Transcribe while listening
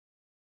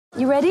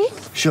You ready?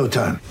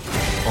 Showtime.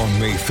 On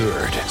May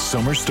 3rd,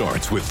 summer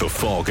starts with The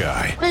Fall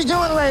Guy. Let's do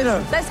it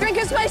later. Let's drink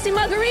a spicy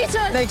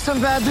margarita. Make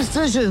some bad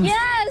decisions.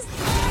 Yes!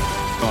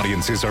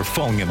 Audiences are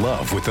falling in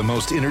love with the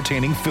most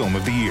entertaining film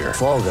of the year.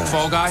 Fall Guy.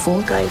 Fall Guy?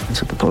 Fall Guy.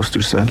 That's what the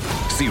poster said.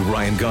 See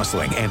Ryan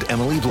Gosling and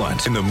Emily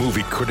Blunt in the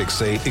movie critics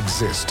say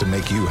exists to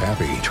make you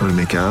happy. Trying to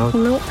make it out?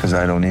 Nope. Because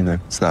I don't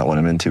either. It's not what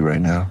I'm into right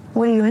now.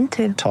 What are you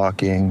into?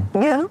 Talking.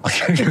 Yeah.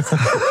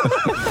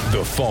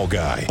 The Fall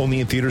Guy.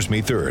 Only in theaters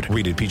May 3rd.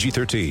 Rated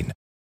PG-13.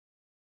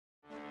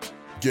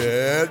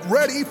 Get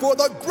ready for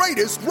the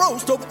greatest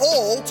roast of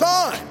all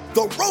time.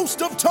 The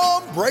Roast of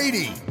Tom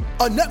Brady.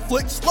 A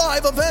Netflix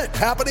live event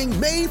happening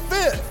May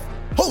 5th.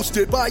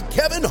 Hosted by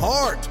Kevin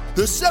Hart.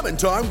 The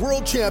 7-time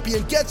world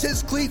champion gets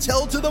his cleats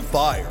held to the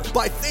fire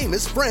by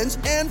famous friends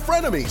and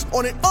frenemies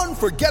on an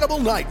unforgettable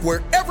night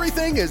where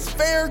everything is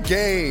fair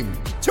game.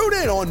 Tune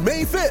in on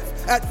May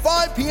 5th at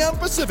 5 p.m.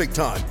 Pacific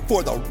time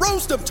for the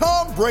Roast of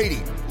Tom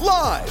Brady.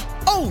 Live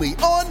only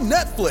on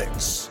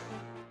Netflix.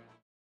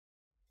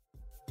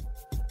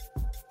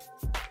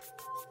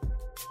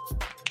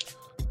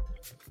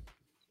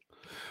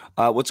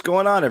 What's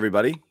going on,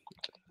 everybody?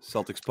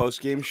 Celtics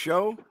post-game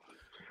show.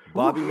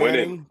 Bobby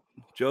Manning,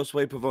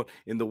 Josue Pavone.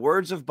 In the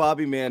words of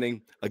Bobby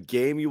Manning, a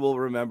game you will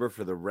remember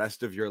for the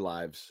rest of your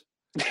lives.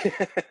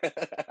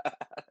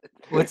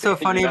 What's so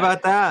funny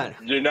about that?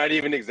 You're not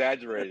even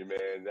exaggerating,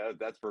 man.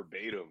 That's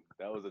verbatim.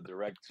 That was a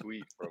direct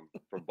tweet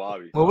from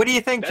Bobby. Well, what do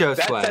you think,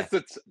 Josue?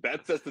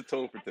 That sets the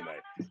tone for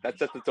tonight. That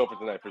sets the tone for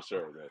tonight for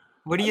sure, man.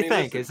 What do you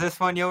think? Is this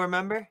one you'll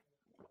remember?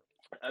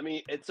 I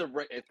mean, it's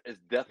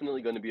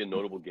definitely going to be a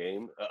notable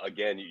game.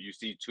 Again, you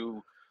see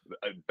two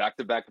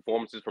back-to-back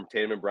performances from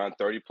Tatum and Brown,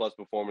 30-plus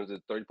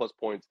performances, 30-plus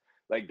points.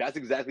 Like, that's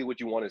exactly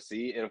what you want to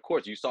see. And, of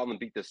course, you saw them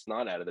beat the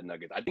snot out of the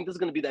Nuggets. I think this is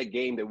going to be that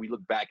game that we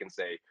look back and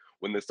say,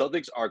 when the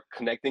Celtics are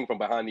connecting from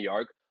behind the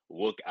arc,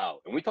 look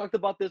out. And we talked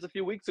about this a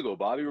few weeks ago,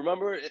 Bobby.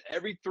 Remember,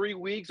 every 3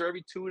 weeks or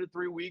every 2 to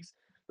 3 weeks,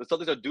 the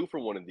Celtics are due for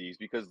one of these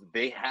because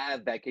they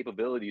have that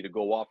capability to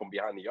go off from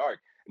behind the arc.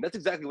 And that's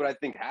exactly what I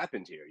think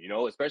happened here,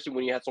 especially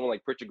when you had someone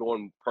like Pritchard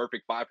going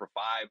perfect 5 for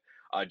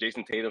 5.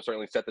 Jason Tatum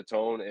certainly set the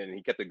tone, and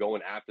he kept it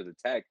going after the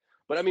tech.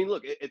 But, I mean,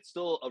 look, it's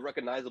still a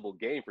recognizable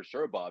game for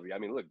sure, Bobby. I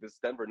mean, look, this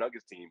Denver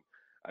Nuggets team,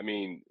 I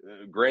mean,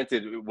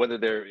 granted, whether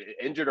they're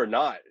injured or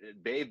not,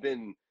 they've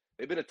been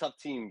a tough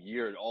team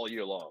all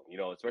year long,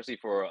 especially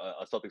for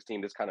a Celtics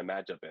team, this kind of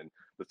matchup. And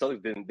the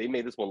Celtics they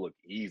made this one look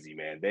easy,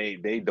 man. They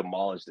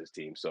demolished this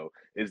team. So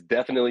it's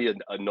definitely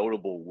a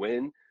notable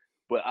win.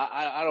 But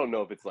I don't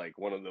know if it's like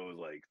one of those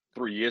like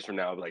 3 years from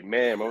now, like,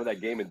 man, remember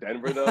that game in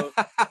Denver though?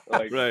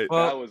 Like, right.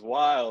 That was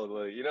wild.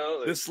 Like,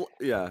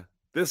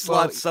 This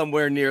slot's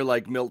somewhere near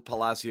like Milt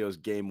Palacios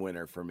game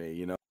winner for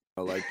me,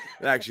 Like,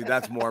 actually,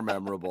 that's more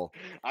memorable.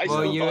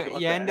 You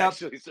end up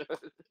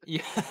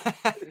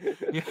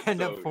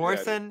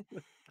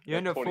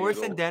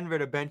forcing Denver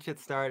to bench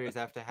its starters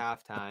after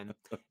halftime.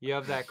 You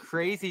have that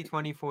crazy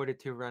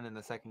 24-2 run in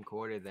the second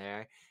quarter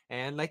there,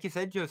 and like you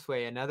said,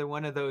 Josue, another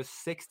one of those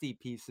 60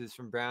 pieces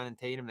from Brown and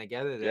Tatum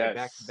together there,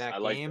 back-to-back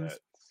games. That.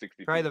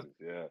 60 probably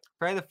pieces,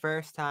 probably the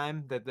first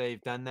time that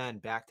they've done that in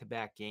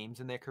back-to-back games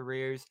in their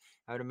careers.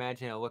 I would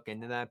imagine I'll look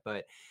into that,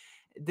 but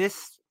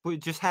this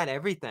just had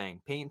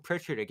everything. Peyton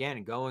Pritchard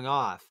again going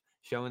off,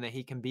 showing that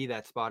he can be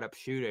that spot-up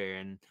shooter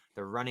and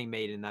the running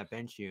mate in that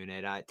bench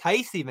unit.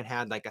 Tice even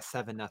had like a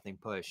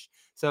 7-0 push.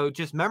 So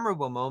just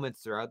memorable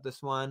moments throughout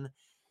this one.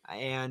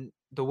 And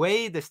the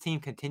way this team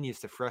continues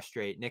to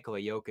frustrate Nikola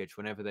Jokic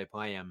whenever they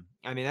play him,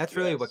 I mean, that's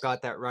really what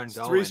got that run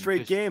going. 3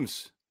 straight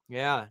games.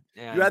 Yeah.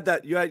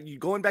 You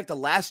going back to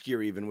last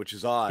year even, which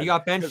is odd. He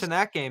got benched in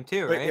that game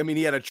too, right? I mean,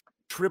 he had a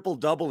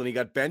triple-double and he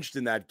got benched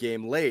in that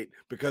game late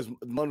because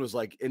Mun was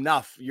like,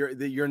 enough,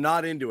 you're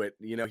not into it,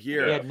 here.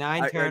 He had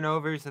 9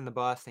 turnovers in the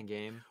Boston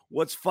game.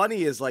 What's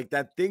funny is like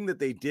that thing that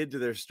they did to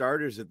their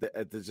starters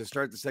to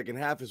start the second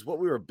half is what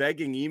we were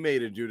begging Ime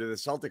to do to the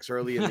Celtics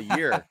early in the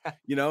year,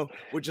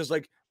 which is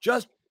like,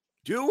 just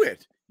do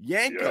it,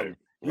 yank them,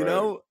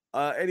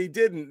 and he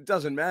didn't. It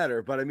doesn't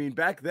matter. But I mean,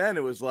 back then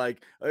it was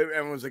like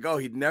everyone was like, oh,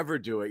 he'd never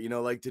do it,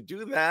 like to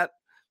do that.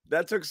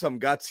 That took some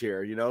guts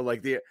here,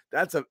 like the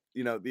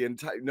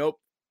entire nope,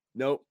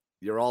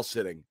 you're all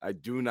sitting. I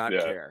do not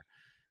care.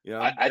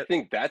 I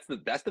think that's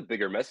the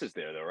bigger message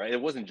there, though, right?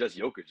 It wasn't just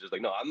Jokic. Just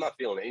like, no, I'm not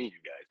feeling any of you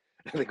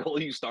guys. Like, all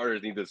you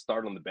starters need to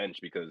start on the bench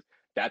because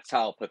that's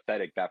how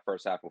pathetic that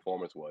first half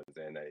performance was.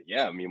 And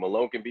I mean,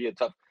 Malone can be a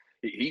tough.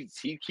 He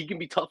can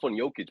be tough on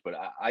Jokic, but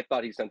I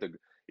thought he sent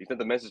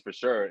the message for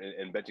sure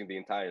in benching the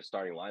entire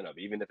starting lineup,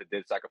 even if it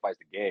did sacrifice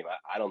the game.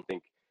 I don't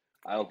think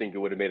it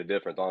would have made a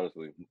difference,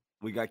 honestly.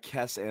 We got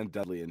Kess and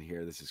Dudley in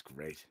here. This is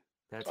great.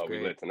 That's great.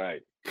 We lit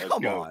tonight.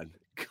 Come on.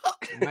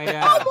 We might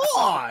have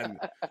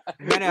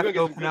to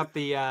open up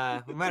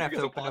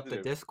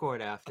the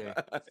Discord after.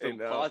 Some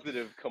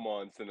positive come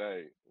on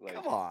tonight. Like,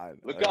 come on.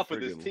 Look out for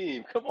this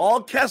team. Come on.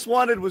 All Kess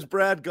wanted was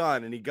Brad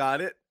Gunn, and he got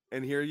it.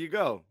 And here you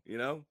go.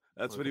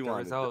 That's what he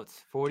wanted.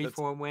 Results: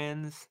 44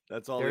 wins.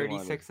 That's all.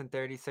 36 and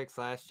 36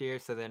 last year.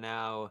 So they're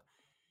now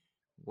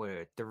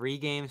we're 3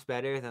 games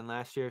better than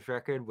last year's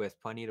record with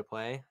plenty to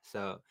play.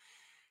 So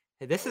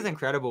this is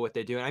incredible what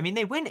they're doing. I mean,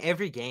 they win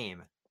every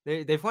game.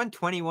 They've won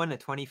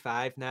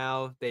 21-25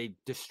 now. They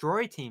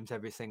destroy teams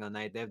every single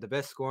night. They have the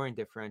best scoring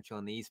differential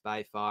in the East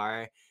by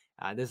far.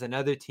 There's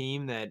another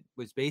team that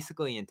was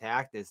basically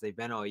intact as they've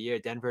been all year.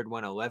 Denver had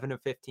won 11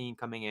 of 15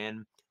 coming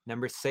in.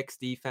 Number 6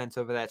 defense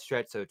over that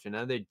stretch. So it's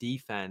another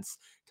defense,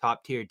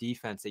 top tier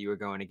defense that you were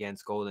going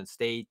against. Golden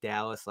State,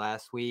 Dallas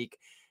last week.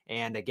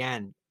 And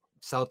again,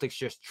 Celtics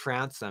just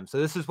trounced them. So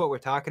this is what we're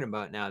talking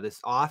about now.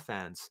 This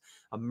offense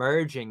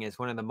emerging as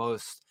one of the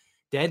most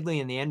deadly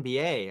in the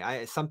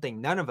NBA.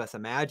 Something none of us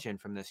imagined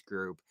from this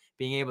group.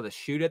 Being able to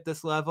shoot at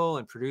this level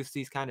and produce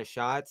these kind of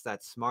shots.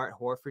 That smart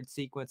Horford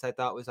sequence I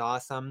thought was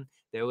awesome.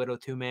 Their little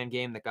 2-man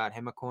game that got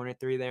him a corner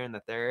 3 there in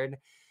the third.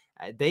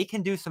 They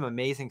can do some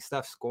amazing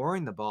stuff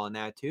scoring the ball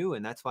now too.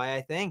 And that's why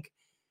I think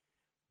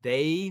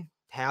they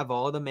have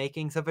all the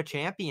makings of a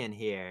champion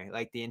here,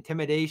 like the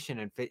intimidation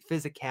and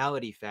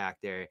physicality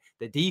factor,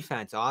 the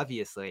defense,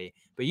 obviously,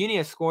 but you need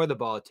to score the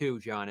ball too,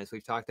 John, as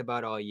we've talked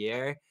about all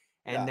year.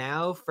 And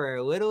now for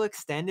a little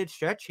extended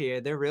stretch here,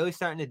 they're really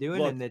starting to do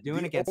it, and they're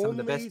doing it against some of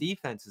the best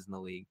defenses in the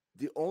league.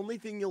 The only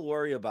thing you'll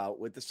worry about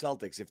with the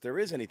Celtics, if there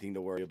is anything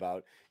to worry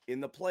about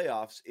in the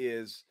playoffs,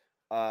 is,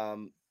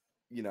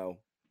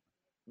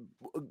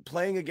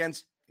 playing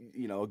against,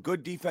 a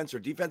good defense or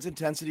defense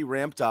intensity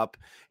ramped up,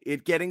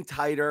 it getting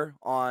tighter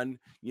on,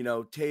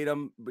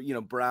 Tatum,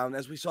 Brown,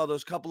 as we saw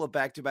those couple of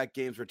back-to-back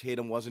games where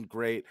Tatum wasn't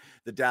great,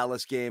 the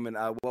Dallas game and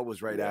what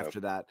was right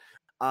after that,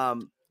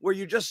 where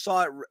you just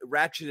saw it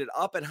ratcheted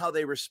up and how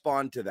they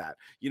respond to that.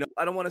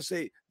 I don't want to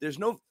say there's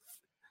no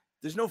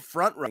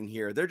front running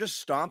here. They're just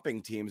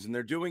stomping teams and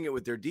they're doing it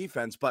with their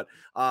defense. But,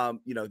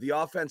 the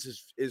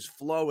offense is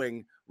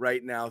flowing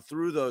right now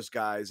through those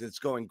guys. It's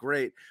going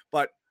great,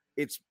 but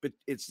it's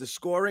the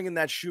scoring and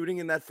that shooting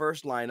in that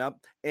first lineup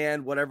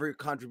and whatever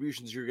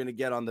contributions you're going to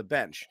get on the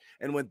bench.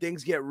 And when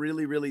things get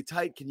really, really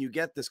tight, can you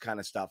get this kind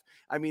of stuff?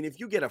 I mean, if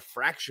you get a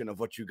fraction of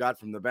what you got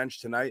from the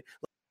bench tonight,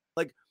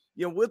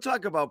 we'll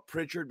talk about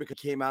Pritchard because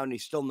he came out and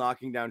he's still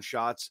knocking down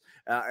shots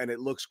and it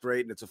looks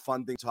great and it's a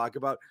fun thing to talk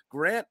about.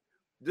 Grant,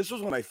 this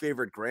was one of my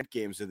favorite Grant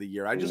games of the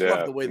year. I just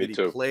love the way that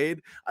he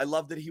played. I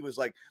love that he was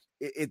like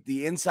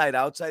the inside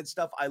outside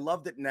stuff. I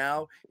love that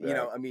now,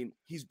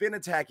 he's been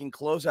attacking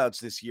closeouts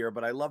this year,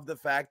 but I love the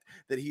fact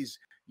that he's,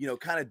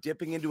 kind of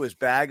dipping into his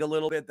bag a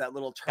little bit, that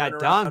little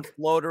turnaround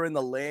floater in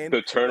the lane.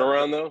 The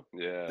turnaround though?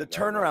 Yeah. The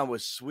turnaround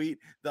was sweet.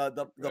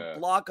 The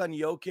block on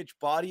Jokic,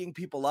 bodying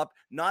people up,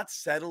 not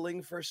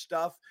settling for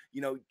stuff.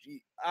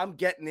 I'm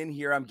getting in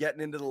here. I'm getting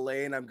into the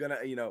lane. I'm going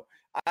to,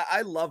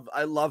 I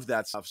love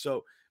that stuff.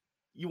 So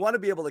you want to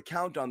be able to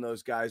count on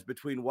those guys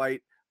between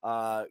White,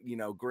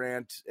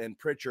 Grant and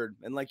Pritchard,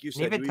 and like you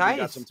said, even you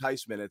got some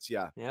Tice minutes.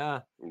 So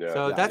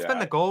that's been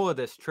the goal of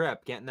this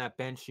trip, getting that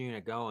bench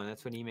unit going.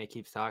 That's what Ime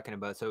keeps talking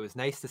about. So it was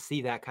nice to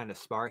see that kind of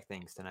spark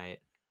things tonight.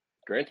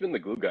 Grant's been the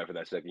glue guy for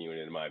that second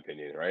unit, in my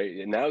opinion, right?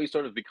 And now he's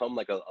sort of become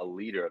like a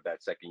leader of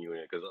that second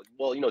unit because,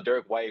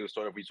 Derek White we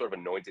sort of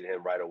anointed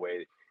him right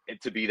away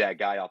to be that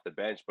guy off the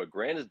bench. But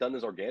Grant has done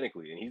this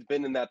organically, and he's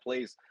been in that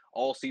place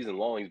all season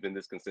long. He's been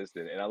this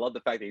consistent, and I love the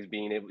fact that he's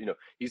being able,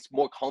 he's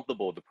more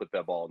comfortable to put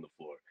that ball on the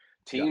floor.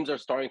 Teams are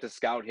starting to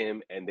scout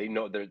him, and they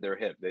know they're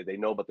hip. They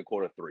know about the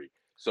corner 3.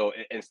 So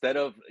instead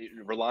of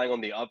relying on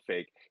the up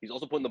fake, he's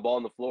also putting the ball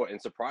on the floor and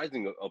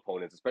surprising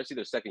opponents, especially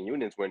their second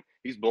units, when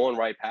he's blowing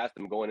right past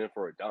them, going in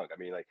for a dunk. I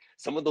mean, like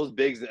some of those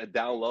bigs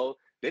down low,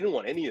 they didn't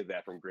want any of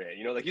that from Grant.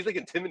 He's like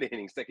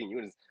intimidating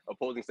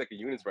opposing second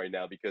units right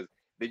now because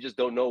they just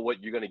don't know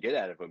what you're going to get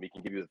out of him. He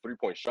can give you the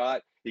 3-point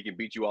shot. He can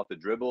beat you off the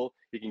dribble.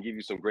 He can give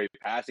you some great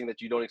passing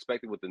that you don't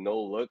expect with the no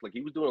look. Like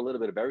he was doing a little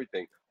bit of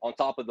everything on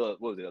top of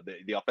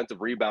the offensive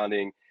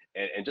rebounding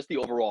and just the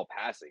overall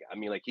passing. I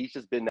mean, like he's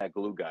just been that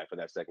glue guy for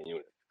that second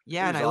unit.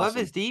 Yeah, and I love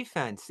his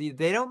defense.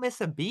 They don't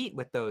miss a beat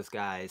with those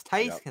guys.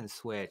 Tice can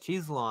switch.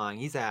 He's long.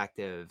 He's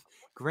active.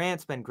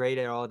 Grant's been great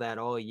at all that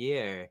all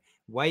year.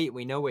 White,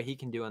 we know what he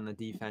can do on the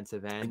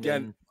defensive end.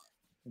 Again,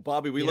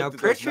 Bobby, we looked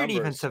at Pritchard those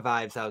even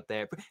survives out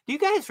there. Do you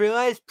guys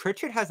realize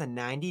Pritchard has a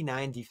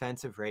 99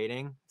 defensive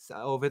rating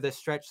over the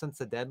stretch since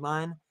the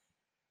deadline?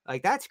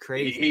 Like that's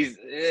crazy.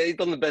 He's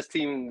on the best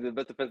team, the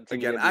best defensive team.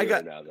 Again, I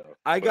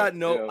got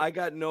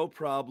no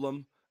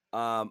problem.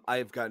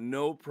 I've got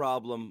no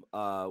problem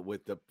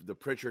with the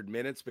Pritchard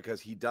minutes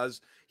because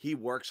he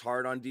works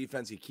hard on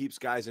defense. He keeps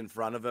guys in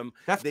front of him.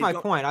 That's my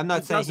point. I'm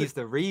not saying he's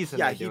the reason.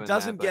 Yeah, he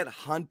doesn't get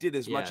hunted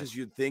as much as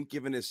you'd think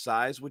given his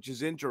size, which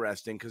is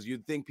interesting because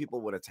you'd think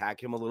people would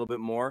attack him a little bit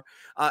more.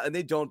 And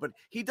they don't, but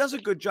he does a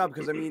good job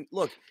because, I mean,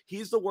 look,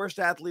 he's the worst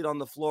athlete on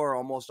the floor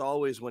almost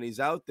always when he's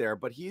out there,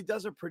 but he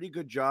does a pretty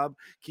good job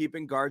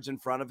keeping guards in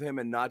front of him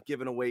and not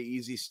giving away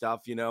easy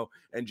stuff,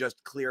 and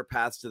just clear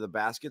paths to the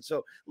basket.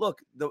 So,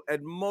 look,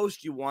 at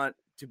most you want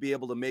to be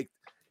able to make,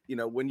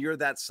 when you're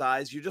that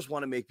size, you just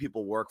want to make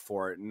people work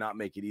for it and not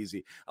make it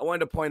easy. I wanted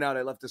to point out,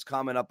 I left this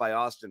comment up by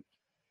Austin.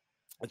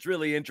 It's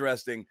really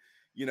interesting.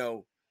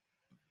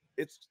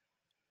 It's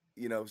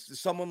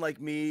someone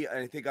like me, and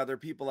I think other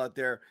people out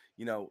there,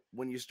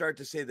 when you start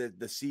to say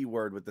the C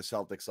word with the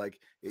Celtics, like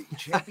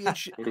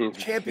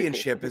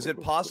championship, is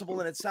it possible?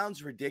 And it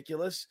sounds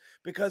ridiculous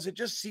because it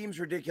just seems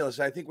ridiculous.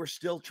 I think we're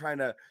still trying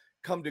to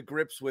come to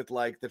grips with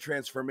like the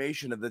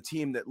transformation of the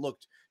team that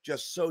looked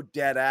just so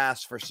dead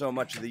ass for so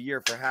much of the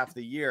year, for half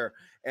the year,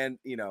 and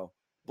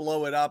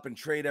blow it up and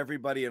trade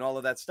everybody and all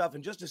of that stuff.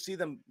 And just to see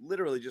them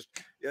literally just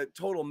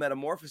total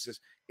metamorphosis,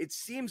 it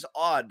seems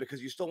odd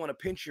because you still want to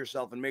pinch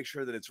yourself and make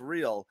sure that it's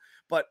real.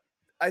 But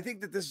I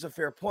think that this is a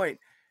fair point.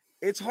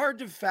 It's hard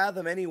to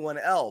fathom anyone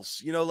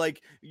else,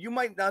 like you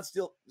might not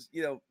still,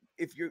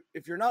 if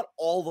you're not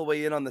all the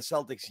way in on the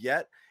Celtics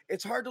yet,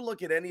 it's hard to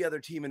look at any other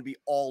team and be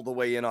all the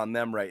way in on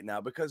them right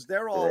now because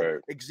they're all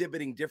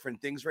exhibiting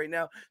different things right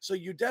now. So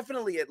you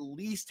definitely at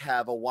least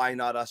have a why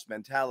not us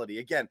mentality.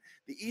 Again,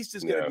 the East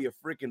is going to be a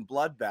freaking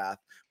bloodbath,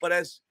 but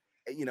as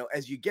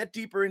you get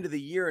deeper into the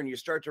year and you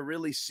start to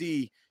really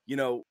see,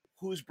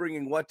 who's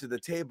bringing what to the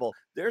table,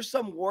 there's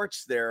some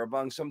warts there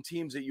among some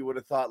teams that you would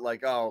have thought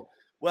like, oh,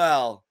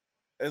 well,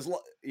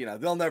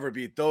 they'll never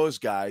beat those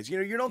guys.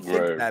 You don't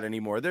think that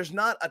anymore. There's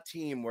not a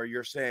team where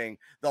you're saying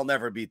they'll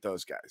never beat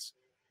those guys.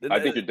 I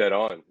think you're dead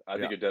on. I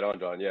think you're dead on,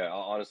 John. Yeah,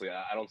 honestly,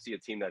 I don't see a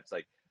team that's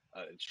like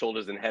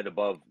shoulders and head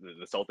above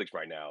the Celtics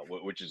right now,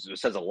 which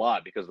says a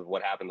lot because of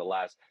what happened the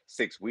last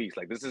 6 weeks.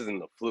 Like this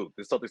isn't a fluke.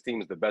 This Celtics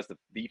team is the best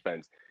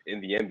defense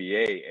in the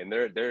NBA, and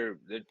they're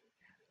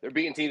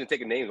beating teams and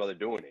taking names while they're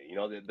doing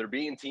it. They're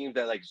beating teams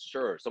that like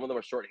sure some of them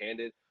are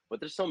shorthanded, but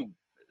there's some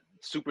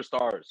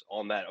superstars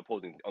on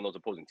those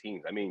opposing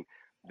teams. I mean,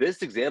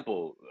 this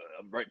example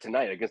right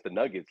tonight against the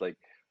Nuggets, like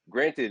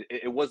granted,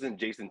 it wasn't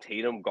Jason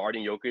Tatum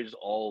guarding Jokic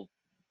all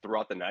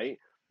throughout the night,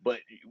 but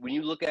when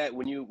you look at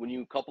when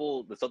you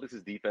couple the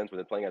Celtics' defense when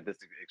they're playing at this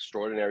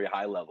extraordinary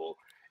high level,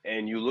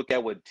 and you look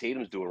at what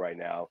Tatum's doing right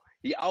now,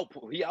 he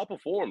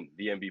outperformed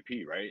the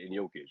MVP, right, in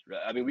Jokic.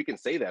 I mean, we can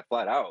say that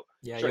flat out.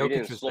 Yeah, sure, Jokic he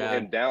didn't was slow bad.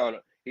 him down.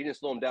 He didn't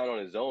slow him down on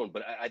his own,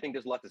 but I think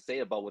there's a lot to say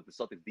about what the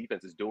Celtics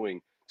defense is doing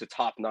to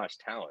top-notch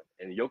talent.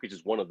 And Jokic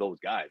is one of those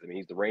guys. I mean,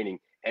 he's the reigning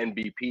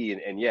MVP.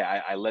 And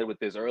yeah, I led with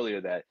this earlier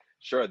that,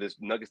 sure, this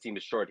Nuggets team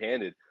is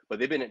shorthanded, but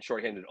they've been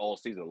shorthanded all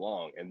season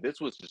long. And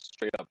this was just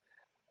straight up,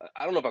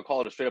 I don't know if I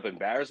call it a straight up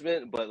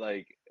embarrassment, but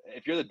like,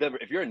 if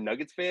you're a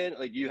Nuggets fan,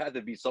 like you have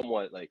to be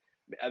somewhat like,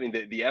 I mean,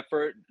 the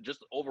effort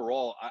just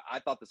overall, I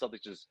thought the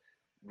Celtics just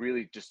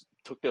really just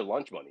took their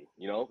lunch money,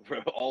 for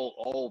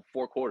all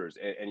 4 quarters,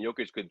 and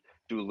Jokic could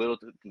do little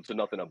to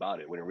nothing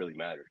about it when it really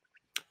mattered.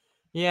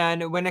 Yeah,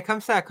 and when it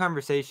comes to that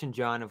conversation,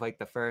 John, of like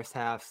the first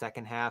half,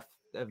 second half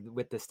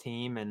with this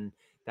team, and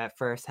that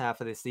first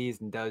half of the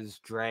season does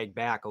drag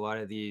back a lot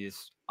of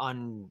these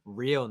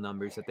unreal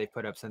numbers that they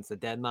put up since the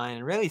deadline,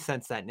 and really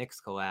since that Knicks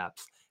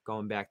collapse,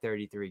 going back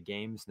 33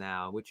 games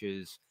now, which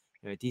is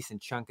a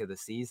decent chunk of the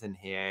season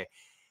here.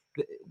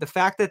 The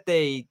fact that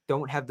they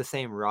don't have the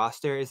same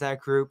roster as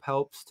that group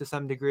helps to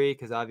some degree,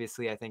 because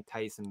obviously I think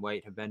Tice and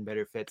White have been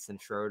better fits than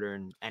Schroeder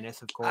and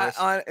Ennis, of course.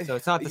 So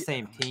it's not the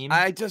same team.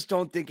 I just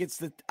don't think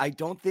I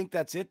don't think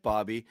that's it,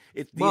 Bobby.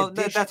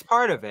 That's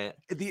part of it.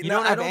 You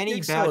don't have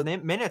any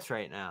bad minutes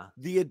right now.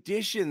 The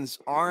additions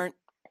aren't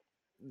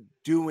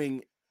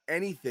doing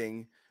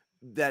anything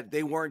that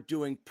they weren't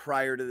doing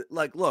prior to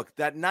look,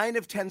 that 9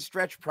 of 10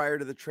 stretch prior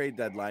to the trade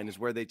deadline is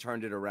where they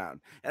turned it around.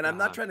 And I'm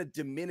not trying to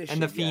diminish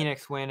and the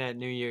Phoenix win at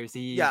New Year's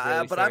Eve.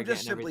 Yeah, but I'm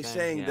just simply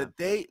saying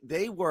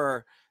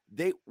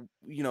that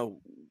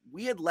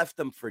we had left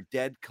them for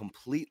dead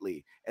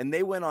completely, and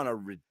they went on a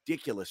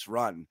ridiculous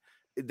run.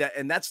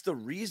 That's the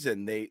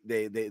reason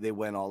they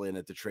went all in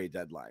at the trade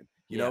deadline.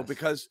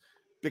 Because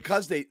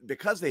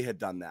they had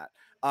done that.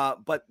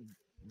 But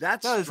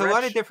there's a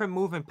lot of different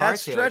moving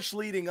parts. That stretch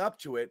leading up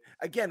to it,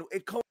 again,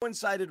 it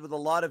coincided with a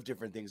lot of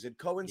different things. It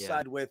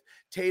coincided with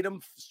Tatum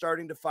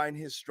starting to find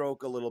his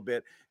stroke a little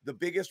bit. The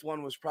biggest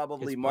one was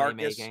probably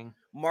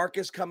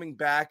Marcus coming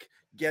back,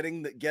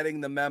 getting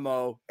the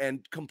memo,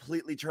 and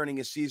completely turning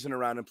his season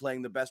around and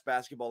playing the best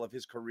basketball of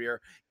his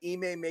career.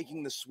 Ime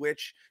making the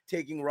switch,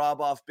 taking Rob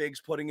off bigs,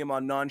 putting him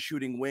on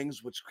non-shooting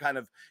wings, which kind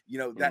of,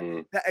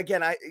 that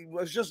again, I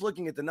was just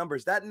looking at the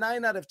numbers. That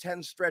 9 out of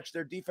 10 stretch,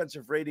 their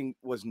defensive rating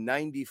was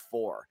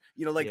 94.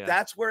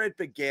 That's where it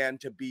began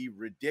to be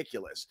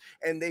ridiculous.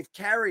 And they've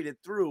carried it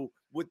through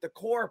with the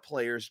core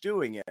players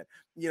doing it.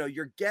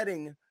 You're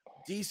getting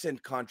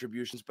decent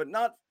contributions, but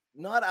not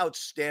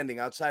outstanding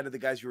outside of the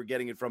guys you were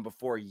getting it from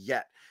before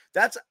yet.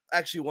 That's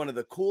actually one of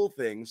the cool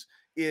things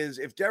is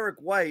if Derek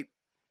White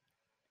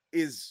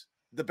is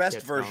the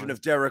best version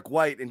of Derek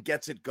White and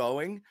gets it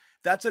going,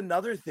 that's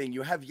another thing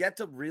you have yet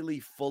to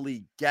really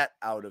fully get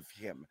out of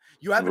him.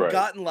 You haven't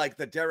gotten like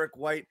the Derek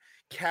White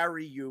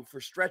carry you for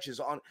stretches.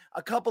 On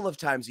a couple of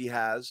times he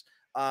has,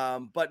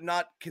 but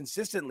not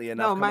consistently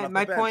enough. No,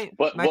 my point.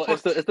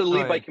 It's the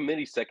lead by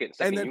committee second.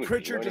 And then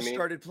Pritchard just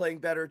started playing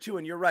better too.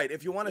 And you're right.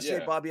 If you want to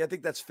say, Bobby, I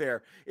think that's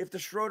fair. If the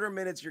Schroeder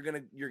minutes, you're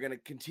gonna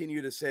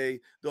continue to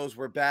say those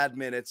were bad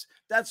minutes.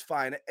 That's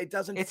fine. It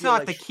doesn't. It's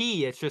not the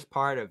key. It's just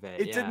part of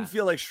it. It didn't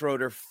feel like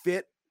Schroeder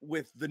fit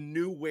with the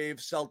new wave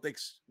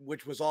Celtics,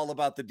 which was all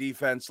about the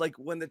defense. Like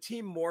when the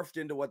team morphed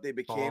into what they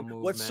became,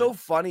 what's so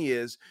funny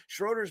is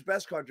Schroeder's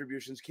best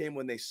contributions came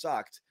when they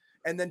sucked.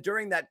 And then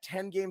during that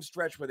 10-game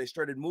stretch where they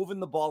started moving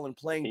the ball and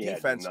playing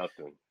defense,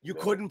 you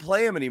couldn't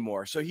play him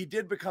anymore. So he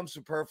did become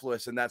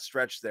superfluous in that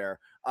stretch there.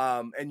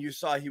 And you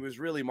saw he was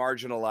really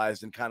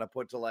marginalized and kind of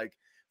put to like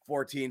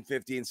 14,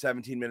 15,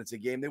 17 minutes a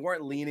game. They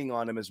weren't leaning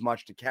on him as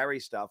much to carry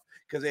stuff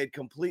because they had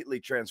completely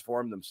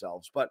transformed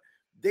themselves. But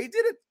they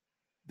did it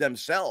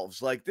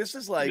themselves. Like this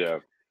is like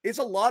it's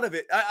a lot of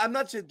it. I'm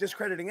not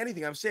discrediting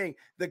anything. I'm saying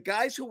the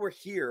guys who were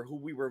here, who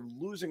we were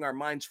losing our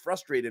minds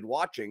frustrated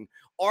watching,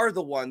 are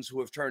the ones who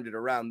have turned it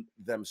around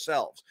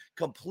themselves.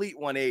 Complete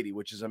 180,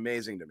 which is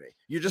amazing to me.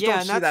 You just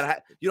don't see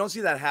that. You don't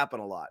see that happen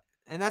a lot.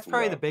 And that's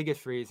probably the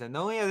biggest reason. The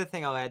only other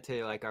thing I'll add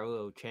to like our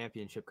little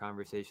championship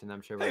conversation,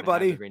 I'm sure we're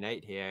gonna have every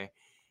night here,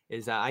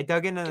 is I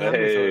dug into the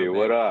numbers a little bit.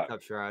 What up?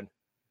 What's up, Sherrod?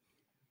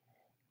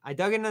 I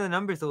dug into the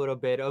numbers a little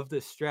bit of the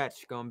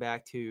stretch going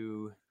back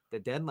to the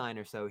deadline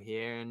or so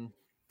here, and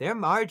their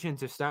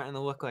margins are starting to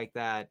look like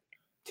that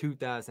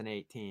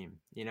 2008 team.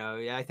 You know,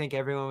 I think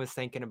everyone was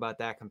thinking about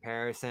that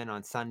comparison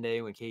on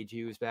Sunday when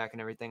KG was back and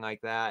everything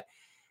like that.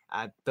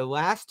 The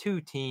last two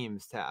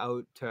teams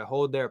to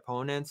hold their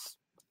opponents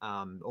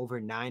over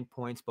 9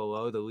 points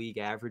below the league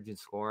average in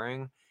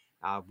scoring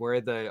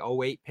were the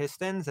 08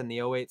 Pistons and the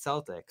 08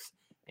 Celtics.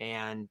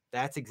 And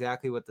that's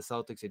exactly what the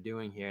Celtics are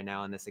doing here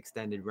now in this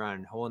extended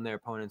run, holding their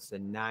opponents to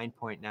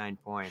 9.9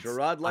 points.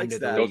 Sherrod likes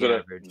that.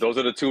 Those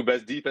are the two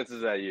best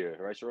defenses that year,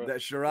 right, Sherrod?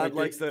 Sherrod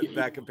likes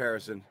that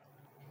comparison.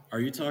 Are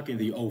you talking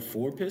the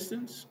 04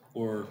 Pistons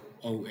or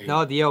 08?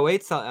 No, the 08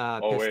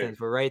 Pistons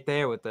were right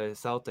there with the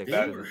Celtics.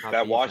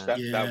 That washed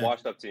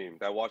up team.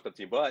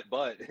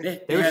 But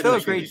they were still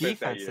a great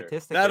defense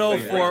statistically.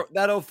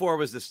 That 04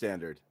 was the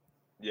standard.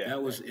 Yeah,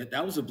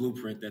 that was a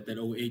blueprint that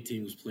 08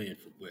 team was playing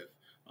with.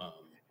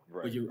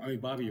 Right.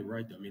 But Bobby, you're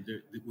right though. I mean,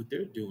 what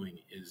they're doing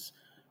is,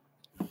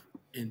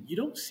 and you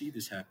don't see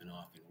this happen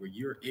often, where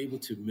you're able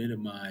to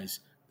minimize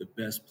the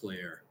best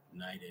player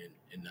night in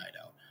and night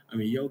out. I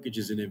mean, Jokic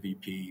is an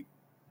MVP.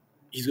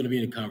 He's going to be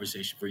in a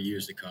conversation for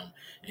years to come,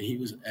 and he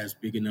was as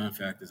big a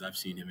non-factor as I've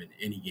seen him in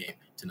any game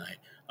tonight.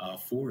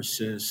 4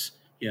 assists.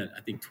 He had, I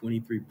think,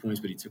 23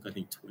 points, but he took, I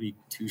think,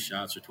 22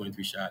 shots or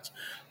 23 shots.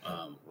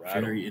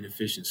 Very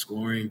inefficient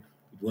scoring.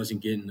 He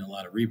wasn't getting a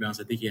lot of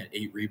rebounds. I think he had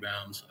 8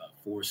 rebounds,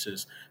 4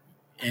 assists.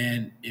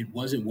 And it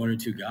wasn't one or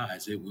two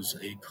guys. It was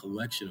a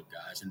collection of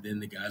guys. And then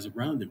the guys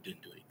around them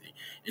didn't do anything.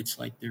 It's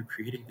like they're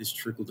creating this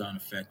trickle-down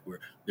effect where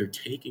they're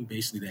taking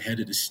basically the head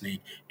of the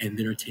snake and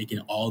then they're taking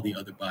all the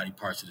other body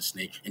parts of the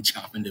snake and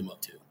chopping them up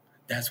too.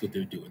 That's what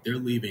they're doing. They're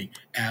leaving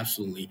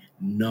absolutely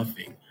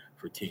nothing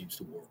for teams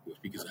to work with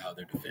because of how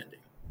they're defending.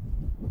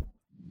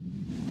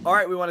 All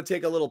right, we want to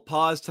take a little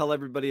pause, tell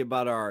everybody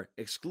about our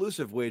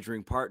exclusive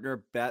wagering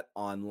partner, Bet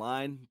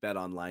Online,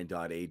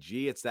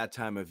 betonline.ag. It's that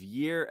time of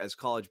year as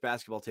college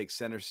basketball takes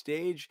center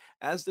stage.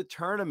 As the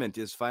tournament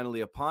is finally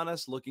upon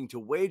us, looking to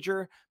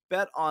wager,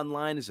 Bet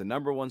Online is the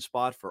 #1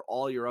 spot for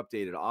all your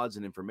updated odds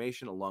and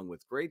information, along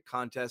with great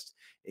contests,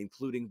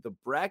 including the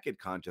bracket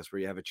contest,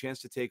 where you have a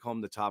chance to take home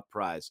the top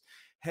prize.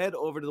 Head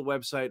over to the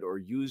website or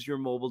use your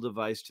mobile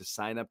device to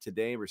sign up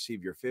today and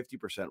receive your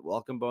 50%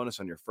 welcome bonus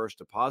on your first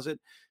deposit.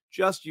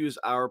 Just use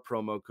our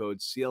promo code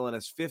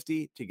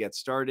CLNS50 to get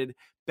started.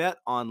 Bet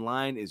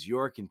Online is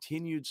your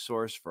continued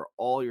source for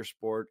all your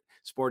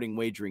sporting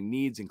wagering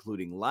needs,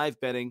 including live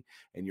betting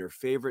and your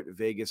favorite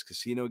Vegas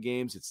casino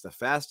games. It's the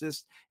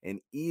fastest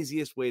and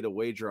easiest way to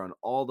wager on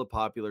all the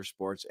popular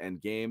sports and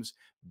games.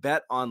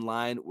 Bet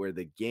Online, where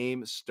the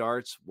game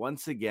starts.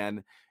 Once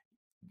again,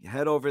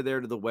 head over there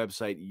to the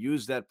website,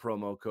 use that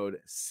promo code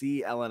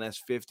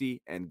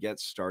CLNS50 and get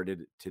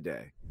started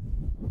today.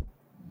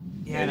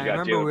 Yeah, and you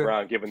got Jaylen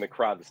Brown giving the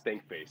crowd the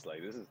stink face.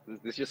 Like,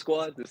 this your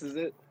squad? This is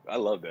it? I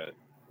love that.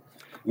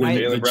 When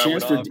the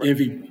chance for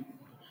MVP,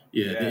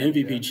 the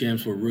MVP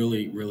champs were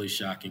really, really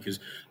shocking because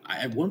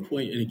at one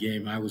point in the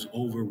game, I was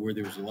over where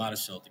there was a lot of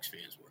Celtics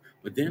fans were.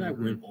 But then I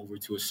went over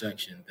to a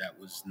section that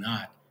was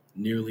not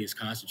nearly as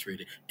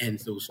concentrated, and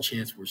those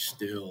chants were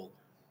still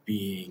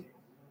being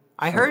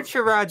I heard,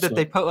 Sherrod, that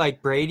they put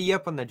like Brady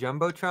up on the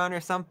Jumbotron or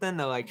something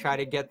to like try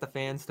to get the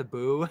fans to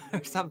boo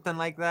or something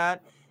like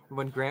that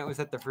when Grant was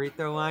at the free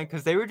throw line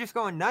because they were just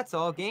going nuts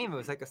all game. It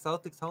was like a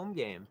Celtics home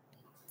game.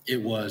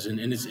 It was, and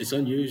it's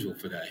unusual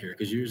for that here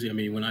because usually, I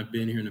mean, when I've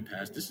been here in the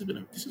past, this is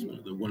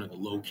one of the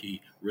low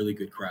key, really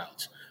good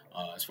crowds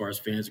as far as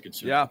fans are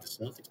concerned. Yeah, the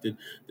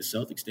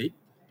Celtics,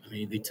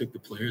 they took the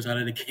players out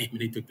of the game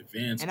and they took the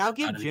fans. And I'll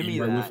give out of Jimmy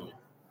the game that.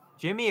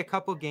 Jimmy, a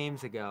couple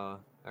games ago,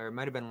 or it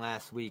might have been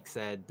last week,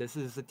 said this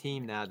is a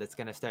team now that's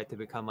going to start to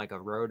become like a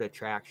road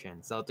attraction.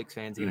 Celtics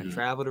fans are going to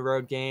travel to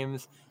road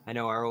games. I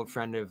know our old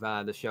friend of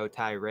the show,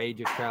 Ty Ray,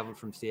 just traveled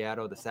from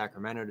Seattle to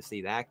Sacramento to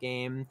see that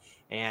game.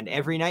 And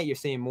every night you're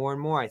seeing more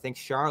and more. I think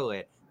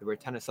Charlotte, there were a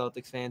ton of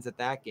Celtics fans at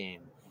that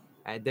game.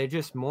 They're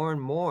just more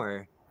and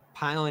more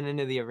piling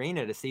into the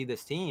arena to see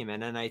this team.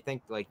 And then I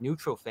think like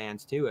neutral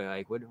fans too are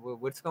like,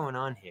 what's going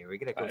on here? We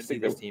got to go see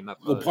this team up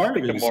close. Well, part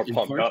of it they're is more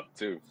pumped up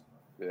too.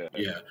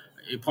 Yeah.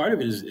 Part of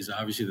it is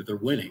obviously that they're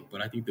winning,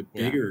 but I think the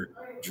bigger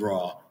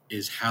draw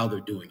is how they're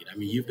doing it. I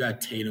mean, you've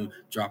got Tatum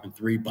dropping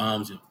 3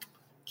 bombs and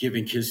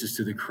giving kisses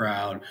to the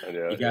crowd.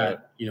 You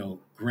got,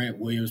 Grant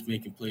Williams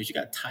making plays. You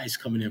got Tice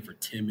coming in for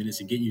 10 minutes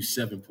and getting you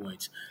 7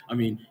 points. I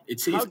mean, it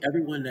seems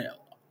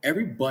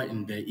every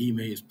button that Ime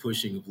is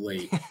pushing of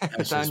late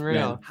has just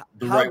unreal.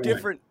 Been the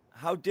right one.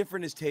 How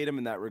different is Tatum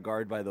in that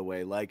regard, by the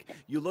way? Like,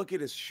 you look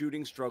at his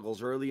shooting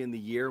struggles early in the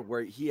year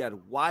where he had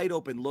wide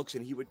open looks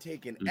and he would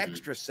take an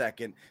extra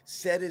second,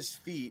 set his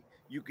feet.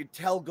 You could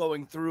tell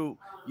going through,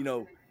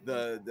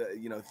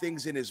 the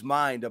things in his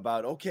mind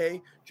about,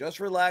 okay, just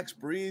relax,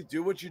 breathe,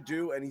 do what you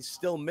do, and he's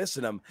still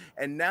missing them.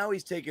 And now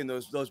he's taking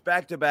those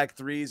back-to-back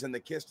threes and the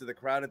kiss to the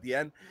crowd at the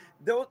end.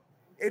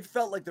 It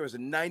felt like there was a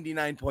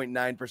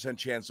 99.9%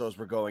 chance those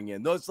were going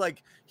in. Those,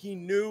 like, he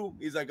knew,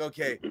 he's like,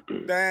 okay,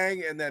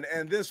 bang,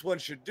 and this one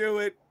should do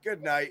it.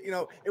 Good night.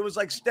 It was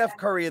like Steph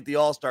Curry at the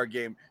All-Star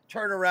game.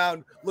 Turn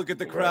around, look at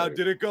the crowd.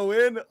 Did it go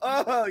in?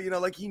 Oh,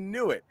 like he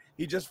knew it.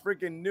 He just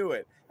freaking knew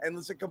it. And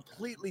it's a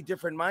completely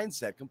different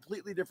mindset,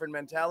 completely different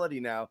mentality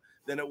now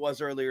than it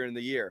was earlier in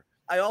the year.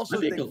 I also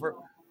think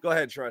go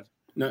ahead, Sherrod.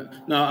 No,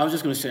 I was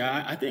just going to say,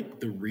 I think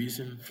the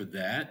reason for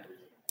that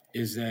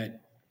is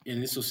that,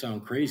 and this will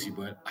sound crazy,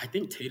 but I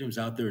think Tatum's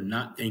out there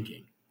not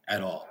thinking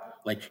at all.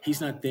 Like,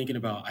 he's not thinking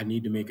about, I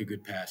need to make a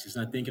good pass. He's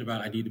not thinking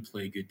about, I need to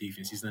play good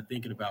defense. He's not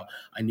thinking about,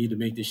 I need to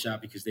make this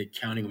shot because they're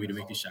counting on me to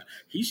make this shot.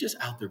 He's just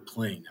out there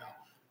playing now.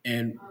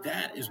 And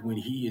that is when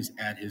he is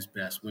at his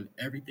best, when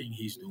everything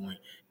he's doing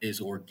is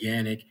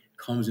organic,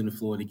 comes in the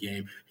flow of the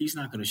game. He's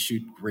not going to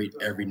shoot great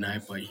every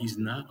night, but he's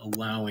not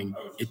allowing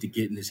it to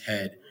get in his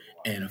head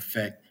and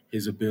affect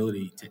his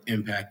ability to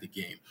impact the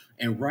game.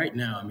 And right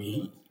now, I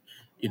mean,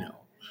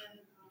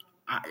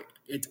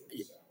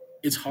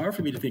 it's hard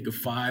for me to think of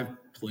 5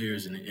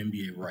 players in the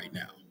NBA right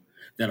now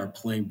that are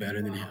playing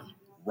better than him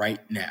right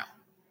now,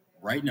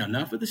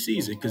 not for the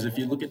season, because if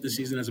you look at the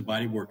season as a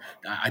body of work,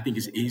 I think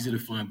it's easy to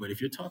find. But if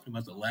you're talking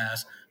about the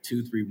last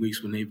 2-3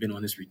 weeks when they've been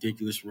on this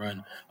ridiculous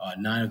run,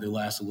 9 of their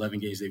last 11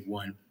 games they've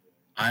won,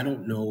 I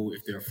don't know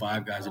if there are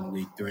 5 guys in the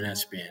league during that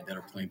span that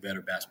are playing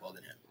better basketball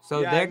than him.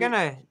 So they're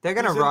gonna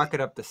rocket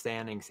up the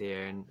standings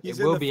here, and he's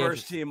it will in the be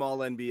first team All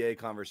NBA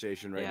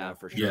conversation right now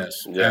for sure.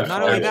 Yes,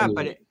 not only that,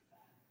 but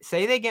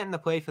say they get in the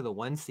play for the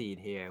 1 seed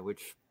here,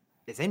 which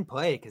is in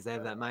play because they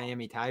have that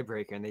Miami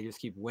tiebreaker, and they just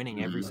keep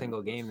winning every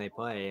single game they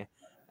play.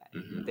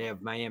 They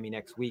have Miami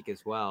next week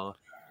as well,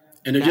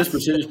 and they're just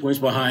percentage points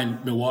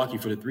behind Milwaukee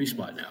for the 3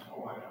 spot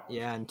now.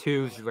 Yeah, and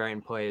 2's right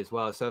in play as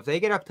well. So if they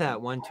get up to that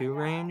 1-2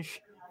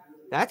 range,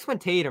 that's when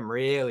Tatum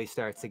really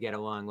starts to get a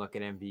long look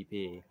at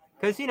MVP.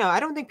 Because, I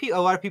don't think a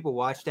lot of people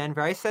watch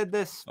Denver. I said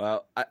this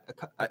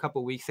a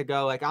couple weeks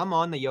ago. Like, I'm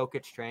on the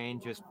Jokic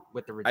train just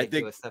with the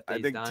ridiculous stuff that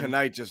he's done. I think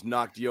tonight just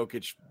knocked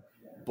Jokic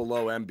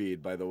below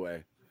Embiid, by the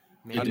way.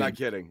 I'm not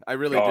kidding. I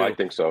really do. I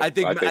think so. I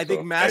think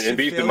massive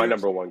Embiid's failures, my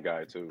number 1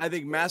 guy, too. I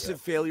think massive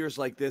failures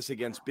like this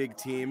against big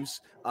teams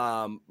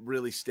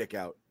really stick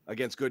out.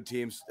 Against good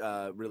teams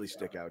really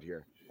stick out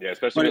here. Yeah,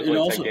 especially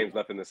with 10 games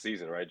left in the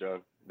season, right,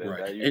 John?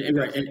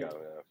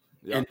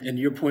 And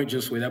your point,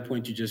 Josue, that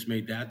point you just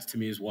made, that to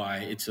me is why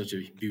it's such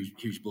a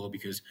huge blow.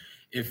 Because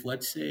if,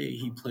 let's say,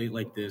 he played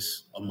like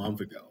this a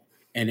month ago,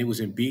 and it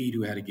was Embiid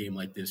who had a game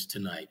like this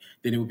tonight,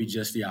 then it would be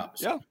just the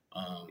opposite.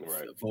 Yeah.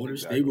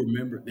 Voters, they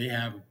remember, they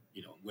have,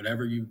 what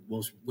have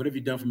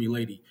you done for me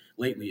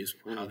lately is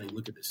how they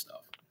look at this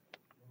stuff.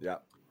 Yeah,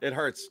 it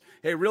hurts.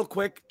 Hey, real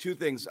quick, 2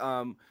 things.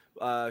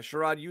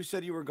 Sherrod, you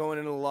said you were going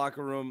into the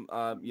locker room,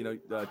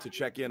 to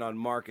check in on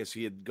Marcus.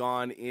 He had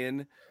gone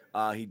in.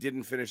 He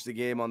didn't finish the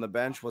game on the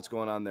bench. What's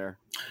going on there?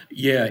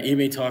 Yeah,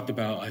 Ime talked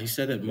about, he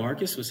said that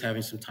Marcus was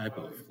having some type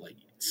of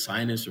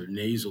sinus or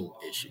nasal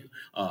issue.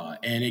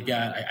 And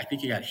I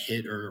think he got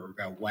hit or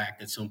got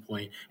whacked at some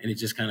point, and it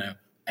just kind of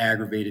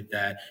aggravated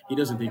that. He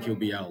doesn't think he'll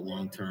be out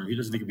long term. He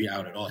doesn't think he'll be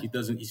out at all. He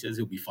says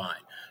he'll be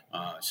fine.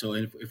 So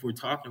if we're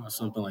talking about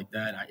something like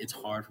that, it's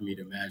hard for me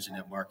to imagine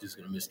that Marcus is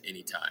going to miss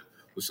any time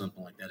with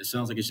something like that. It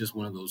sounds like it's just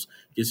one of those,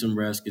 get some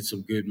rest, get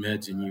some good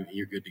meds, and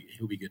you're good.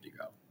 He'll be good to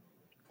go.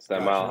 It's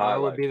that mile high.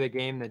 That would be the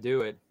game to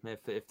do it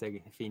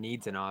if he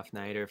needs an off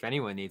night, or if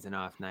anyone needs an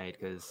off night,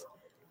 because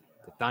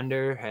the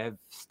Thunder have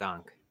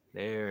stunk.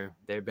 They're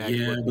bad.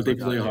 Yeah, but they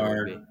play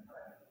hard.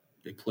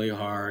 They play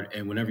hard,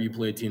 and whenever you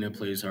play a team that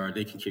plays hard,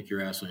 they can kick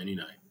your ass on any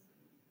night.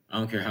 I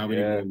don't care how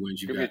many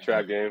wins you got. Could be a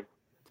trap game.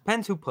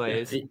 Depends who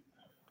plays.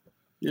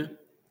 Yeah.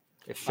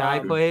 If Shai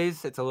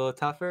plays, it's a little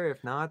tougher.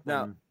 If not, then...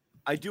 Now,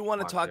 I do want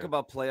to talk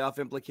about playoff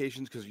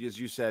implications because, as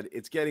you said,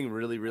 it's getting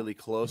really, really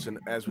close. And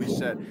as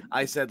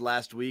I said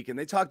last week, and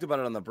they talked about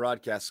it on the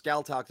broadcast,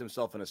 Scal talked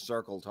himself in a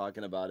circle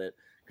talking about it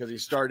because he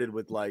started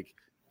with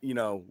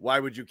why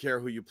would you care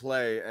who you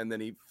play? And then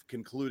he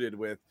concluded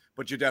with,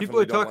 but you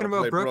definitely people are talking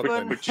about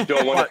Brooklyn. But you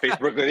don't want to face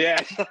Brooklyn.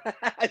 Yeah,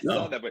 I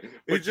saw that.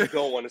 But you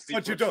don't want to see.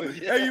 But you don't.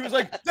 And he was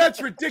like,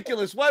 "That's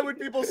ridiculous. Why would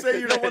people say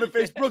you don't want to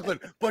face Brooklyn?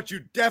 But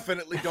you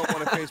definitely don't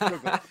want to face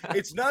Brooklyn.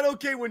 It's not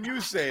okay when you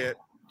say it,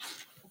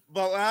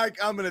 but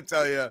I'm going to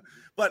tell you.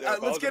 But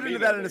let's get into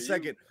that in a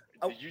second.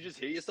 Did you just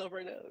hear yourself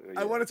right now?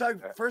 I want to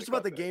talk first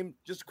about the game.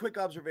 Just quick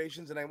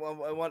observations, and I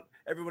want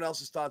everyone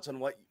else's thoughts on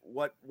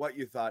what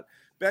you thought.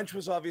 Bench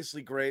was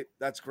obviously great.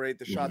 That's great.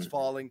 The shots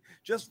falling,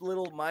 just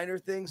little minor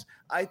things.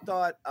 I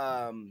thought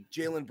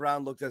Jaylen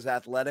Brown looked as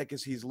athletic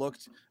as he's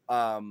looked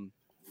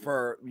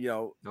for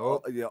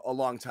a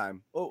long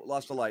time. Oh,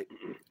 lost a light.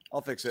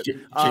 I'll fix it.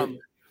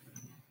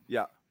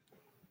 Yeah.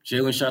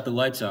 Jaylen shot the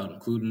lights out,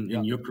 including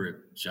in your crib,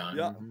 John.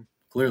 Yeah.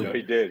 Clearly. No,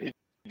 he did.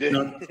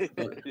 No, Yeah,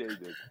 he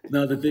did.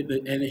 no,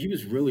 and he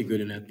was really good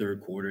in that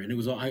third quarter. And it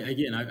was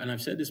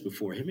I've said this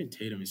before. Him and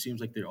Tatum, it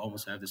seems like they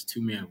almost have this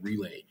 2-man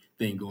relay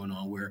thing going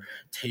on, where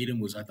Tatum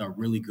was, I thought,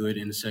 really good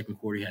in the second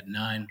quarter. He had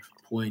 9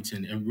 points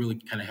and really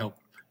kind of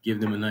helped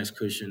give them a nice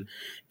cushion.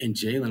 And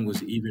Jaylen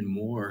was even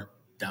more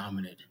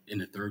dominant in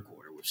the third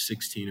quarter, with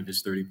 16 of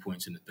his 30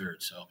 points in the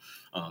third. So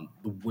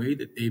the way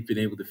that they've been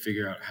able to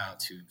figure out how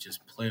to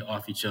just play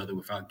off each other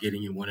without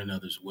getting in one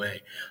another's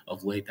way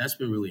of late, that's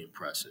been really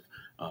impressive.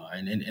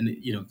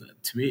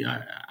 To me,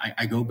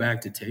 I go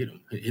back to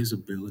Tatum, his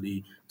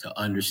ability to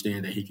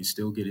understand that he can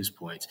still get his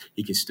points,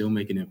 he can still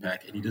make an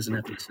impact, and he doesn't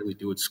have to necessarily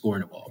do it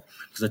scoring the ball.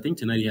 Because I think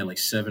tonight he had like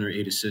 7 or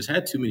 8 assists,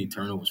 had too many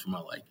turnovers for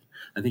my liking.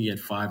 I think he had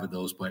 5 of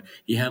those, but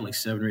he had like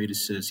 7 or 8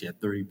 assists. He had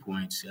 30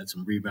 points. He had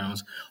some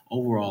rebounds.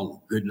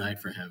 Overall, good night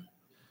for him.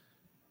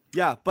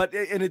 Yeah, but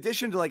in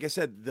addition to, like I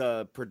said,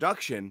 the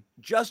production,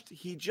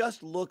 he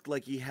just looked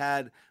like he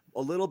had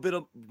a little bit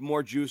of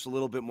more juice, a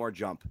little bit more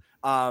jump.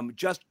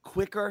 Just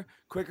quicker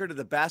to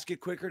the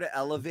basket, quicker to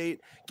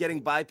elevate, getting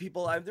by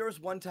people. There was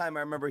one time I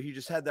remember he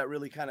just had that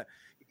really kind of,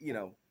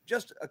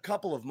 just a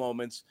couple of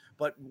moments,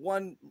 but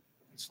one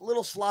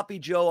little sloppy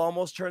Joe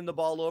almost turned the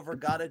ball over,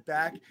 got it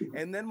back,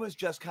 and then was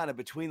just kind of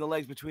between the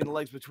legs.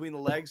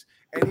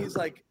 And he's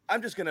like,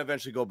 I'm just going to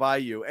eventually go by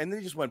you. And then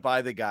he just went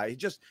by the guy.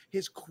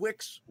 His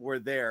quicks were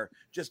there,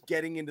 just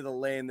getting into the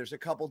lane. There's a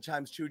couple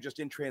times too, just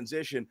in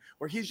transition,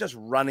 where he's just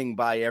running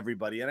by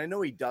everybody. And I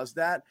know he does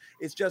that.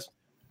 It's just,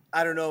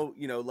 I don't know,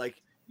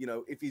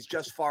 if he's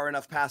just far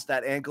enough past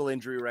that ankle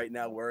injury right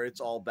now where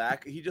it's all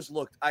back. He just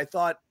looked,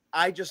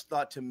 I just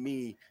thought to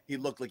me, he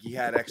looked like he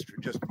had extra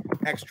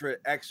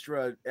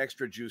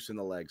juice in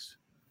the legs.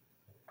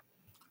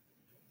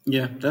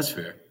 Yeah, that's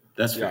fair.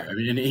 That's fair. I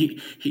mean, and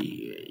he,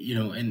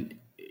 and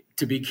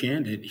to be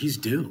candid, he's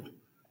due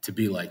to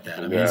be like that.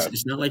 I mean,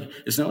 it's not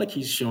like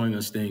he's showing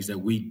us things that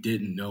we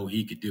didn't know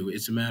he could do.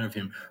 It's a matter of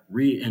him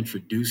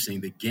reintroducing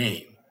the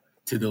game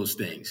to those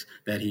things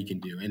that he can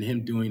do, and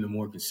him doing them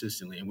more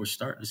consistently. And we're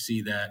starting to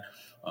see that.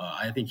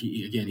 I think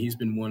he's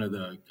been one of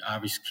the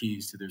obvious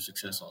keys to their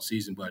success all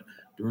season. But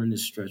during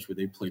this stretch where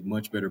they played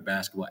much better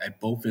basketball at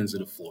both ends of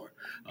the floor,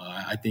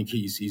 I think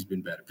he's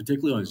been better,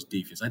 particularly on his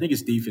defense. I think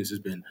his defense has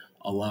been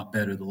a lot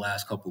better the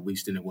last couple of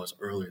weeks than it was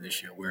earlier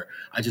this year, where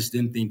I just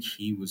didn't think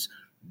he was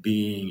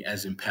being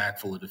as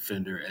impactful a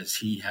defender as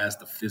he has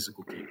the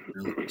physical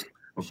capabilities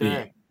of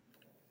being.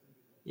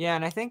 Yeah,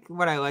 and I think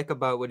what I like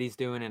about what he's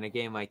doing in a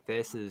game like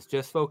this is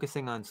just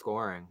focusing on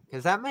scoring,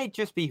 because that might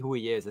just be who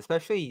he is,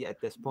 especially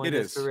at this point in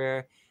his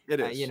career.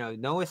 It is.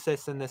 No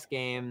assists in this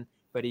game,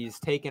 but he's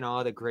taken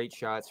all the great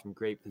shots from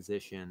great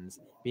positions,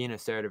 being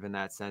assertive in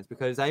that sense.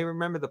 Because I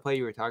remember the play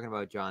you were talking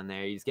about, John,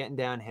 there. He's getting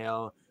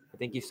downhill. I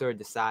think he's sort of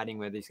deciding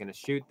whether he's going to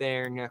shoot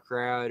there in the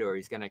crowd or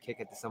he's going to kick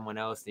it to someone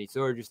else, and he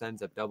sort of just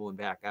ends up doubling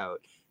back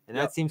out. And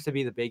that seems to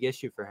be the big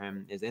issue for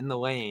him, is in the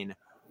lane.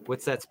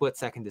 What's that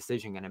split-second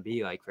decision going to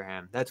be like for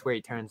him? That's where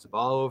he turns the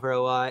ball over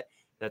a lot.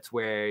 That's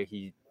where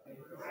he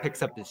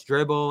picks up his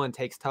dribble and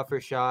takes tougher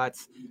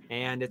shots.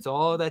 And it's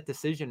all that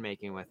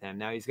decision-making with him.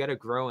 Now, he's got to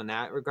grow in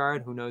that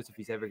regard. Who knows if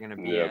he's ever going to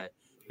be a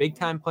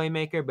big-time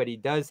playmaker, but he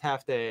does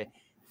have to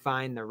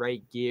find the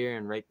right gear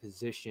and right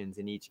positions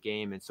in each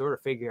game and sort of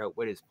figure out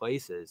what his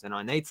place is. And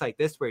on nights like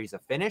this where he's a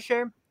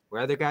finisher,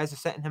 where other guys are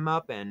setting him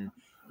up and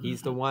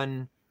he's the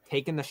one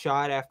taking the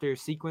shot after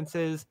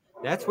sequences,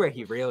 that's where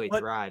he really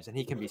thrives, and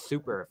he can be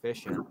super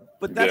efficient.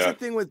 But that's the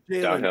thing with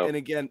Jaylen. And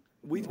again,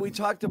 we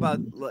talked about,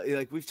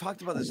 we've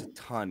talked about this a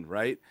ton,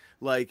 right?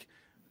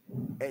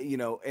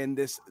 And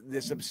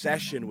this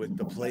obsession with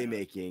the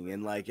playmaking,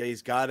 and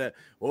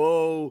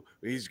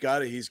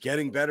he's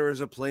getting better as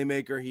a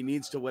playmaker. He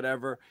needs to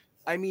whatever.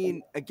 I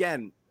mean,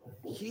 again,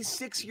 he's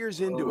 6 years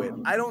into it.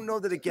 I don't know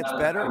that it gets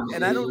better,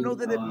 and I don't know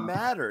that it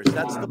matters.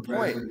 That's the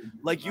point.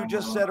 Like you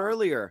just said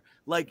earlier,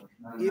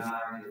 if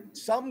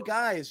some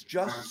guys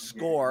just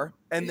score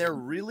and they're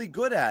really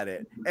good at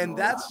it, and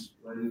that's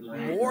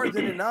more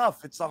than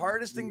enough. It's the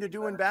hardest thing to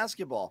do in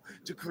basketball,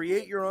 to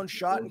create your own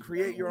shot and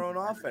create your own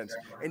offense.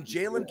 And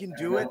Jaylen can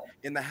do it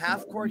in the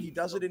half court. He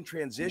does it in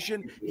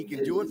transition. He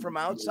can do it from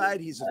outside.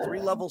 He's a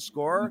 3-level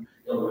scorer.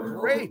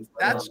 Great.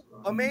 That's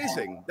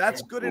amazing.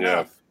 That's good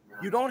enough.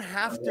 You don't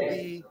have to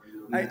be.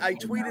 I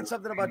tweeted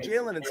something about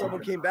Jaylen, and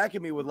someone came back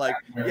at me with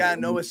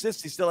no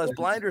assists. He still has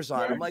blinders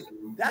on. I'm like,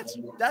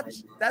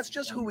 that's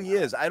just who he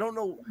is. I don't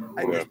know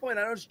at this point.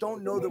 I just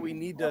don't know that we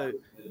need to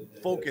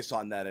focus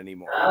on that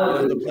anymore.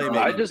 The playmaking.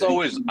 I just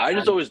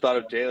always thought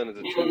of Jaylen as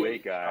a two-way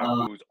guy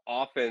whose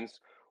offense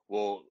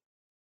will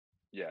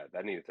Yeah,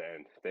 that needed to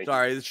end. Thank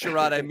Sorry, you.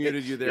 Sherrod, I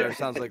muted you there. Yeah, It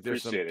sounds like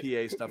there's some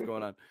appreciate PA stuff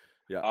going on.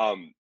 Yeah.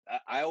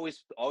 I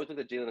always look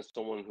at Jalen as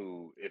someone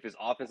who, if his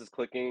offense is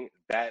clicking,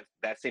 that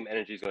same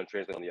energy is going to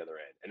translate on the other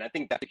end. And I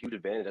think that's a huge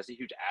advantage. That's a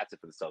huge asset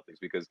for the Celtics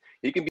because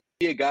he can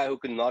be a guy who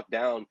can knock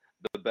down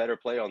the better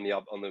player on the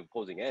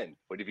opposing end.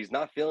 But if he's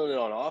not feeling it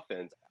on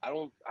offense, I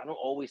don't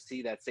always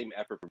see that same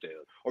effort from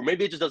Jalen. Or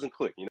maybe it just doesn't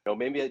click. You know,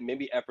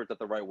 maybe effort's not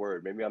the right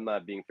word. Maybe I'm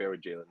not being fair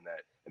with Jalen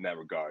in that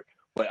regard.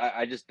 But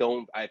I just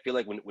don't. I feel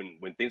like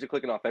when things are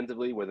clicking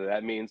offensively, whether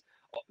that means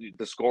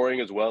the scoring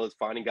as well as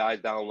finding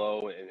guys down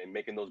low and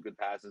making those good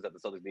passes that the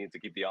Celtics need to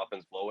keep the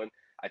offense flowing,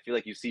 I feel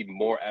like you see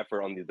more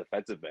effort on the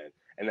defensive end.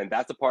 And then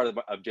that's a part of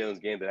Jalen's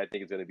game that I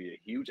think is going to be a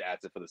huge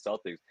asset for the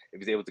Celtics if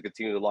he's able to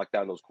continue to lock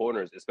down those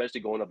corners,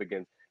 especially going up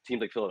against teams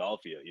like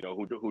Philadelphia, you know,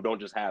 who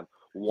don't just have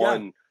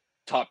one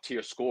top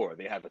tier scorer.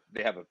 They have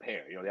a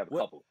pair, you know, they have a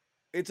couple.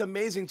 It's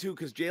amazing too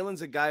because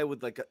Jalen's a guy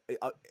with like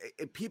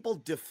people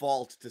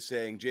default to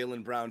saying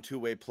Jaylen Brown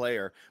two-way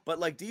player, but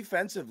like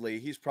defensively,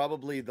 he's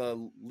probably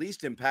the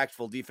least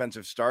impactful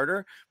defensive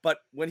starter. But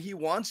when he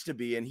wants to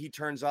be and he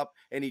turns up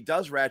and he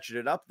does ratchet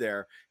it up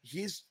there,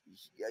 he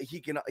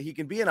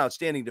can be an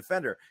outstanding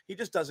defender. He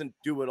just doesn't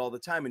do it all the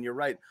time. And you're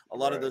right, a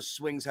lot of those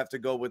swings have to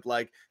go with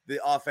like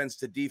the offense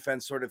to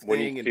defense sort of thing. When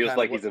he and feels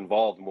like he's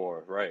involved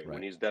more, right?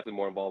 When he's definitely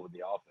more involved with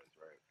the offense,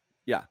 right?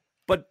 Yeah.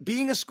 But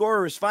being a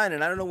scorer is fine.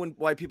 And I don't know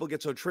why people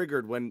get so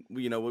triggered when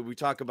we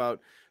talk about,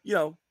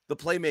 the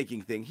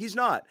playmaking thing. He's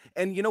not.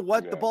 And you know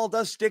what? Yeah. The ball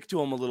does stick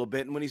to him a little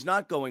bit. And when he's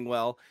not going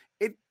well,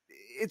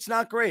 it's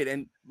not great.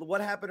 And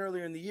what happened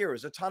earlier in the year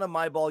is a ton of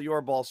my ball,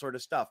 your ball sort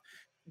of stuff.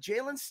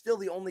 Jalen's still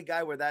the only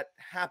guy where that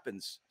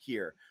happens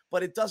here.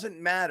 But it doesn't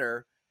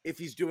matter if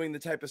he's doing the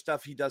type of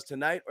stuff he does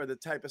tonight or the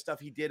type of stuff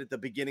he did at the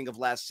beginning of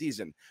last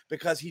season,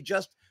 because he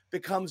just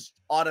becomes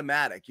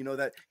automatic,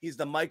 that he's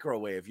the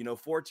microwave,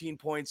 14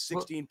 points,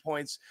 16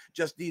 points,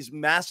 just these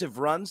massive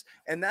runs.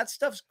 And that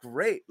stuff's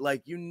great.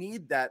 Like you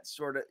need that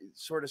sort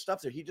of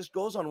stuff there. He just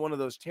goes on one of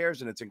those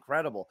tears and it's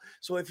incredible.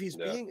 So if he's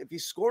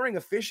scoring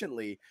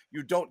efficiently,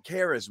 you don't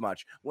care as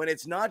much when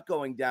it's not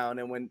going down.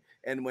 And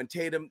when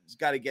Tatum's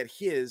got to get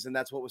his, and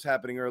that's what was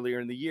happening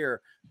earlier in the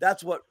year.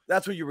 That's what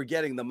you were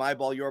getting, the my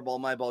ball, your ball,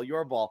 my ball,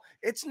 your ball.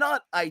 It's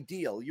not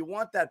ideal. You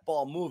want that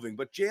ball moving,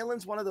 but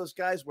Jalen's one of those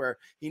guys where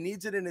he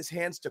needs it in his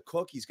hands to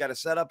cook. He's got to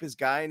set up his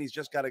guy and he's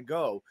just got to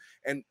go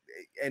and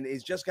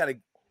he's just got to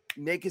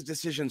make his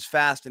decisions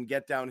fast and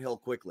get downhill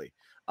quickly.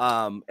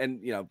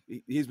 And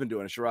he's been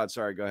doing it. Sherrod,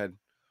 sorry, go ahead.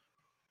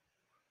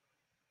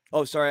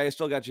 Oh, sorry, I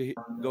still got you.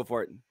 Go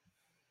for it.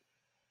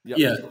 Yep.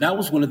 Yeah, that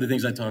was one of the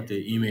things I talked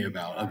to Ime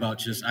about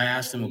just, I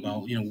asked him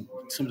about,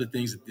 some of the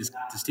things that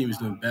this team is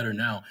doing better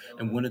now.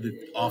 And one of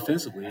the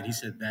offensively, and he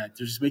said that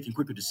they're just making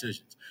quicker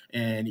decisions.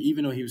 And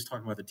even though he was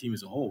talking about the team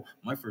as a whole,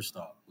 my first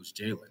thought was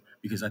Jalen,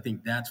 because I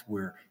think that's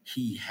where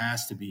he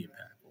has to be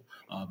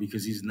impactful.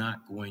 Because he's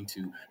not going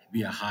to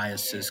be a high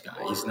assist guy.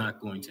 He's not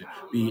going to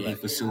be a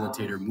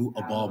facilitator,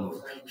 a ball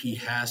mover. He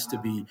has to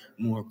be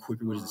more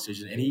quicker with his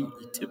decision. And he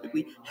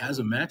typically has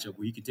a matchup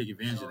where he can take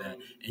advantage of that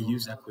and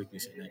use that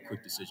quickness and that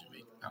quick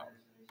decision-making power.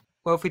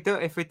 Well,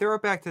 if we throw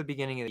it back to the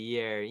beginning of the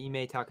year,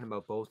 Ime talking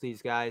about both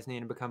these guys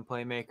needing to become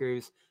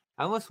playmakers,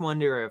 I almost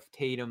wonder if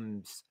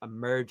Tatum's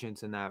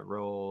emergence in that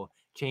role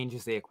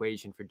changes the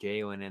equation for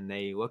Jalen, and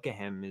they look at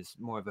him as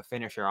more of a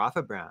finisher off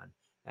of Brown.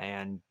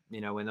 And,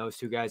 when those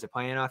two guys are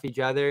playing off each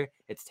other,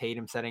 it's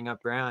Tatum setting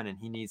up Brown, and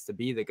he needs to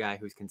be the guy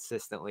who's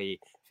consistently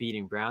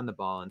feeding Brown the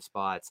ball in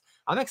spots.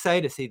 I'm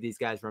excited to see these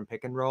guys run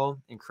pick and roll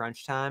in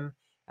crunch time.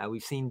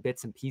 We've seen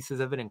bits and pieces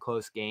of it in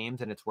close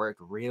games, and it's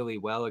worked really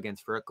well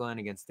against Brooklyn,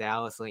 against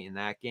Dallas late in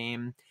that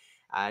game.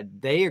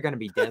 They are going to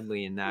be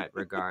deadly in that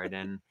regard.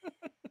 And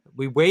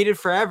we waited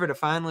forever to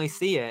finally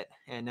see it.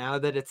 And now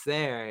that it's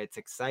there, it's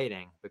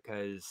exciting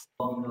because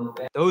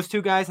those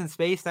two guys in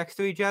space next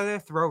to each other,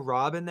 throw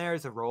Rob in there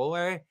as a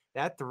roller,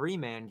 that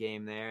three-man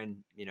game there. And,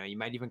 you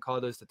might even call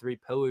those the three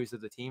pillars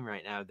of the team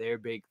right now. They're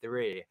big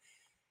three.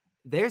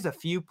 There's a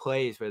few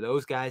plays where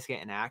those guys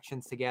get in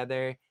actions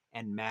together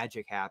and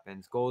magic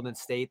happens. Golden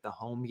State, the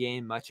home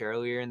game much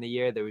earlier in the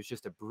year, there was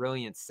just a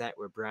brilliant set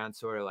where Brown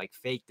sort of like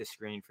faked the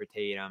screen for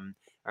Tatum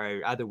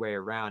or other way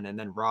around. And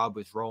then Rob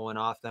was rolling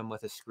off them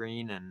with a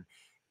screen and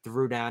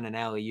threw down an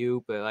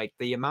alley-oop. But like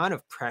the amount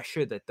of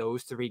pressure that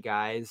those three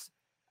guys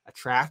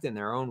attract in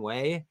their own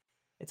way,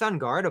 it's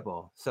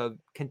unguardable. So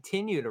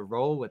continue to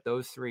roll with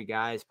those three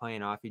guys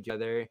playing off each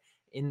other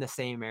in the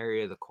same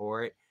area of the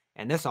court.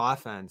 And this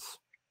offense,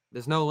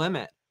 there's no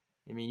limit.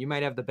 I mean, you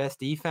might have the best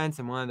defense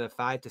and one of the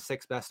 5 to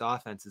 6 best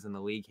offenses in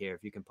the league here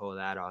if you can pull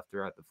that off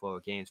throughout the flow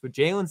of games. But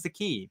Jalen's the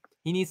key.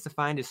 He needs to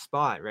find his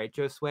spot, right,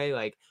 Josue?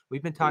 Like,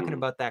 we've been talking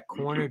about that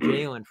corner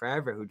Jalen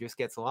forever who just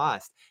gets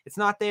lost. It's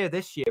not there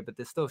this year, but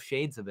there's still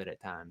shades of it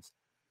at times.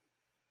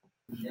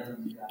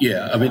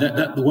 Yeah, I mean,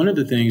 one of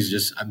the things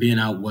just being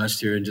out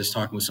west here and just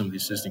talking with some of the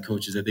assistant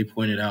coaches that they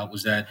pointed out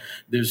was that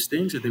there's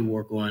things that they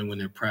work on when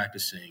they're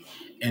practicing,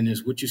 and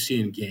there's what you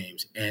see in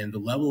games, and the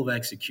level of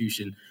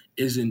execution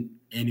isn't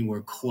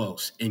anywhere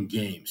close in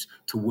games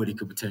to what he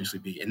could potentially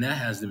be. And that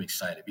has them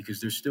excited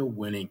because they're still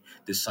winning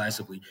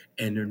decisively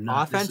and they're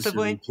not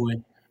Offensively? necessarily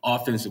playing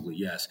offensively,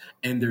 yes.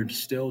 And they're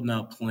still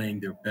not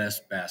playing their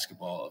best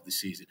basketball of the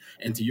season.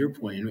 And to your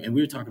point, and we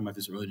were talking about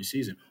this earlier in the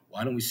season,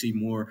 why don't we see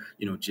more,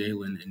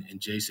 Jalen and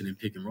Jason in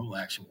pick and roll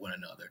action with one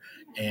another?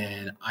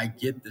 And I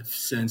get the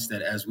sense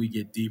that as we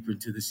get deeper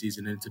into the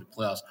season and into the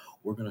playoffs,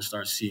 we're going to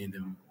start seeing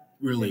them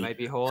really They might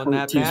be holding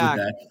that teams back.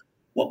 with that.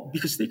 Well,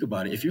 because think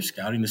about it. If you're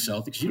scouting the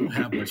Celtics, you don't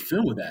have much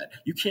film with that.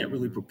 You can't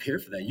really prepare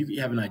for that. You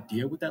have an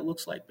idea what that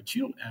looks like, but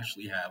you don't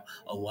actually have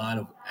a lot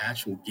of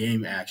actual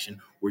game action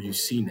where you've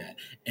seen that.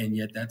 And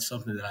yet that's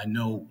something that I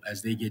know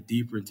as they get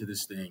deeper into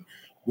this thing,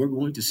 we're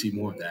going to see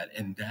more of that.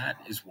 And that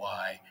is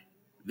why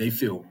they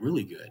feel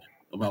really good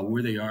about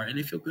where they are, and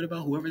they feel good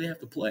about whoever they have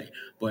to play.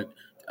 But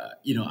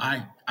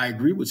I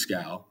agree with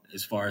Scal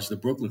as far as the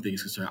Brooklyn thing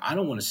is concerned. I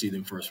don't want to see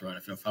them first round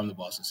if I'm the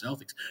Boston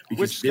Celtics.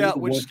 Which Scal?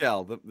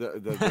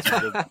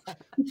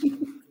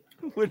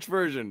 Which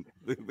version?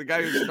 The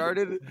guy who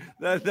started?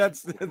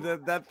 That's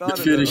that thought.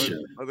 The finisher.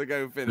 Or the guy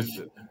who finished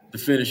it. The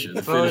finisher.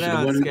 The Slow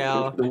finisher.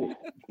 down, The one,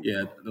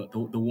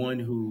 Scal. the one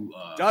who.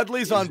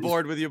 Dudley's on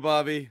board with you,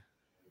 Bobby.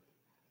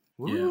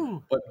 Yeah,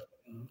 but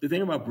the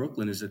thing about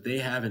Brooklyn is that they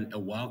have a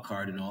wild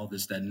card in all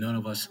this that none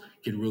of us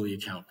can really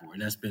account for,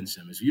 and that's Ben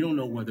Simmons. You don't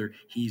know whether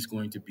he's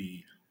going to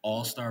be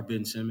all-star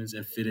Ben Simmons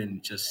and fit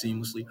in just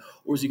seamlessly,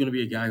 or is he going to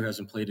be a guy who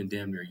hasn't played in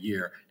damn near a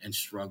year and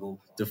struggle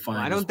to find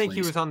I don't his think he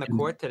place? was on the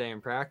court today in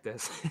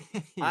practice.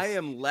 I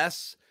am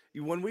less.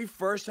 When we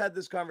first had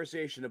this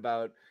conversation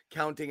about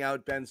counting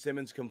out Ben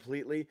Simmons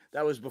completely,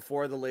 that was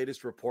before the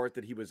latest report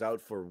that he was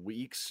out for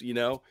weeks,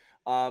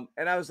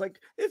 and I was like,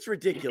 it's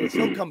ridiculous.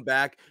 He'll come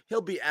back.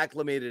 He'll be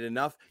acclimated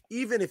enough,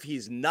 even if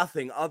he's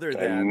nothing other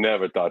than. I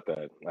never thought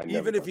that.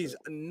 Even if he's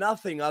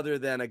nothing other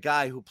than a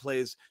guy who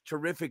plays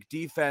terrific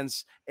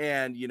defense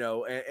and,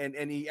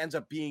 and he ends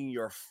up being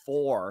your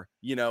 4,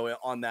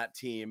 on that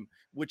team,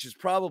 which is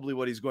probably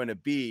what he's going to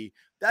be.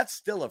 That's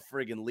still a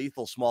friggin'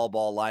 lethal small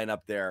ball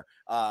lineup there.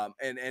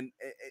 And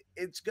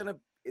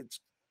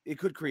it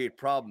could create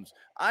problems.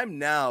 I'm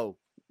now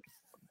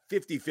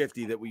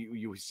 50-50 that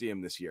you see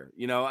him this year.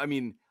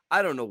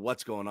 I don't know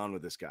what's going on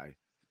with this guy.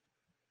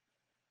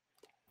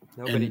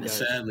 Nobody and does.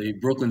 Sadly,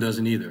 Brooklyn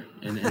doesn't either,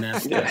 and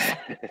that's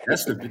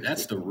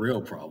the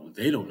real problem.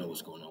 They don't know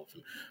what's going on with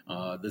him.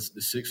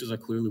 The Sixers are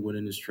clearly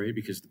winning this trade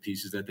because the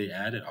pieces that they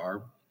added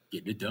are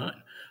getting it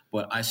done.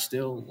 But I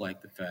still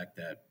like the fact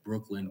that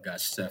Brooklyn got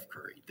Stephen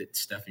Curry.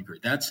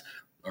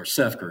 Or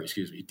Seth Curry,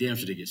 excuse me. Damn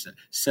sure they get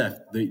Seth,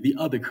 the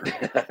other Curry.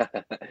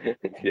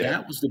 Yeah.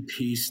 That was the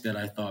piece that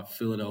I thought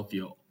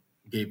Philadelphia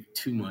gave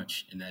too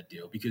much in that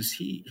deal because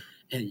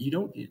you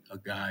don't get a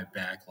guy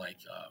back like,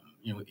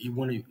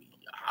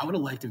 I would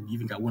have liked to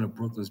even got one of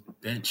Brooklyn's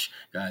bench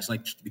guys,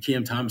 like the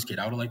Cam Thomas kid.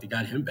 I would have liked to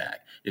got him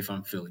back if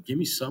I'm Philly. Give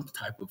me some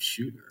type of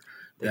shooter.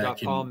 They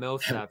got Paul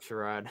Millsap,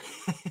 Sherrod.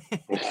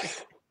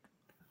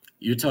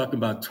 You're talking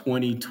about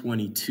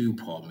 2022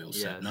 Paul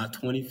Millsap, Yes. not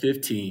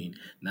 2015,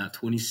 not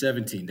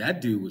 2017.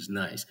 That dude was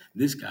nice.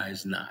 This guy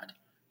is not.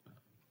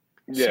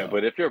 Yeah,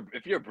 but if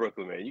you're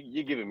Brooklyn, man,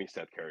 you're giving me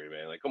Seth Curry,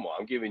 man. Like, come on,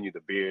 I'm giving you the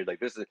beard. Like,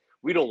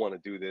 we don't want to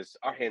do this.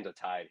 Our hands are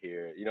tied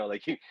here.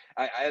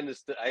 I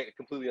understood. I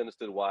completely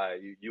understood why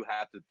you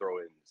have to throw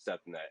in Seth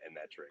in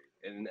that trade,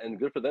 and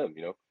good for them,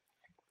 You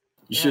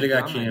should have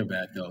got Cam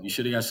back though. You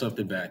should have got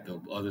something back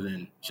though, other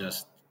than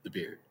just the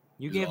beard.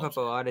 You gave up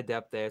a lot of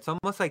depth there. It's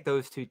almost like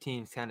those two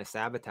teams kind of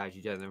sabotage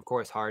each other. And of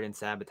course, Harden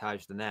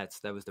sabotaged the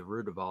Nets. That was the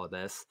root of all of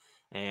this.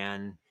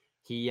 And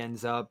he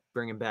ends up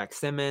bringing back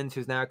Simmons,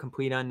 who's now a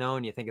complete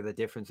unknown. You think of the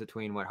difference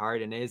between what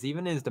Harden is,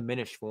 even in his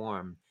diminished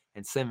form,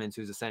 and Simmons,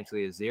 who's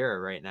essentially a 0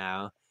 right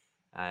now.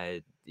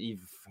 He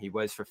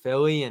was for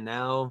Philly, and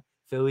now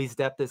Philly's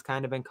depth has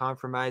kind of been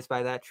compromised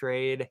by that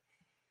trade.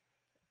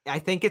 I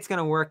think it's going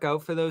to work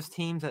out for those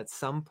teams at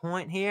some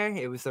point here.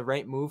 It was the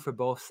right move for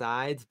both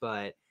sides,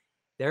 but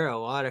there are a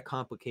lot of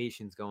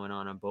complications going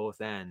on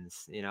both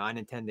ends,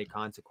 unintended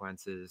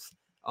consequences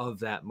of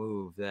that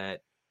move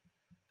that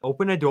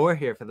open a door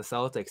here for the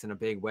Celtics in a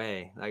big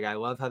way. Like, I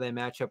love how they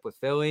match up with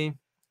Philly.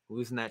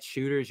 Losing that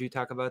shooter, as you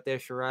talk about there,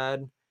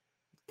 Sherrod.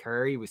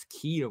 Curry was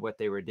key to what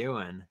they were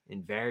doing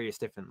in various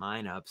different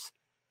lineups.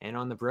 And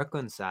on the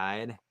Brooklyn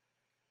side,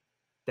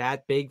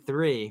 that big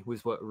 3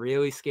 was what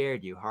really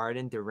scared you.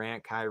 Harden,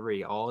 Durant,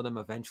 Kyrie, all of them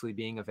eventually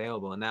being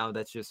available. And now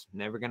that's just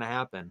never going to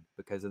happen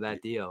because of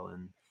that deal.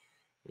 And,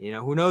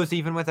 who knows,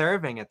 even with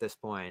Irving at this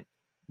point,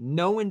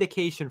 no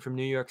indication from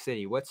New York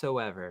City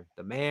whatsoever.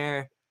 The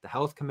mayor, the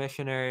health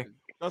commissioner,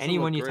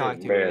 anyone you talk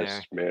to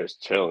there. Mayor's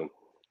chilling.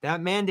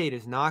 That mandate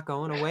is not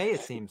going away,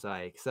 it seems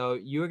like. So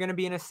you're going to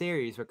be in a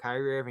series where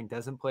Kyrie Irving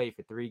doesn't play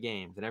for 3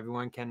 games, and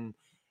everyone can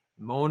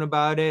moan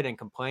about it and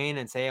complain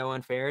and say how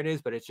unfair it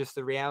is, but it's just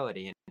the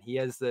reality. And he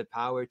has the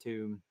power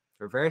to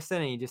reverse it,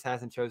 and he just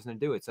hasn't chosen to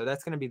do it. So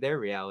that's going to be their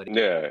reality.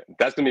 Yeah,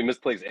 that's going to be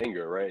misplaced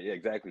anger, right? Yeah,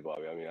 exactly,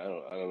 Bobby. I mean, I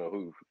don't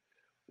know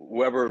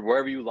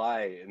wherever you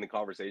lie in the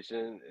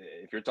conversation,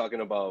 if you're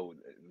talking about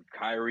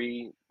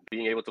Kyrie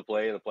being able to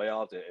play in the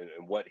playoffs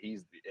and what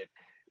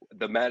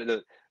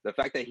the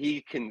fact that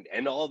he can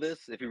end all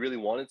this if he really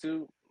wanted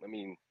to. I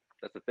mean,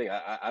 that's the thing.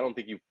 I don't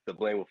think the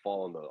blame will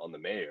fall on the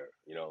mayor.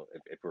 You know,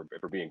 if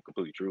we're being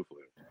completely truthful.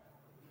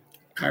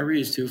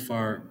 Kyrie is too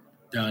far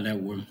down that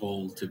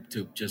wormhole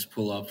to just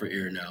pull out for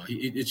air now.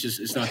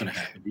 It's not going to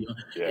happen.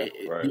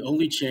 The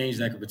only change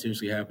that could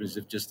potentially happen is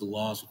if just the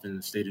laws within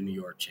the state of New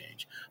York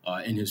change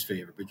in his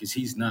favor, because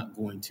he's not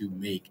going to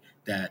make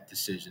that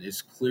decision.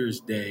 It's clear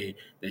as day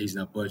that he's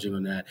not budging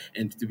on that.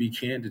 And to be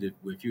candid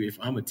with you, if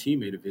I'm a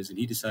teammate of his and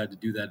he decided to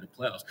do that in the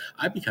playoffs,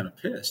 I'd be kind of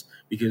pissed,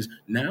 because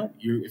now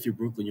if you're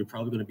Brooklyn, you're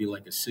probably going to be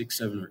like a 6th,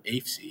 7th, or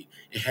 8th seed.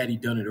 And had he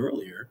done it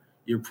earlier,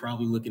 you're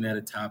probably looking at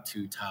a top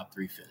 2, top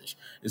 3 finish.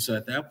 And so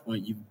at that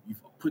point, you've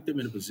put them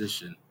in a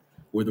position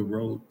where the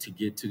road to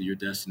get to your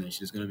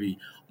destination is going to be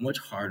much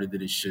harder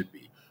than it should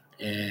be.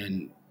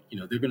 And, you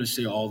know, they're going to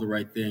say all the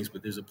right things,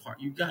 but there's a part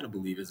you got to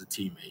believe as a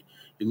teammate.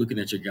 You're looking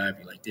at your guy and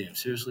be like, damn,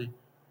 seriously?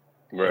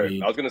 Right. I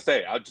mean, I was going to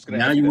say, I was just going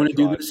to now ask you want to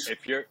do Rod, this?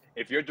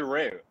 If you're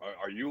Durant,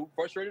 are you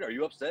frustrated? Are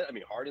you upset? I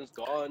mean, Harden's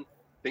gone.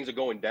 Things are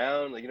going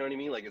down. Like, you know what I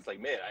mean? Like, it's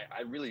like, man,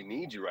 I really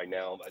need you right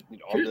now at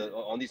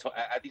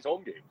these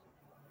home games.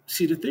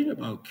 See, the thing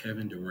about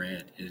Kevin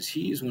Durant is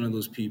he is one of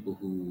those people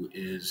who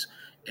is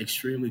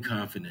extremely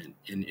confident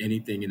in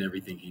anything and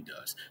everything he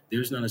does.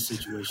 There's not a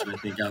situation, I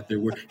think, out there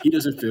where he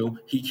doesn't feel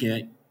he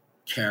can't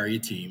carry a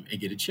team and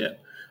get a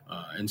chip.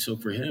 And so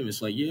for him,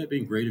 it's like, yeah, it'd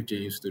been great if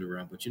James stood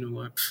around, but you know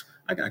what?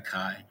 I got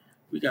Kai.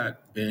 We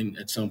got Ben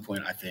at some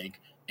point, I think,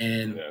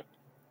 and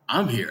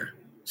I'm here.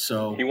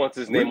 So he wants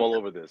his name all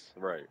over this,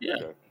 right? Yeah,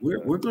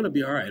 we're going to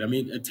be all right. I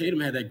mean,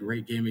 Tatum had that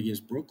great game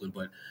against Brooklyn,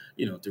 but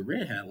you know,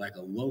 Durant had like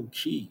a low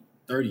key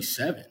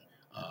 37,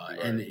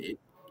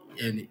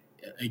 and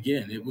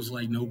again, it was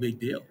like no big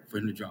deal for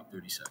him to drop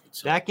 37.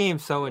 So that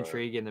game's so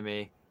intriguing to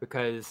me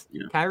because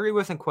Kyrie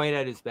wasn't quite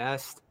at his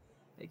best.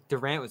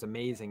 Durant was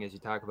amazing, as you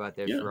talk about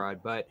there,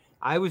 Sherrod. But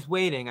I was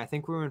waiting. I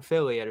think we were in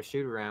Philly at a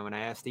shoot around when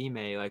I asked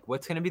Ime, like,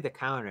 what's going to be the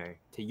counter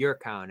to your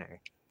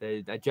counter?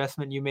 The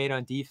adjustment you made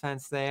on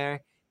defense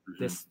there,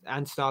 this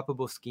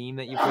unstoppable scheme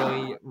that you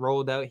really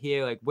rolled out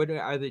here. Like, what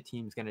are other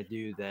teams going to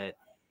do that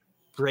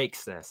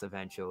breaks this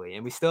eventually?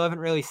 And we still haven't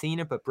really seen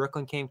it, but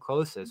Brooklyn came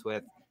closest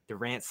with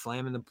Durant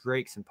slamming the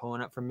brakes and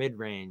pulling up from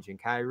mid-range, and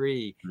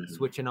Kyrie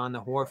switching on the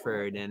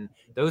Horford, and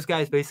those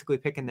guys basically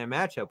picking their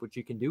matchup, which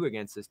you can do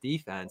against this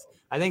defense.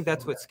 I think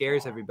that's what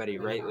scares everybody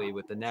rightly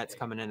with the Nets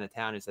coming into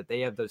town, is that they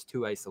have those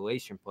 2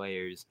 isolation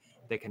players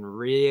that can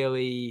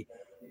really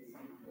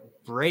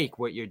break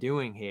what you're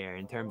doing here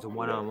in terms of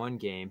one-on-one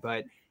game.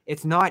 But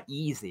it's not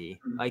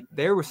easy. Like,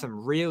 there were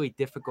some really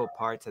difficult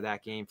parts of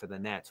that game for the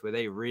Nets where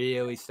they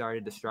really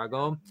started to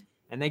struggle.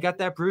 And they got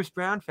that Bruce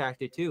Brown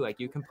factor too. Like,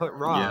 you can put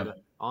Rob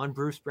on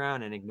Bruce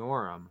Brown and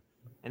ignore him.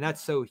 And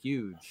that's so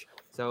huge.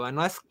 So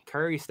unless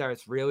Curry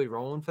starts really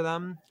rolling for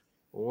them,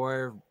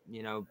 or,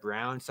 you know,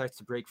 Brown starts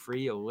to break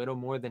free a little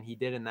more than he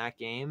did in that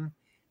game,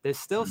 there's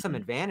still some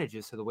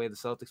advantages to the way the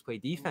Celtics play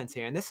defense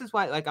here. And this is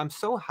why, like, I'm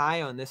so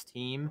high on this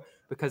team,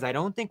 because I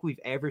don't think we've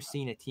ever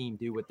seen a team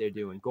do what they're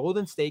doing.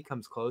 Golden State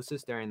comes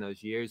closest during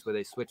those years where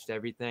they switched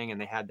everything and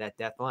they had that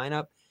death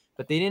lineup.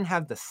 But they didn't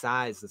have the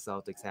size the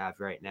Celtics have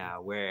right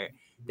now, where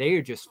they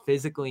are just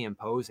physically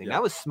imposing.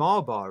 That was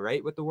small ball,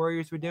 right? What the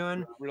Warriors were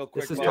doing. Real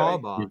quick, this is tall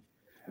ball.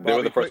 They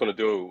were the first one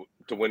to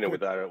win it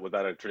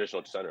without a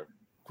traditional center.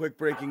 Quick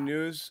breaking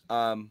news: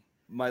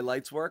 my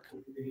lights work.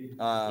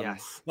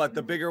 Yes, but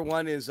the bigger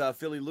one is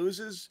Philly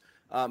loses.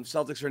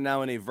 Celtics are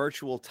now in a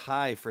virtual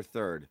tie for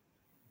 3rd.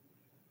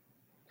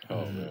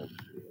 Oh man!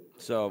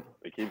 So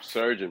they keep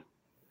surging.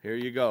 Here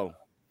you go.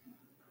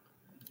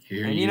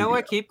 And you know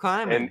what? Keep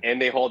climbing.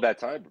 And they hold that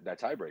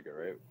tiebreaker,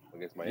 right?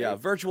 Against Miami. Yeah,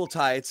 virtual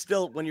tie. It's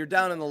still, when you're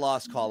down in the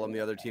loss column, the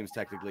other team's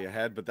technically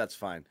ahead, but that's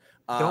fine.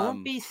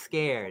 Don't be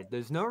scared.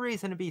 There's no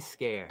reason to be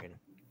scared.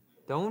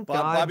 Don't.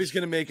 Bobby's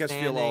going to make us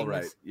feel all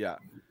right. Yeah.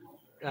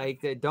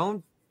 Like,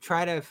 don't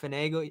try to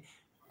finagle.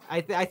 I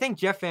think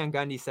Jeff Van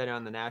Gundy said it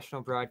on the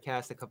national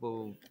broadcast a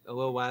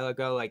little while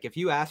ago. Like, if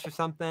you ask for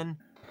something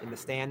in the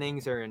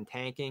standings or in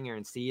tanking or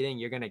in seeding,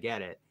 you're going to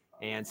get it.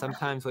 And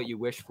sometimes what you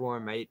wish for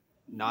might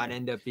not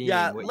end up being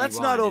what let's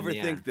you not want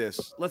overthink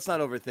this. Let's not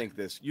overthink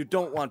this. You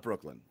don't want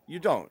Brooklyn. You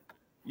don't.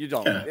 You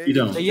don't.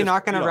 So you're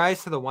not going to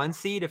rise to the 1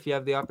 seed if you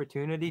have the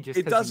opportunity, just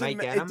because you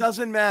might get them? It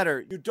doesn't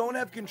matter. You don't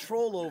have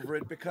control over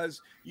it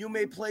because you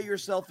may play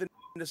yourself into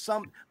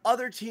some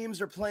other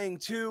teams are playing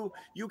too.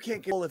 You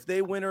can't control if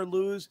they win or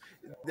lose.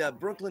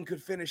 Brooklyn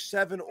could finish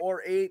 7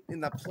 or 8 in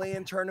the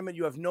play-in tournament.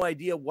 You have no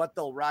idea what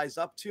they'll rise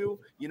up to,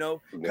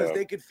 because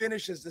they could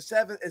finish as the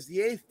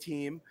 8th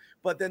team,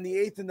 but then the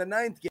 8th and the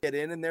 9th get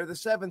in and they're the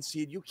 7th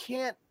seed. You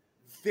can't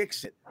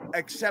fix it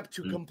except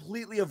to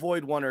completely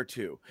avoid 1 or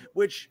 2,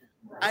 which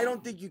I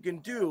don't think you can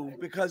do,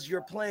 because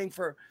you're playing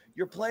for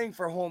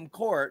home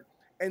court,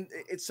 and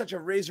it's such a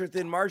razor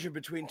thin margin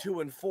between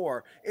 2 and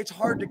 4. It's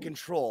hard to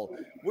control.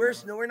 We're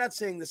not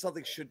saying the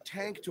Celtics should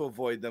tank to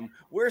avoid them.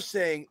 We're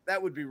saying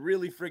that would be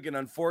really friggin'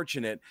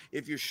 unfortunate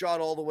if you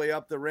shot all the way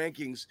up the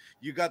rankings,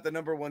 you got the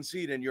number 1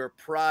 seed, and your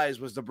prize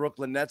was the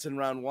Brooklyn Nets in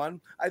round 1.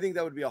 I think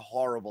that would be a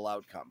horrible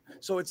outcome.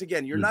 So it's,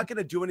 again, you're not going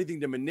to do anything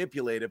to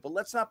manipulate it, but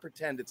let's not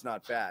pretend it's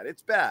not bad.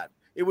 It's bad.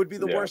 It would be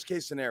the worst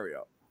case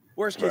scenario.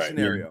 Worst case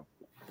scenario.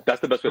 That's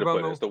the best way to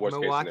put it. It's the worst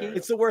case scenario.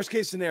 It's the worst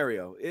case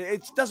scenario.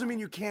 It doesn't mean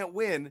you can't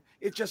win.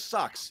 It just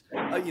sucks,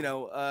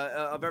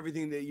 of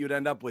everything that you'd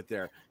end up with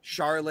there.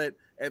 Charlotte,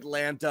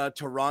 Atlanta,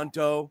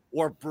 Toronto,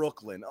 or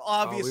Brooklyn.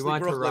 Obviously,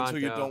 Brooklyn's who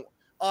you don't.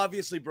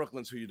 Obviously,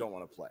 Brooklyn's who you don't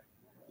want to play.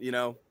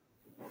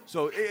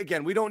 So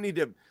again, we don't need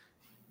to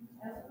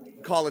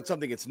call it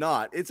something it's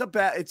not. It's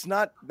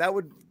not.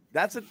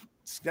 That's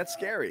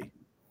scary.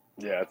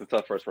 Yeah, it's a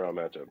tough first round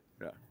matchup.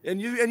 Yeah,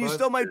 and you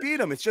still might beat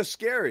them. It's just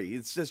scary.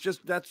 It's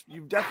just that's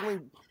you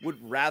definitely would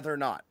rather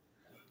not.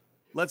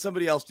 Let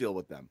somebody else deal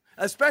with them.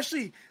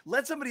 Especially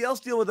let somebody else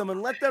deal with them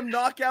and let them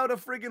knock out a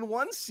friggin'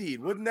 1 seed.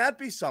 Wouldn't that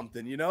be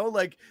something?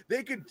 Like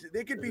they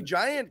could be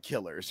giant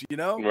killers.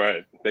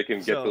 Right. They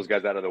can get those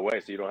guys out of the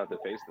way, so you don't have to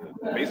face them.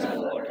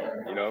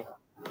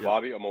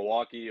 Bobby, a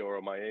Milwaukee or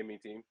a Miami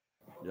team.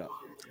 Yeah,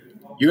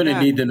 you're gonna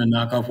need them to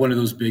knock off one of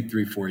those big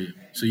 3 for you.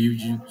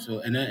 So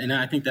and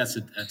I think that's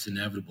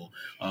inevitable.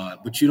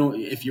 But you don't.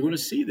 If you're gonna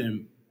see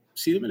them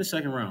in the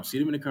second round, see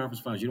them in the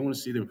conference finals. You don't want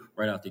to see them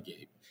right out the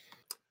gate.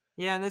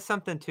 Yeah, and there's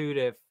something too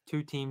to if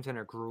 2 teams in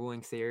a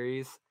grueling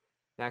series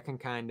that can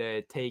kind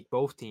of take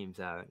both teams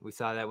out. We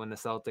saw that when the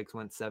Celtics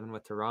went 7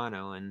 with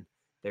Toronto, and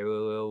they were a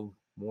little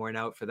worn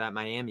out for that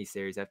Miami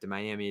series after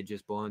Miami had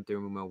just blown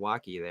through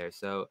Milwaukee there.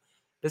 So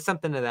there's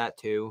something to that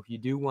too. You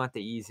do want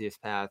the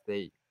easiest path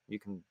that you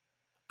can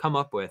come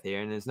up with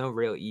here, and there's no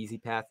real easy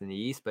path in the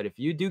East. But if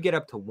you do get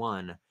up to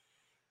 1,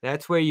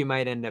 that's where you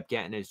might end up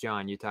getting, as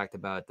John, you talked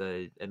about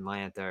the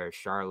Atlanta or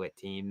Charlotte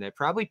team that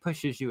probably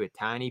pushes you a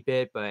tiny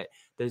bit, but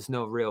there's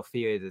no real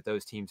fear that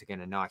those teams are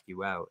going to knock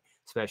you out,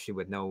 especially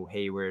with no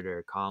Hayward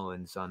or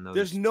Collins on those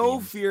There's no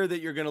teams. fear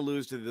that you're going to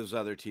lose to those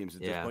other teams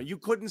at this point. You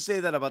couldn't say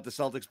that about the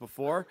Celtics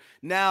before.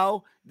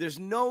 Now, there's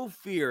no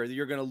fear that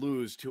you're going to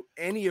lose to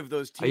any of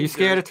those teams. Are you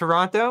scared of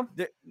Toronto?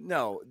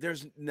 No,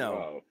 there's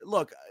no.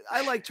 Look,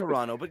 I like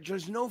Toronto, but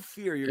there's no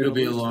fear you're It'll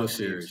going be to lose a long to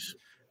series.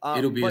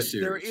 It'll be a but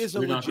series. There is a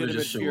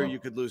legitimate fear you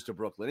could lose to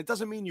Brooklyn. It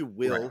doesn't mean you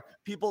will. Right.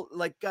 People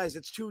guys,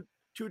 it's two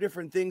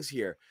different things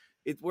here.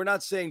 We're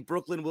not saying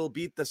Brooklyn will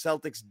beat the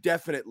Celtics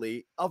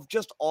definitely. Of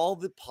just all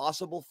the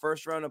possible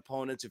first round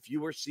opponents, if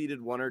you were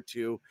seeded 1 or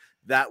 2,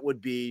 that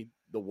would be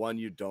the one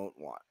you don't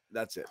want.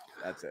 That's it.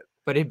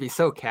 But it'd be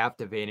so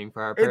captivating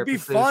for our purposes.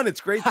 It'd be fun.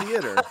 It's great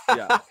theater.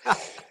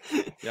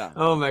 Yeah.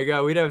 Oh my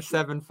God, we'd have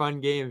 7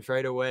 fun games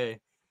right away.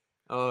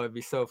 Oh, it'd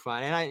be so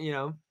fun.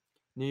 And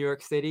New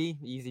York City,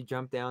 easy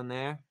jump down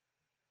there.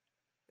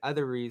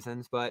 Other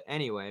reasons, but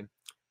anyway,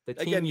 the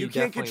team again, you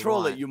can't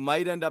control want. it. You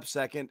might end up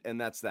second, and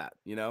that's that.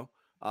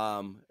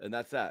 And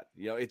that's that.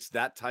 It's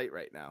that tight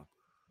right now.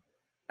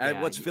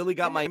 And what's Philly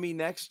got Miami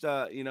next?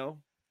 Yeah.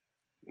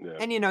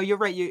 And you're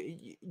right.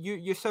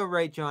 You're so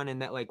right, John, in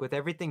that with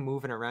everything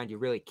moving around, you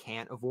really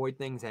can't avoid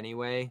things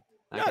anyway.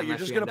 You're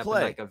just gonna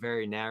play in a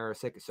very narrow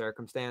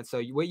circumstance.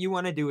 So what you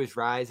want to do is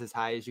rise as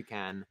high as you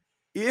can.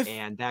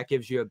 And that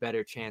gives you a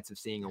better chance of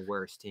seeing a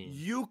worse team.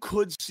 You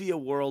could see a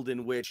world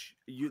in which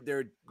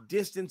their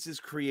distance is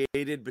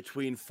created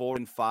between 4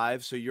 and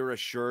 5, so you're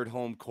assured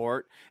home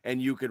court,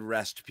 and you could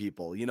rest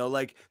people.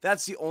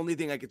 That's the only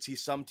thing I could see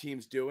some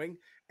teams doing,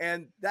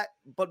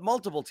 but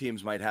multiple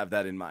teams might have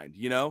that in mind.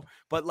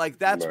 But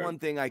that's right. One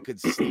thing I could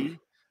see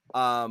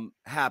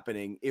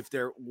happening if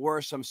there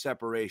were some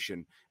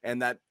separation,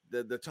 and that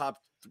the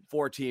top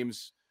 4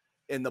 teams.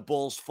 And the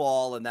Bulls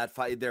fall, and that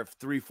fight, they're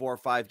 3, 4,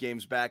 5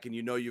 games back, and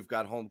you've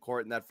got home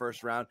court in that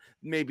first round.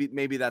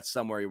 Maybe that's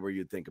somewhere where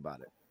you'd think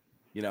about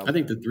it. I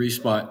think the 3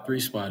 spot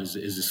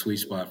is a sweet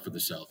spot for the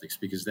Celtics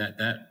because that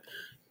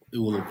it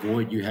will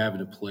avoid you having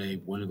to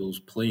play one of those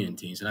play-in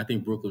teams, and I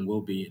think Brooklyn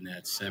will be in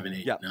that 7,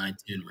 8, 9,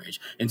 10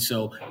 range. And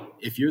so,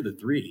 if you're the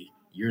 3,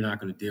 you're not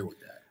going to deal with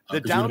that. The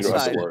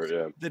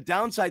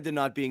downside to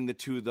not being the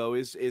 2 though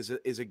is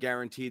a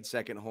guaranteed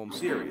second home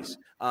series.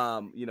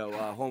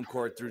 Home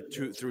court through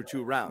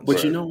 2 rounds.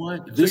 But you know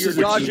what? This is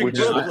dodging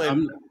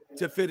Brooklyn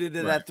to fit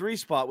into that 3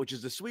 spot, which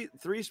is the sweet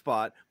 3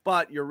 spot.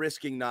 But you're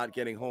risking not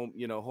getting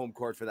home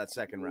court for that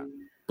second round.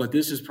 But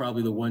this is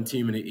probably the one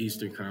team in the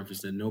Eastern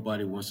Conference that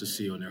nobody wants to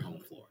see on their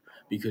home floor.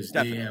 Because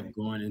they have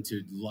gone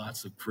into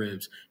lots of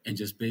cribs and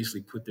just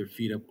basically put their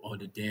feet up on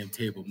the damn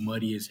table,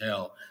 muddy as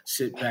hell,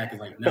 sit back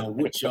and now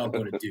what y'all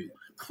gonna do?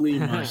 Clean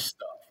my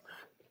stuff.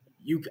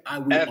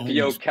 F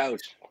your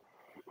couch.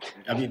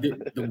 I mean,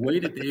 the way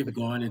that they've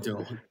gone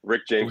into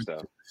Rick James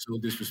stuff, so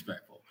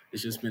disrespectful.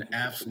 It's just been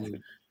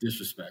absolutely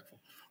disrespectful.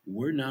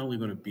 We're not only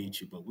gonna beat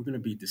you, but we're gonna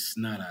beat the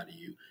snot out of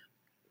you.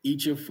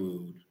 Eat your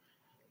food.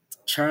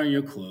 Try on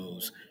your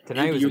clothes.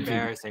 Tonight was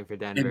embarrassing for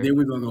Denver. And then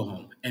we're going to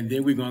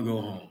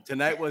go home.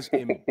 Tonight was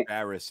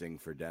embarrassing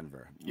for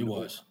Denver. It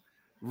was.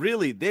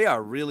 really, they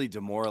are really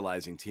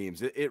demoralizing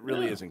teams. It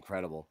really is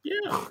incredible.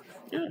 Yeah.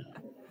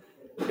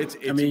 It's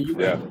I mean,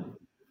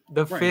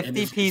 the right,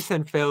 50-piece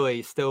in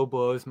Philly still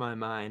blows my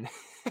mind.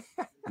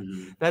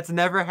 That's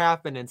never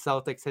happened in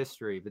Celtics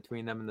history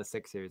between them and the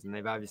Sixers, and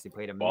they've obviously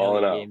played a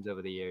million games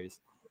over the years.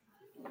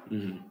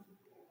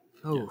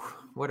 Oh,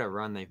 what a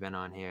run they've been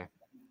on here.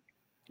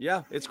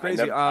 Yeah, it's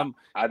crazy.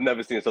 I've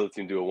never seen a Celtics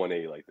team do a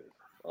 180 like this,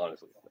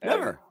 honestly.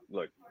 Never. And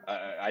look,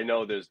 I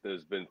know there's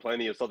been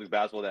plenty of Celtics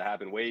basketball that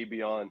happened way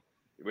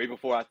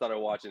before I started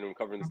watching and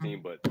covering this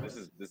team, but this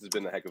has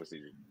been a heck of a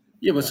season.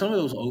 Yeah, but some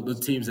of those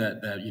teams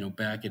that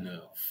back in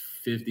the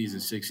 50s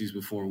and 60s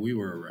before we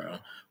were around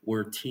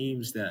were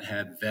teams that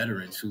had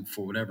veterans who,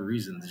 for whatever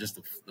reason, just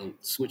the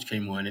switch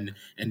came on, and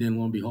then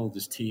lo and behold,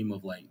 this team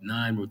of like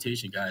 9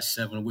 rotation guys,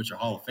 7 of which are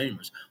Hall of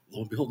Famers.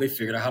 Lo and behold, they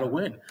figured out how to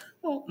win.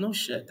 Well, no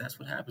shit. That's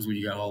what happens when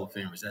you got Hall of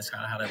Famers. That's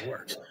kind of how that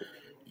works.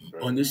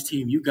 Right. On this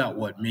team, you got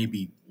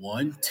maybe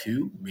 1,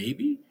 2,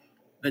 maybe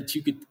that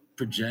you could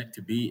project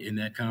to be in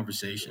that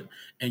conversation,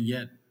 and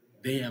yet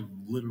they have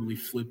literally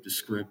flipped the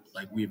script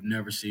like we've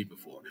never seen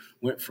before.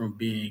 Went from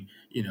being,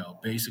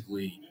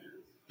 basically,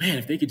 man,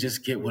 if they could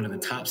just get one of the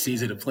top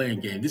seeds in a playing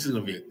game, this is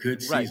going to be a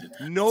good season.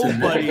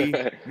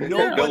 Right.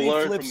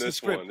 Nobody flips the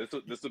script.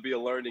 This will be a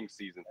learning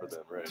season for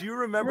them, right? Do you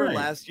remember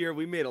last year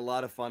we made a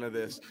lot of fun of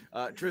this?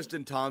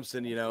 Tristan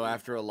Thompson,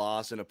 after a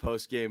loss in a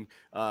post-game,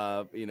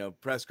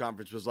 press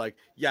conference was like,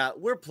 yeah,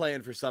 we're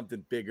playing for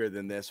something bigger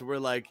than this. And we're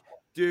like,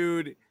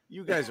 dude,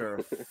 you guys are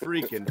a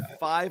freaking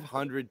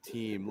 500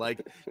 team.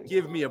 Like,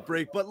 give me a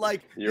break. But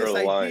this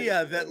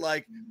idea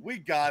that we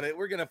got it,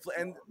 we're gonna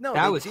and no,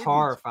 that was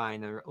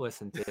horrifying to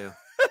listen to.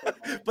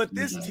 But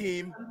this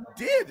team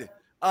did,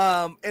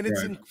 and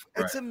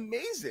it's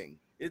amazing.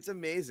 It's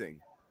amazing.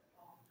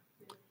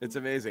 It's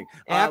amazing.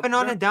 It happened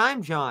on a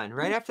dime, John.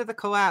 Right after the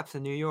collapse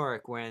in New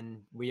York,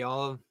 when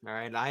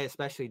I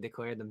especially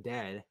declared them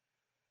dead.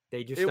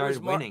 They just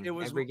started winning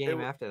every game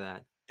after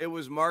that. It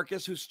was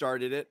Marcus who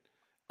started it.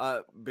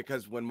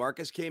 Because when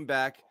Marcus came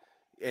back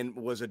and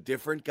was a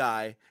different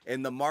guy,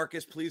 and the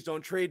Marcus, please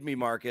don't trade me,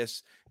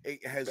 Marcus,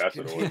 has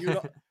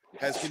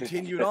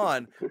continued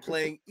on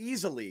playing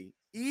easily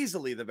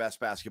the best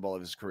basketball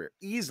of his career,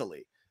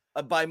 easily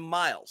by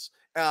miles.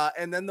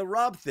 And then the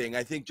Rob thing,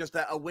 I think, just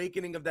that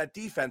awakening of that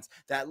defense,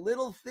 that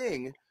little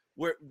thing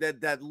where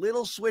that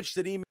little switch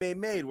that Ime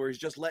made, where he's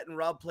just letting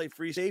Rob play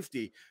free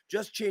safety,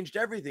 just changed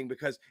everything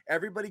because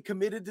everybody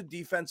committed to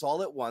defense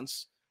all at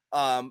once.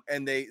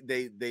 And they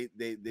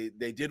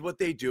did what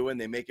they do,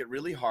 and they make it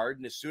really hard.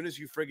 And as soon as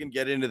you friggin'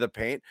 get into the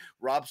paint,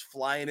 Rob's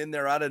flying in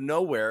there out of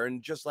nowhere,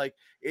 and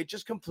it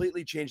just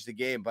completely changed the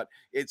game. But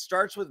it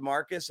starts with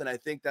Marcus, and I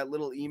think that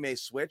little Ime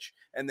switch,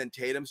 and then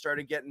Tatum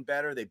started getting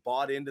better. They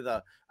bought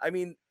into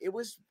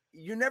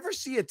you never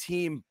see a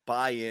team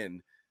buy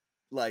in,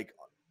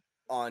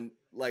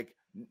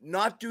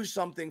 not do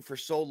something for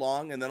so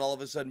long, and then all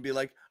of a sudden be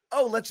like,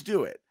 oh, let's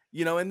do it,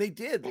 and they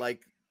did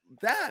like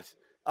that.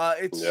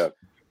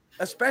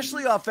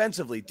 Especially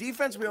offensively.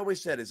 Defense, we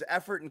always said, is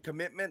effort and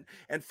commitment,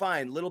 and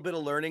fine, little bit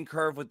of learning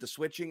curve with the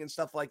switching and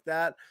stuff like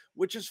that,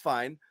 which is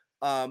fine.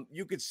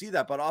 You could see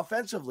that, but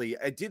offensively,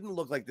 it didn't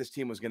look like this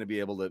team was going to be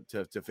able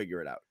to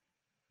figure it out.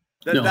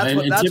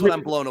 That's what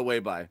I'm blown away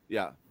by.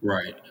 Yeah.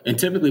 Right. And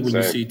typically when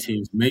you see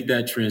teams make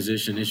that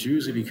transition, it's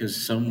usually because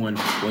someone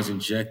was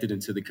injected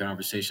into the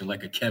conversation,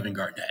 like a Kevin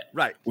Garnett.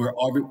 Right. Where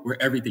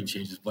everything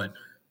changes. But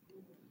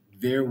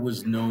there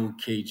was no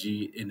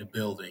KG in the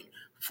building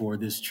for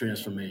this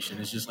transformation.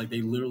 It's just like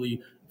they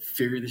literally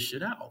figured this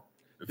shit out.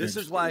 This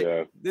is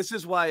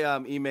why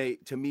Ime,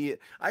 to me,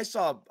 I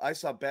saw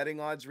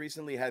betting odds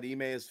recently had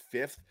Ime as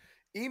 5th.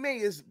 Ime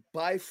is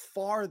by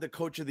far the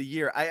coach of the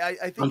year. I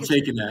think I'm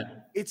taking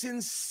that. It's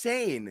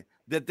insane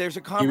that there's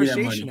a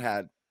conversation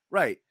had.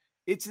 Right.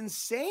 It's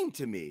insane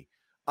to me.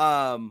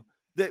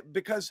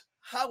 Because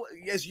how,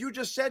 as you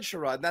just said,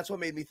 Sherrod, and that's what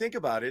made me think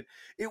about it.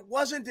 It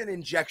wasn't an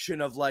injection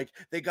of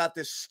they got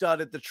this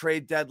stud at the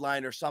trade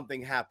deadline or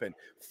something happened.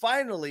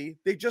 Finally,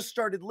 they just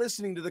started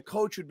listening to the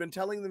coach who'd been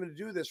telling them to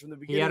do this from the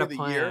beginning of the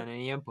year. He had a plan and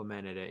he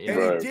implemented it. Yeah.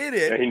 And he did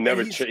it. And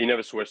he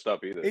never switched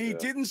up either. He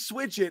didn't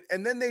switch it,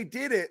 and then they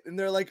did it, and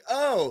they're like,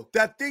 "Oh,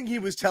 that thing he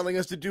was telling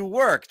us to do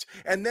worked."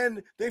 And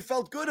then they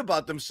felt good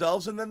about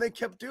themselves, and then they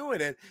kept doing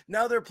it.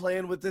 Now they're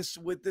playing with this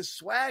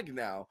swag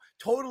now.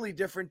 Totally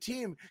different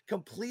team,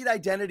 complete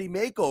identity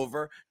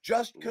makeover,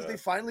 just because they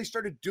finally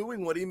started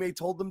doing what Ime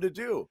told them to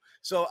do.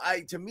 So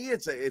to me,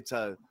 it's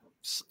a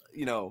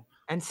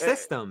and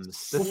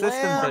systems, the systems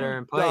that are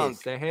in place,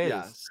 they're his.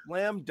 Yeah,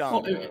 slam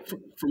dunk. Well,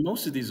 for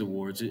most of these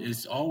awards,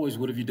 it's always,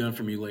 what have you done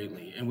for me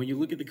lately? And when you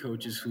look at the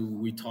coaches who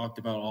we talked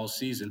about all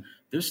season,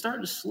 they're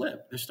starting to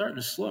slip.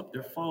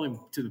 They're falling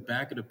to the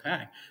back of the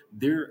pack.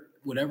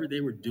 Whatever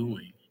they were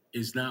doing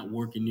is not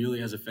working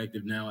nearly as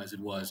effective now as it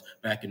was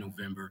back in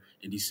November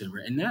and December.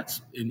 And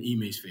that's in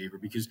Ime's favor,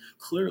 because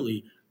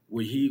clearly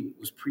what he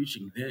was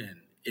preaching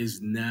then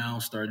is now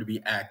starting to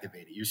be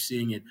activated. You're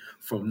seeing it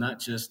from not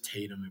just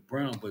Tatum and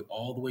Brown, but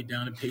all the way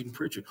down to Peyton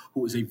Pritchard,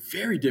 who is a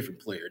very different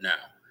player now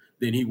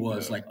than he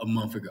was like a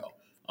month ago.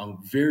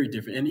 Very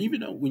different. And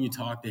even though when you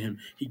talk to him,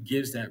 he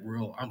gives that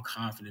real, I'm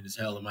confident as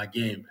hell in my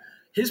game.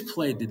 His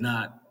play did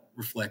not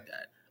reflect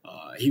that.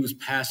 He was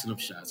passing up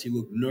shots. He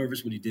looked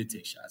nervous when he did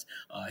take shots.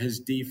 His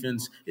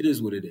defense, it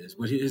is what it is.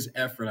 But his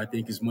effort, I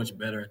think, is much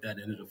better at that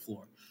end of the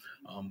floor.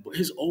 But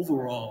his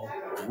overall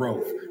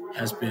growth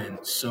has been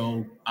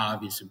so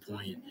obvious and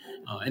poignant.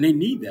 And they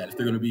need that if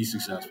they're going to be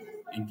successful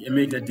and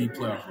make that deep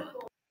playoff run.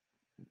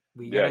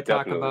 We got to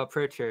talk about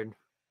Pritchard.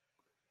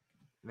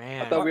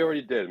 Man. I thought we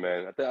already did,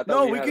 man. I thought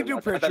no, we could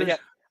do Pritchard.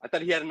 I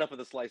thought he had enough of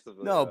the slice of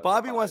the. No,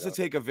 Bobby wants to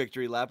take a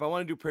victory lap. I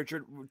want to do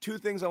Pritchard. Two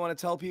things I want to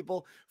tell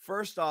people.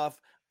 First off,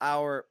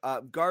 our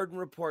Garden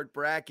Report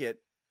bracket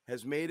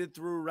has made it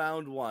through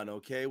round 1.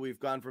 Okay, we've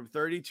gone from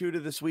 32 to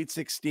the Sweet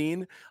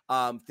 16.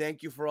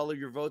 Thank you for all of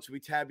your votes.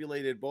 We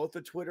tabulated both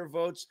the Twitter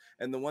votes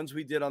and the ones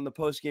we did on the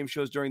post-game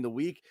shows during the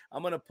week.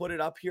 I'm going to put it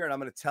up here, and I'm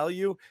going to tell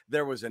you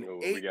there was an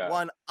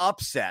 8-1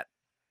 upset.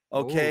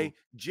 Okay, ooh.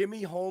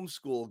 Jimmy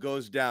Homeschool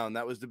goes down.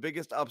 That was the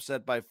biggest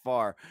upset by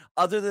far.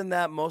 Other than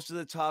that, most of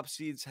the top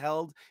seeds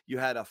held. You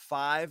had a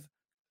 5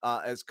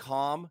 as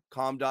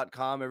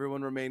calm.com.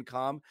 Everyone remained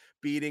calm,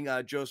 beating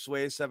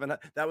Josue 700.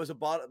 That was a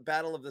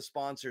battle of the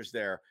sponsors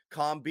there.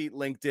 Calm beat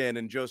LinkedIn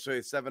and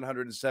Josue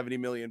 770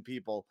 million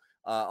people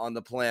on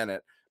the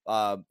planet.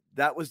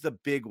 That was the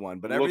big one,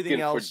 but everything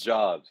else. For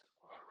jobs.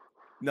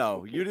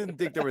 No, you didn't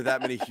think there were that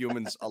many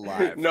humans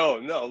alive. No,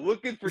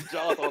 looking for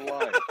jobs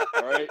online.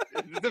 All right,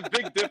 there's a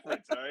big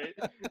difference. All right,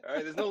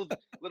 there's no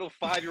little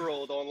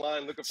 5-year-old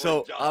online looking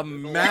for a job. A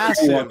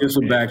massive. Walk this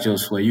one back,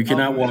 Josue. You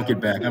cannot walk it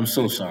back. I'm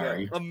so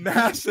sorry. A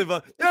massive.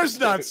 There's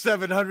not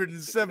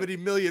 770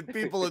 million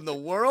people in the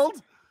world.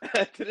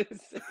 I didn't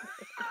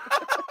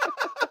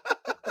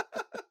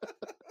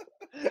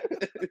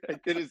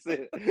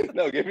say it.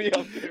 No, give me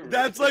up there.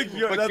 That's like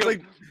your. That's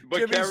like.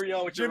 But carry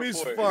on with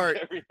Jimmy's fart.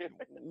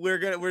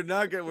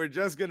 We're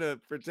just gonna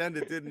pretend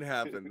it didn't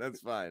happen. That's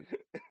fine.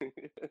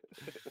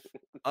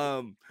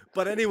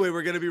 But anyway,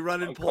 we're gonna be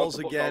running polls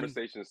again.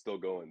 Conversation is still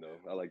going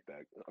though. I like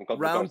that. Uncomfortable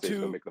Round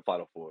 2 will make the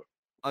Final Four.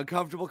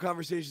 Uncomfortable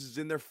Conversations is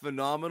in there.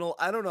 Phenomenal.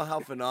 I don't know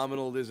how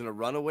phenomenal it is in a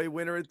runaway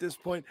winner at this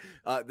point.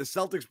 The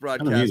Celtics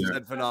broadcast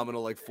said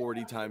phenomenal like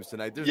 40 times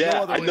tonight. There's no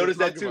other way I noticed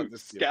to that too.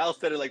 Scal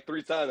said it like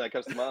 3 times. I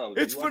kept smiling.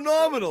 It's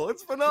phenomenal.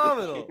 It's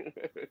phenomenal.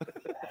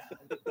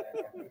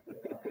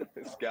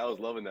 Scal's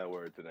loving that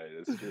word tonight.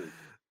 It's true.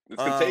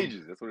 It's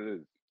contagious. That's what it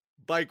is.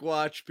 Bike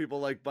Watch. People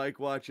like Bike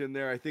Watch in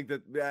there. I think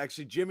that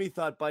actually Jimmy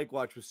thought Bike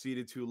Watch was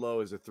seeded too low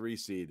as a 3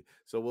 seed.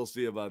 So we'll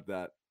see about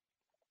that.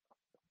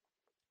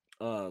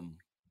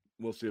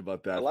 We'll see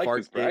about that. I like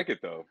this bracket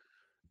though.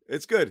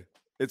 It's good.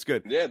 It's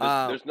good. Yeah,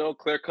 there's no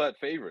clear-cut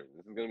favorite.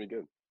 This is gonna be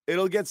good.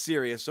 It'll get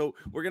serious. So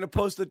we're gonna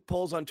post the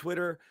polls on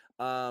Twitter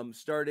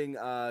starting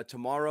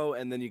tomorrow,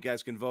 and then you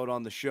guys can vote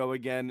on the show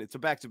again. It's a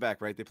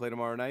back-to-back, right? They play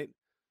tomorrow night.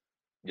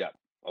 Yeah.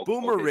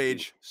 Boomer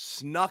Rage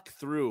snuck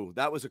through.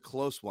 That was a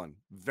close one.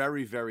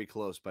 Very, very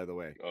close, by the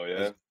way. Oh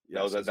yeah,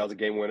 that was a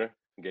game winner.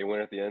 Game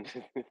winner at the end.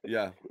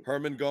 Yeah,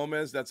 Herman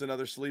Gomez. That's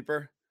another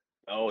sleeper.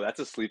 Oh, that's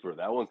a sleeper.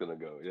 That one's gonna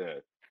go. Yeah.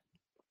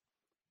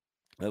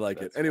 I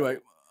like it. Anyway,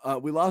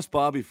 we lost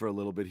Bobby for a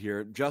little bit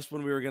here, just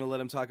when we were going to let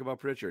him talk about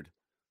Pritchard.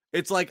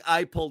 It's like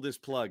I pulled this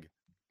plug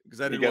because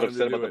I didn't want him to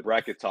do about the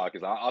bracket talk.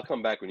 I'll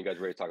come back when you guys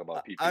are ready to talk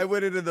about PP. I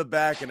went into the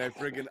back and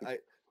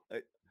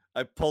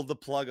I pulled the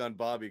plug on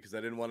Bobby because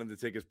I didn't want him to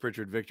take his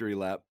Pritchard victory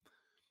lap.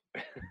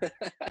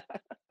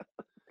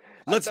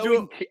 Let's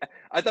do it.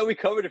 I thought we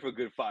covered it for a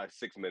good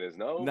 5-6 minutes.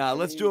 No,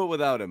 let's do it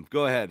without him.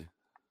 Go ahead.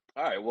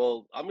 All right.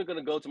 Well, I'm going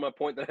to go to my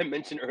point that I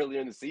mentioned earlier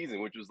in the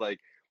season, which was like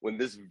when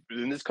this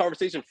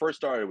conversation first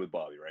started with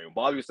Bobby, right? When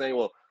Bobby was saying,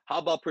 well, how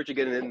about Pritchard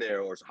getting in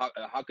there? Or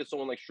how could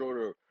someone like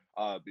Schroeder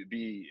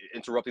be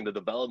interrupting the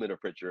development of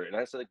Pritchard? And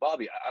I said, like,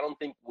 Bobby, I don't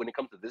think when it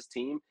comes to this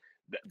team,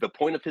 the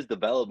point of his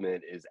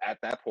development is at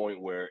that point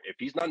where if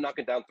he's not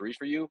knocking down threes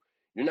for you,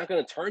 you're not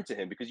going to turn to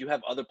him because you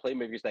have other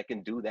playmakers that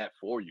can do that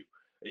for you.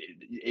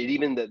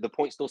 Even the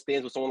point still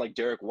stands with someone like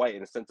Derek White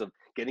in the sense of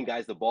getting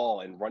guys the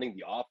ball and running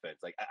the offense.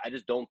 Like, I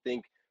just don't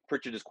think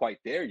Pritchard is quite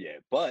there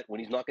yet. But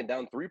when he's knocking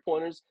down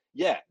 3-pointers,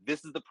 yeah,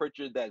 this is the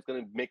Pritchard that's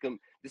going to make him.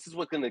 This is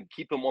what's going to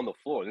keep him on the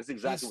floor. This is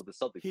exactly what the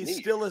Celtics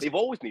need. They've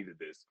always needed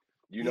this.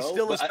 He's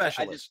still a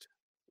specialist.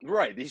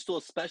 Right, he's still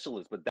a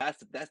specialist, but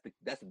that's the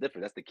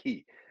difference. That's the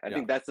key. I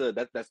think that's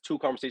two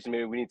conversations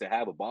maybe we need to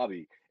have with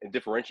Bobby and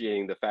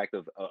differentiating the fact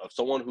of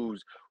someone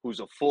who's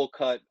a full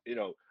cut,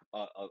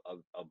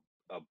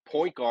 a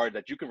point guard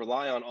that you can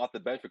rely on off the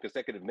bench for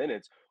consecutive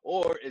minutes,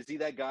 or is he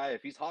that guy?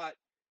 If he's hot,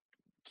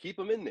 keep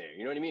him in there.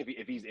 You know what I mean?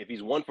 If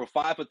he's 1 for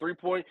 5 for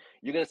 3-point,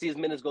 you're gonna see his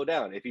minutes go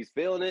down. If he's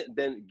failing it,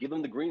 then give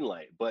him the green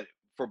light. But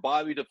for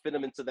Bobby to fit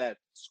him into that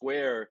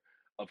square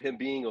of him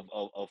being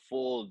a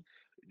full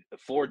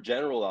floor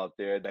general out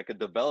there that could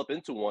develop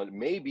into one,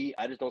 maybe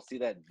I just don't see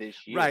that this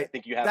year. Right. I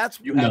think you have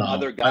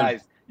other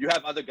guys. You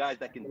have other guys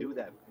that can do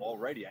that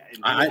already at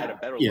a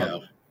better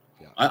level.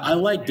 I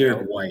like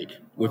Derek White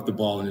with the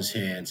ball in his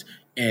hands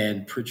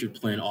and Pritchard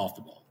playing off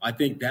the ball. I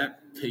think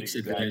that takes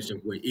advantage of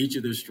what each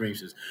of their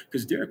strengths is,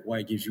 because Derek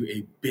White gives you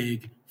a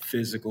big,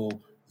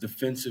 physical,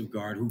 defensive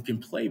guard who can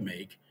play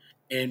make.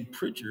 And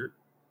Pritchard,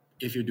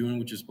 if you're doing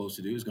what you're supposed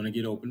to do, is going to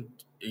get open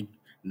and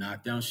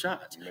knock down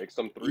shots. Make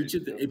some threes.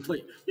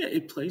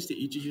 It plays to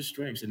each of your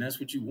strengths, and that's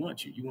what you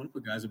want. You want to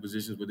put guys in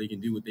positions where they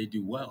can do what they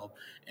do well.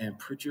 And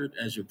Pritchard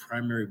as your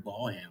primary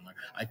ball handler,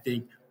 I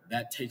think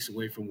that takes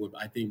away from what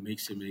I think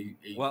makes him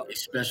a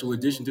special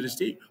addition to this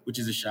team, which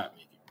is a shot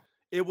making.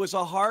 It was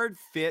a hard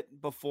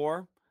fit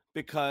before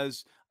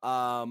because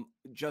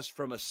just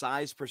from a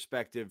size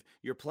perspective,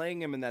 you're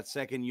playing him in that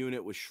second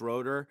unit with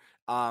Schroeder,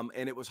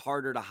 and it was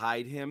harder to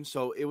hide him.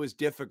 So it was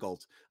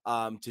difficult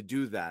to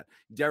do that.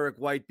 Derek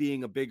White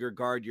being a bigger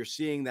guard, you're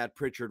seeing that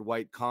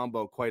Pritchard-White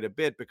combo quite a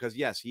bit because,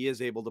 yes, he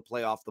is able to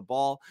play off the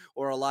ball,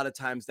 or a lot of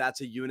times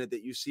that's a unit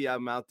that you see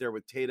him out there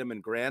with Tatum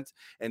and Grant,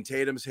 and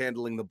Tatum's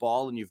handling the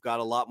ball, and you've got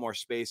a lot more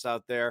space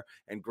out there,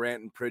 and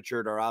Grant and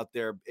Pritchard are out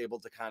there able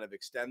to kind of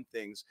extend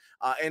things,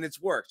 and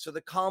it's worked. So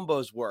the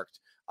combos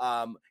worked.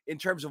 In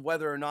terms of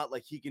whether or not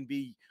like he can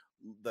be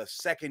the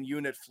second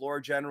unit floor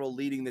general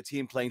leading the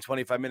team playing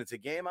 25 minutes a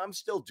game, I'm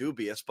still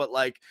dubious, but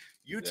like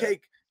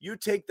take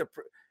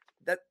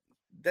that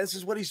this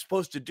is what he's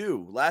supposed to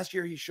do. Last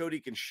year he showed he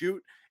can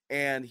shoot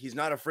and he's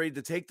not afraid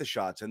to take the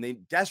shots, and they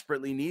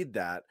desperately need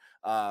that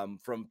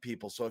from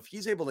people. So if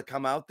he's able to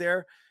come out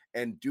there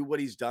and do what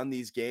he's done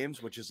these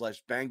games, which is like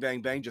bang,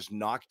 bang, bang, just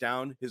knock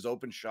down his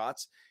open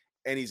shots,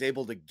 and he's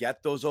able to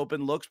get those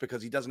open looks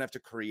because he doesn't have to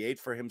create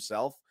for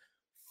himself,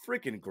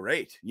 freaking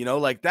great.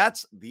 Like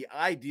that's the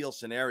ideal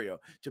scenario,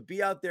 to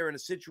be out there in a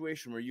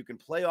situation where you can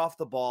play off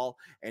the ball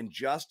and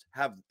just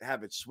have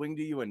it swing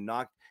to you and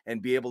knock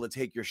and be able to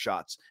take your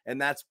shots.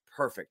 And that's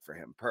perfect for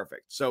him.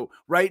 Perfect. So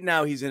right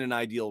now he's in an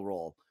ideal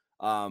role,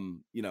 and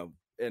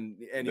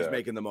he's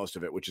making the most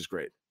of it, which is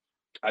great.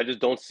 I just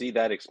don't see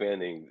that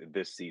expanding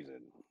this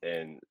season.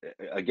 And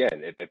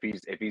again,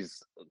 if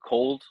he's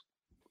cold,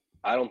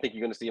 I don't think you're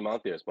going to see him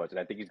out there as much, and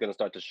I think he's going to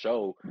start to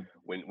show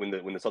when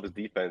the Celtics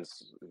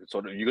defense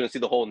sort of, you're going to see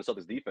the hole in the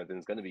Celtics defense, and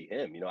it's going to be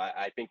him.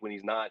 I think when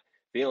he's not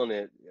feeling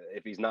it,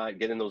 if he's not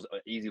getting those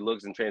easy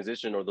looks in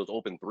transition or those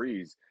open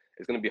threes,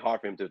 it's going to be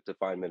hard for him to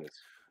find minutes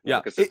on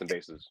a consistent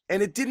basis.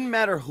 And it didn't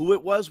matter who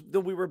it was,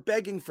 though we were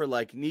begging for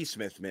like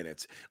Nesmith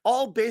minutes.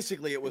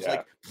 Basically it was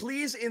like,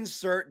 please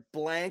insert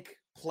blank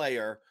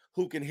player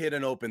who can hit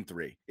an open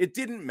three. It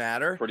didn't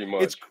matter. Pretty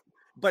much.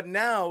 But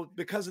now,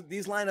 because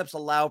these lineups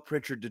allow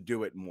Pritchard to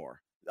do it more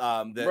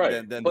than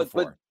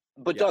before.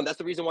 But John, that's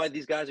the reason why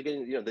these guys are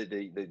getting,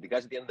 the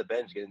guys at the end of the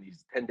bench getting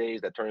these 10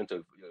 days that turn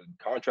into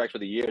contracts for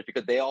the year,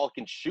 because they all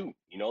can shoot.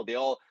 The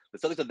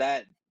Celtics are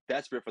that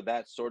desperate for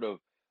that sort of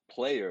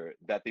player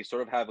that they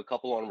sort of have a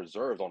couple on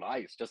reserves on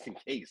ice just in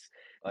case.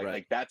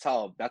 Like that's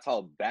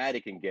how bad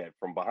it can get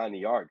from behind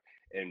the arc.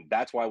 And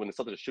that's why when the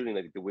Celtics are shooting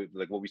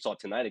like what we saw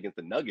tonight against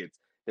the Nuggets,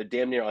 they're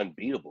damn near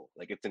unbeatable.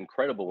 Like it's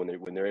incredible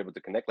when they're able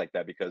to connect like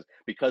that because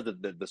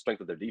of the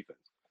strength of their defense.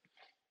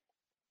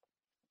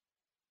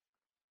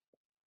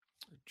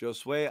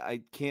 Josue,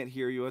 I can't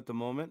hear you at the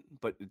moment,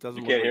 but it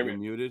doesn't look like you're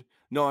muted.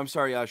 No, I'm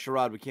sorry,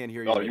 Sherrod, we can't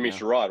hear you. Oh, you mean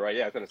Sherrod, right?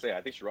 Yeah, I was gonna say,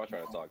 I think Sherrod's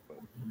trying to talk, but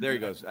there he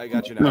goes. I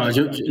got you now.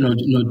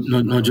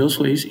 No,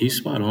 Josue, he's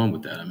spot on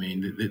with that. I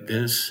mean,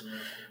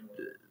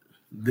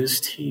 this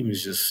team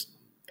is just,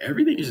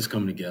 everything is just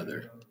coming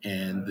together.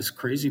 And this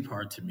crazy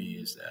part to me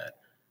is that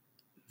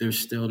they're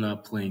still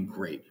not playing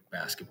great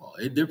basketball.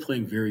 They're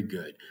playing very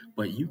good,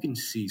 but you can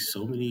see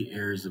so many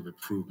areas of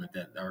improvement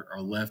that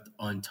are left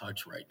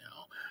untouched right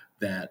now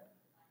that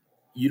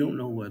you don't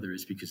know whether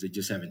it's because they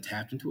just haven't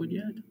tapped into it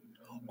yet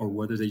or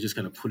whether they're just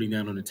kind of putting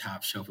that on the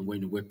top shelf and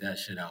waiting to whip that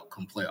shit out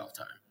come playoff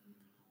time.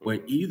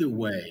 But either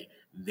way,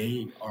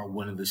 they are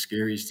one of the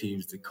scariest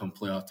teams to come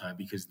playoff time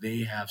because they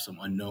have some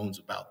unknowns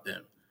about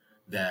them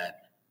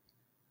that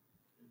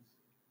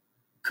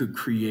could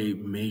create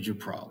major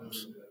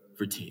problems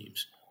for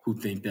teams who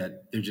think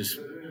that they're just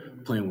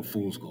playing with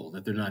fool's gold,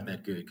 that they're not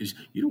that good. Because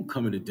you don't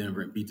come into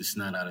Denver and beat the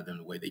snot out of them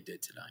the way they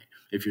did tonight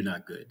if you're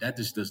not good. That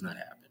just does not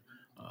happen.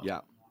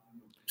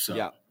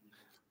 So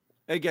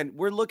again,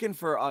 we're looking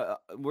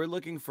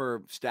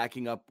for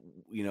stacking up.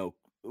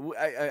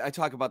 I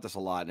talk about this a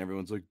lot, and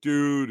everyone's like,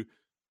 dude,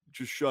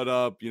 just shut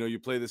up. You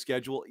play the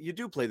schedule. You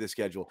do play the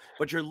schedule,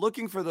 but you're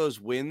looking for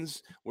those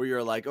wins where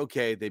you're like,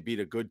 okay, they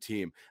beat a good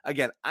team.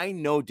 Again, I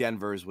know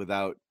Denver's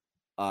without,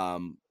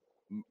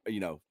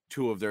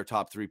 two of their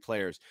top three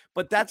players,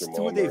 but that's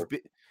who they've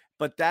been.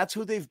 But that's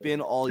who they've been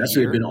all year. That's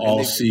who they've been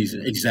all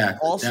season. Exactly.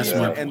 All that's season,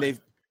 my and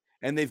point.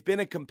 they've been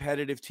a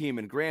competitive team.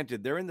 And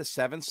granted, they're in the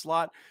 7th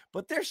slot,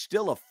 but they're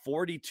still a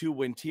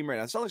 42-win team right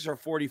now. Celtics are a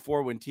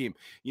 44-win team.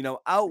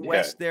 Out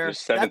west there,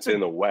 they're 7th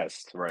in the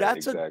West. Right.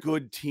 That's a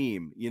good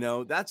team.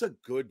 That's a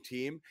good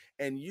team,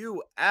 and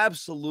you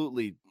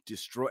absolutely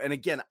destroy. And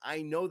again,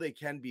 I know they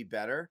can be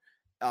better,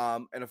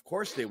 and of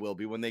course they will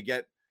be when they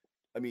get.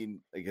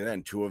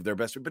 Again, 2 of their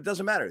best, but it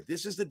doesn't matter.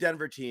 This is the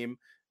Denver team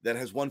that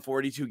has won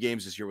 42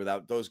 games this year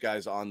without those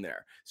guys on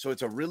there. So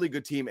it's a really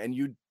good team, and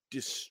you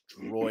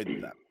destroyed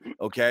them.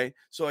 Okay.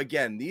 So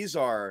again, these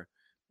are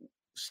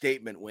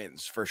statement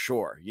wins for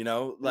sure. You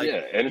know, like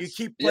Yeah, and you it's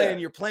keep playing,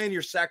 yeah. you're playing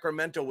your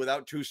Sacramento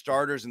without 2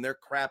 starters and they're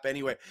crap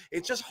anyway.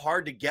 It's just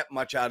hard to get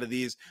much out of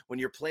these when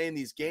you're playing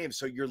these games.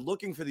 So you're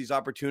looking for these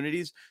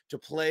opportunities to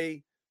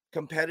play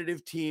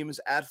competitive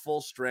teams at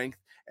full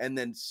strength and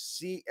then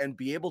see and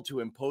be able to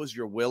impose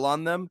your will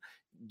on them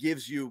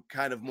gives you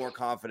kind of more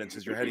confidence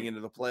as you're heading into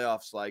the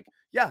playoffs. Like,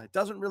 yeah, it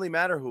doesn't really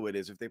matter who it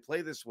is. If they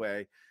play this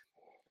way,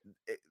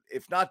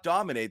 if not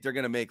dominate, they're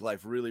going to make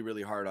life really,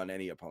 really hard on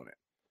any opponent.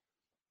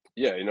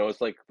 Yeah,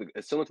 it's like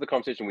it's similar to the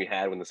conversation we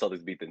had when the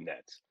Celtics beat the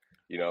Nets.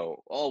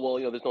 Oh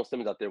well, there's no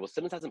Simmons out there. Well,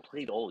 Simmons hasn't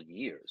played all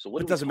year, so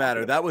what? It doesn't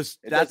matter. That's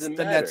the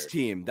Nets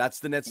team. That's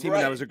the Nets team,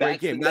 and that was a great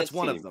game. That's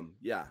one of them.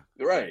 Yeah,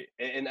 right.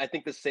 And I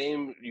think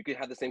you could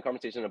have the same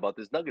conversation about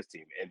this Nuggets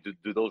team. And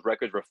do those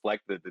records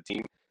reflect the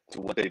team to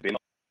what they've been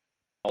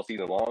all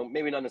season long?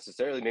 Maybe not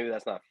necessarily. Maybe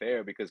that's not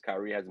fair because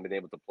Kyrie hasn't been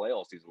able to play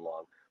all season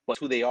long. But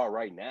who they are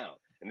right now,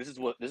 and this is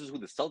who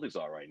the Celtics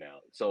are right now.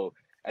 So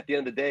at the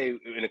end of the day,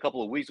 in a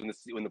couple of weeks when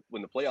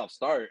the playoffs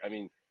start, I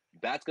mean,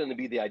 that's going to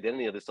be the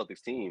identity of the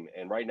Celtics team.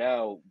 And right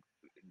now,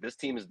 this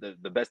team is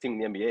the best team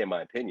in the NBA, in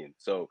my opinion.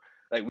 So,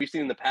 like we've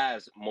seen in the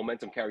past,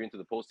 momentum carry into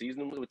the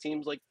postseason with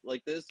teams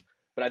like this.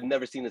 But I've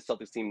never seen the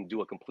Celtics team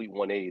do a complete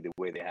 180 the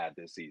way they have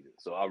this season.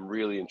 So I'm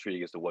really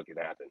intrigued as to what can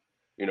happen,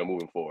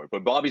 moving forward.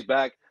 But Bobby's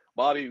back.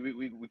 Bobby,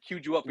 we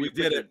queued you up for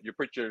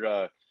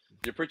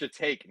your Pritchard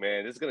take,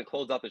 man. This is going to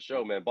close out the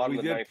show, man. Bottom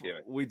of the ninth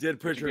here. We did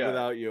Pritchard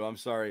without you. I'm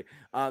sorry.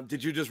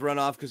 Did you just run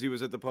off because he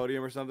was at the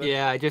podium or something?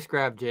 Yeah, I just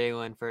grabbed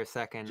Jalen for a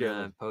second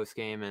post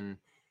game, and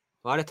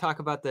a lot of talk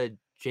about the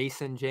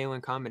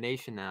Jalen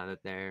combination now that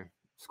they're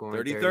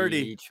scoring 30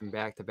 each from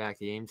back-to-back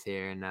games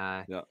here, and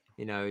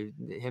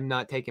him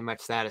not taking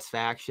much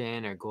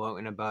satisfaction or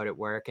gloating about it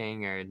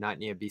working or not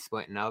need to be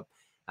splitting up,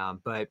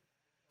 but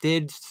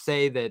did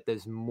say that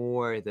there's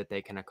more that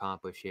they can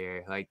accomplish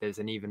here. Like there's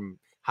an even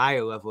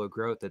higher level of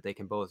growth that they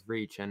can both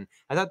reach. And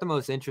I thought the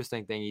most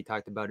interesting thing he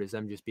talked about is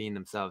them just being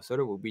themselves, sort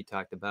of what we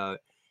talked about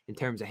in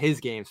terms of his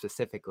game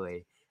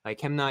specifically,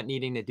 like him not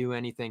needing to do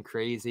anything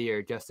crazy or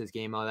adjust his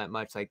game all that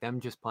much, like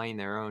them just playing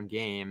their own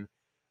game,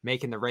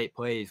 making the right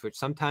plays, which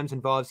sometimes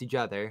involves each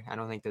other. I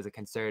don't think there's a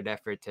concerted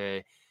effort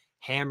to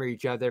hammer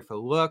each other for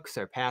looks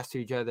or pass to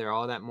each other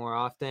all that more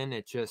often.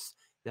 It's just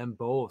them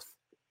both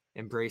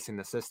embracing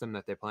the system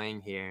that they're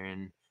playing here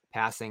and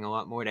passing a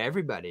lot more to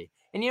everybody.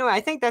 And, I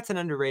think that's an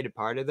underrated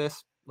part of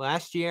this.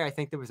 Last year, I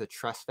think there was a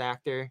trust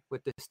factor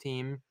with this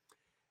team.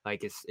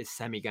 Like, is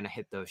Semi going to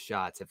hit those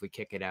shots if we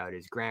kick it out?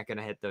 Is Grant going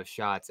to hit those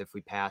shots if we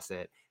pass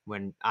it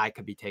when I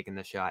could be taking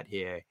the shot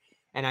here?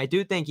 And I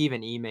do think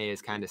even Ime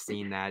has kind of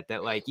seen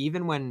that like,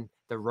 even when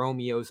the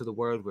Romeos of the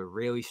world were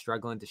really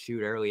struggling to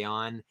shoot early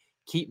on,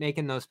 keep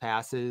making those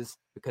passes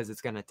because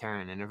it's going to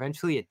turn. And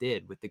eventually it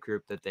did with the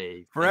group that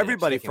they for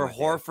everybody, for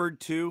Horford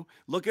too.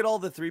 Look at all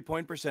the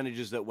 3-point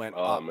percentages that went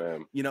up,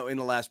 man. In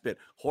the last bit.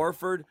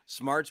 Horford,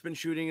 Smart's been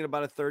shooting at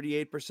about a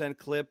 38%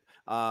 clip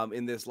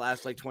in this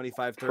last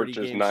 25, 30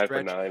 game 9 stretch.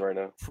 for 9 right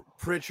now.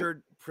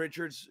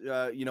 Pritchard's,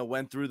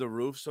 went through the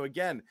roof. So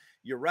again,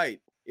 you're right.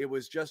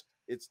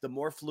 It's the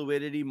more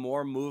fluidity,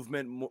 more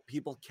movement, more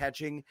people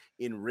catching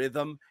in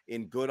rhythm,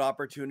 in good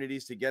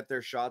opportunities to get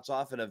their shots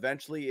off. And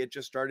eventually it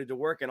just started to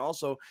work. And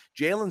also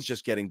Jalen's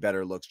just getting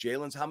better looks.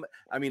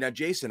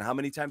 Jason, how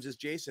many times has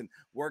Jason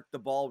worked the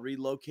ball,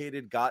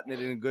 relocated, gotten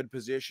it in a good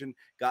position,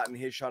 gotten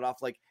his shot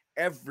off? Like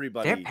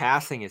everybody. Their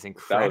passing is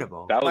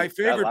incredible. That was my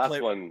favorite that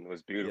last one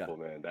was beautiful,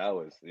 man. That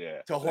was,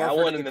 To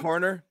Horford in the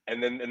corner.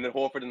 And then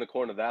Horford in the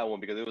corner of that one,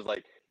 because it was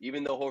like,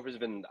 even though Horford's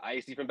been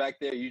icy from back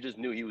there, you just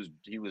knew he was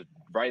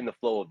right in the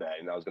flow of that,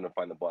 and I was going to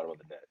find the bottom of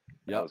the net.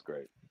 That was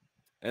great.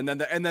 And then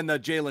the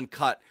Jalen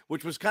cut,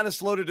 which was kind of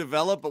slow to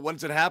develop, but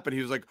once it happened,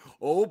 he was like,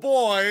 "Oh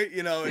boy,"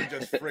 and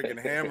just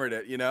friggin' hammered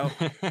it,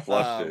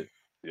 Flushed it.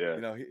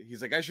 Yeah.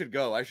 He's like, I should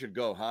go,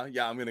 huh?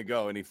 Yeah, I'm gonna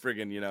go, and he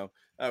friggin',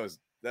 that was.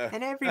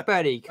 And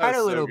everybody cut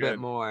a little bit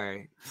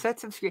more,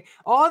 set some screen,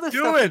 all the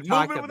stuff we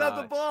talked movement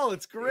without the ball.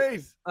 It's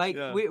great. Like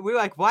we're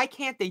like, why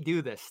can't they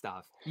do this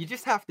stuff? You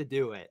just have to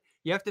do it.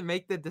 You have to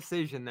make the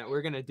decision that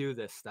we're gonna do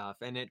this stuff,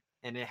 and it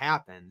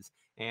happens.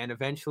 And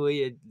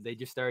eventually, they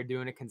just started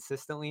doing it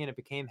consistently, and it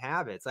became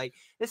habits. Like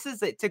this is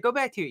to go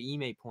back to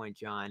your Ime point,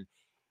 John.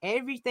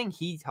 Everything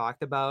he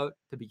talked about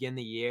to begin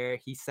the year,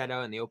 he set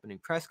out in the opening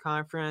press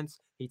conference.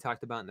 He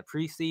talked about in the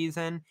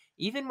preseason.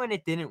 Even when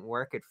it didn't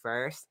work at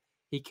first,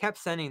 he kept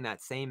sending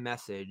that same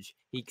message.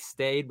 He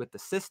stayed with the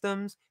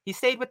systems. He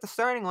stayed with the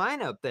starting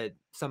lineup that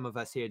some of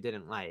us here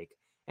didn't like.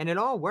 And it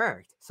all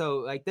worked.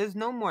 So, there's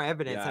no more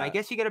evidence. Yeah. And I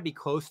guess you got to be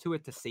close to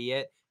it to see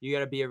it. You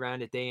got to be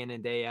around it day in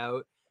and day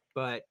out.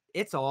 But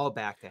it's all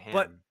back to him.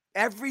 But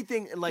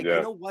everything, you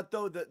know what,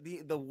 though?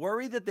 The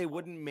worry that they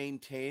wouldn't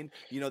maintain,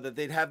 that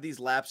they'd have these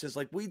lapses.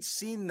 We'd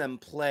seen them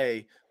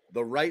play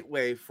the right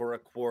way for a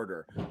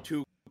quarter,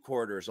 2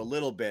 quarters, a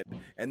little bit,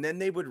 and then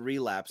they would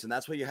relapse, and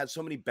that's why you had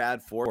so many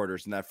bad 4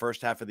 quarters in that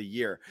first half of the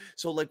year.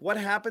 So what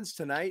happens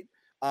tonight,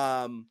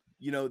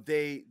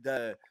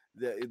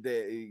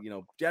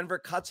 Denver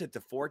cuts it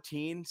to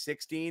 14,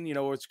 16,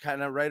 it's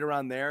kind of right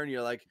around there. And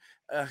you're like,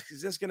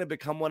 is this going to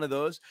become one of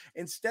those?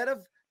 Instead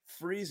of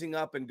freezing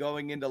up and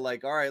going into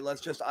like, all right, let's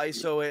just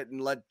ISO it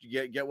and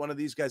get one of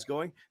these guys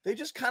going. They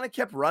just kind of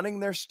kept running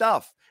their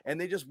stuff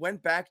and they just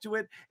went back to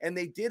it, and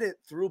they did it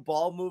through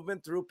ball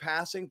movement, through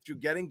passing, through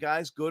getting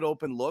guys good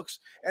open looks,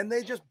 and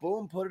they just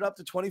boom, put it up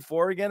to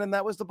 24 again. And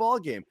that was the ball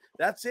game.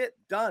 That's it,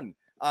 done.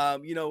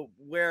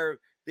 Where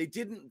they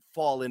didn't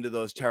fall into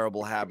those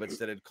terrible habits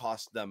that had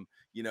cost them,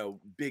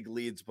 big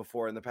leads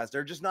before in the past.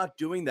 They're just not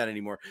doing that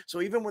anymore.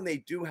 So even when they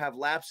do have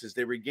lapses,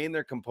 they regain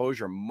their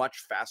composure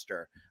much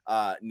faster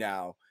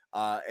now.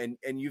 And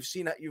we've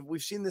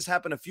seen this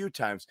happen a few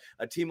times.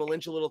 A team will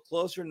inch a little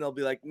closer and they'll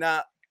be like,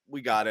 nah,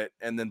 we got it.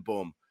 And then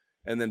boom,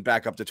 and then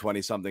back up to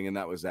 20 something. And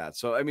that was that.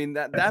 So, I mean,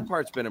 that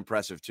part's been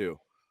impressive too.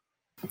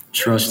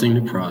 Trusting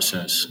the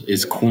process.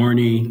 It's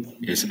corny,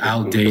 it's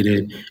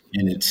outdated,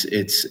 and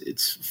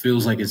it's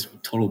feels like it's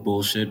total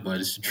bullshit, but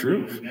it's the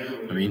truth.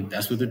 I mean,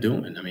 that's what they're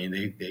doing. I mean,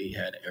 they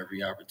had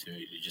every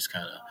opportunity to just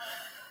kind of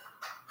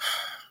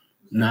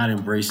not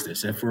embrace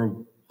this. And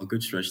for a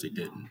good stretch, they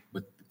didn't.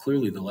 But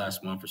clearly the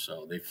last month or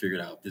so, they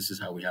figured out this is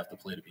how we have to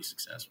play to be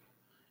successful.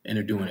 And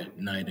they're doing it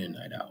night in,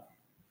 night out.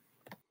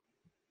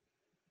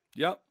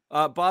 Yep.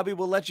 Bobby,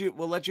 we'll let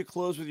you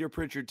close with your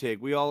Pritchard take.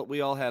 We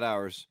all had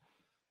ours.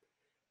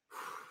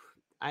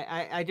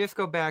 I just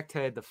go back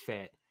to the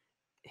fit.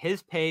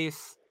 His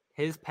pace,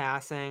 his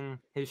passing,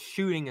 his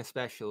shooting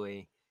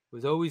especially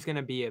was always going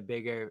to be a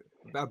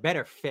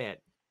better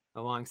fit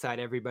alongside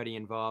everybody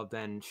involved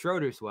than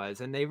Schroeder's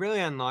was. And they really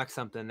unlocked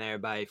something there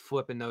by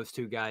flipping those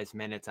two guys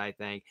minutes, I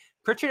think.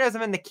 Pritchard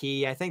hasn't been the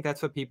key. I think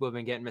that's what people have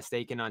been getting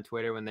mistaken on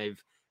Twitter when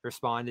they've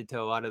responded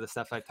to a lot of the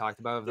stuff I've talked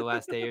about over the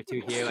last day or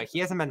two here. Like, he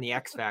hasn't been the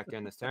X factor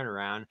in this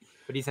turnaround,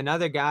 but he's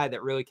another guy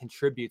that really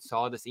contributes to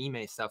all this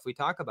Ime stuff we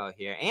talk about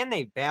here. And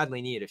they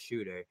badly need a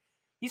shooter.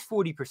 He's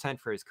 40%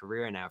 for his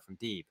career now from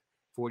deep,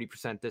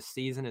 40% this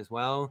season as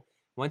well.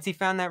 Once he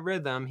found that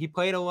rhythm, he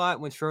played a lot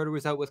when Schroeder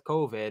was out with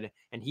COVID,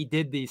 and he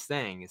did these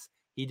things.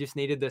 He just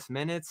needed this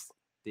minutes,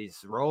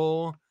 this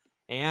role,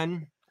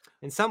 and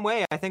in some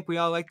way, I think we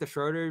all like the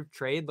Schroeder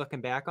trade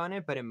looking back on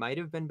it, but it might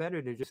have been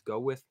better to just go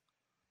with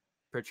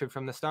Pritchard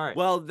from the start.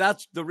 Well,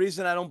 that's the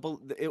reason I don't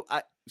believe.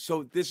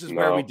 So this is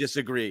where we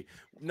disagree.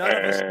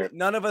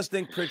 None of us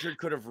think Pritchard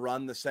could have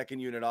run the second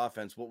unit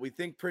offense. What we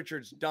think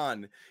Pritchard's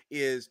done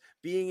is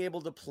being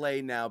able to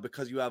play now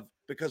because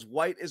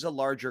White is a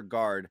larger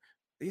guard.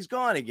 He's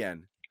gone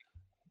again.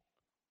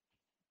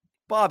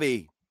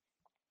 Bobby,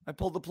 I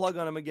pulled the plug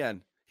on him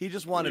again. He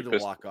just wanted to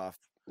walk off.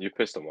 You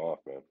pissed him off,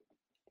 man.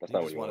 That's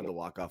not what you wanted. The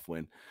walk-off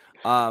win.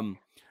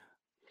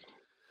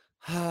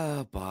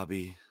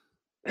 Bobby.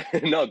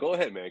 No, go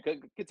ahead, man.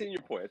 Continue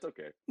your point. It's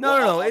okay.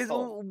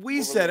 No.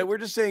 We said it. We're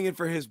just saying it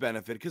for his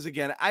benefit. Because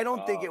again, I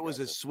don't think it was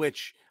a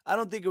switch. I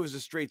don't think it was a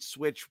straight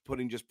switch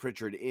putting just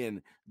Pritchard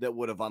in that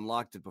would have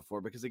unlocked it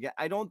before. Because again,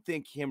 I don't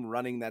think him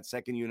running that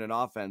second unit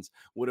offense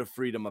would have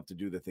freed him up to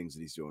do the things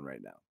that he's doing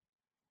right now.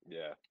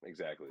 Yeah,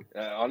 exactly.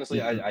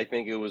 Honestly, I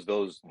think it was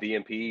those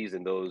DMPs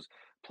and those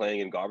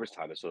playing in garbage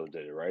time that sort of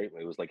did it, right?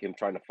 It was like him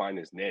trying to find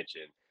his niche,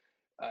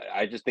 and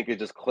I just think it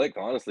just clicked.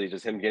 Honestly,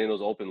 just him getting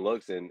those open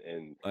looks and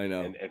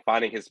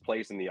finding his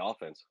place in the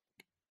offense.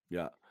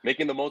 Yeah,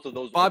 making the most of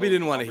those. Bobby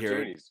didn't want to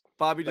hear it.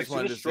 Bobby just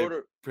wanted to say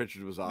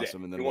Pritchard was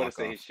awesome, and then he wanted to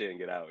say his shit and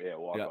get out. Yeah,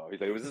 walk off.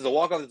 He's like, "Was this a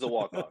walk off? It's a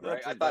walk off,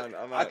 right?" I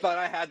thought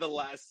I had the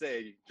last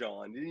say,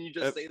 John. Didn't you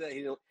just say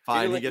that?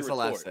 Fine, he gets the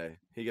last say.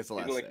 He gets the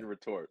last say. Like the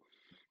retort.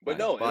 But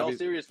no, in all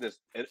seriousness,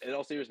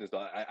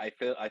 though, I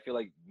feel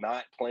like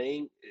not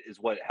playing is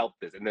what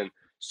helped this. And then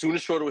soon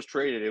as Schroeder was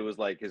traded, it was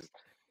like his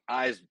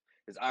eyes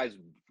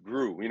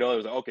grew. It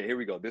was like, okay, here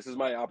we go. This is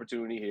my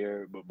opportunity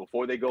here. But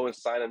before they go and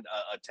sign a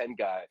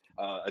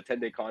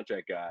 10-day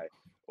contract guy,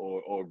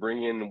 or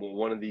bring in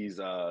one of these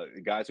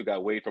guys who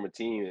got waived from a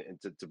team and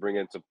to bring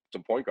in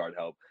some point guard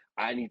help,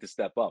 I need to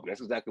step up. And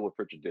that's exactly what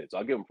Pritchard did. So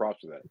I'll give him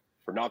props for that,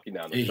 for knocking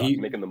down those shots,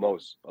 making the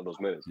most of those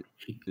minutes.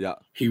 Yeah,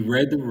 he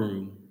read the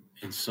room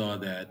and saw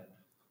that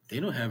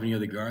they don't have any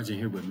other guards in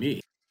here but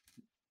me.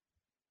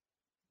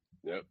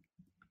 Yep.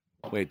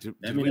 Wait,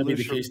 that may not be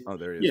the case. Oh,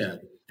 there he is. Yeah,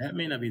 that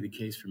may not be the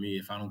case for me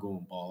if I don't go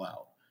and ball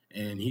out.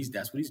 And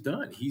that's what he's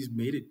done. He's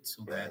made it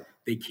so that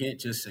they can't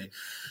just say,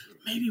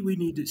 maybe we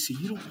need to see.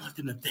 You don't want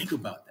them to think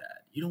about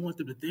that. You don't want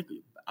them to think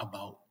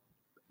about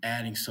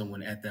adding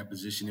someone at that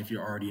position if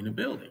you're already in the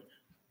building.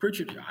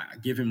 Pritchard, I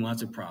give him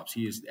lots of props.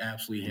 He is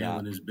absolutely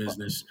handling his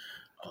business.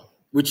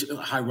 Which,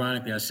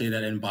 ironically, I say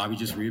that, and Bobby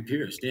just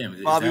reappears.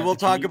 Damn, Bobby, we'll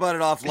talk about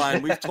it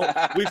offline.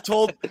 We've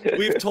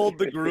told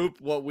the group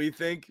what we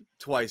think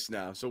twice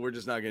now, so we're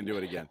just not going to do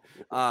it again.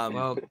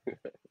 Well,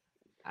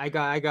 I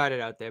got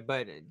it out there,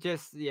 but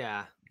just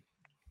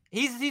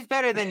he's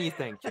better than you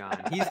think, John.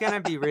 He's gonna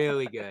be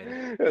really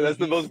good. That's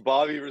the most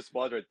Bobby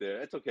response right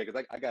there. It's okay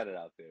because I got it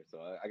out there, so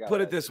I got.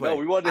 Put it this way. No,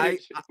 we wanted.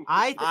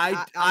 I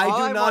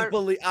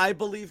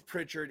believe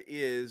Pritchard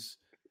is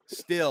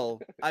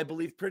still. I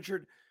believe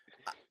Pritchard.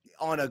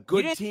 on a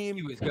good didn't team,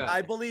 think he was good.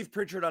 I believe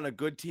Pritchard on a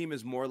good team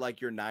is more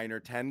like your 9 or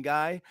 10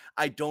 guy.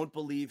 I don't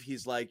believe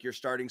he's like your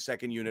starting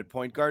second unit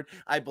point guard.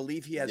 I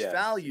believe he has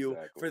value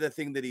for the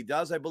thing that he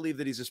does. I believe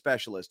that he's a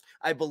specialist.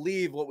 I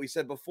believe what we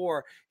said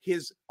before,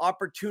 his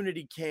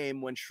opportunity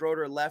came when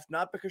Schroeder left,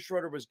 not because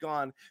Schroeder was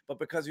gone, but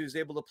because he was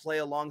able to play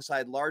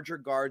alongside larger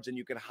guards and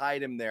you could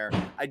hide him there.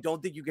 I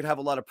don't think you could have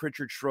a lot of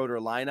Pritchard Schroeder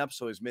lineup,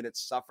 so his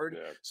minutes suffered.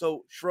 Yeah.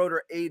 So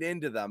Schroeder ate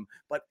into them,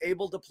 but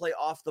able to play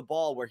off the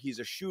ball where he's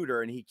a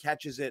shooter and he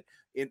catches it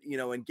in,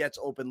 and gets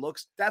open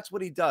looks. That's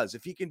what he does.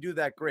 If he can do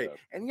that, great.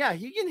 Yeah. And yeah,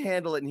 he can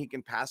handle it and he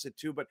can pass it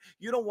too, but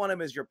you don't want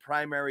him as your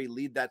primary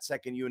lead that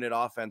second unit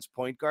offense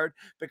point guard,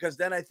 because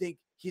then I think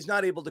he's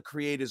not able to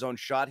create his own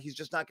shot. He's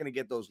just not going to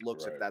get those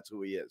looks if that's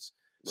who he is.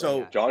 Right.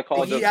 So John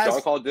called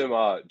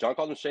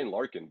him Shane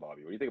Larkin,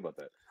 Bobby. What do you think about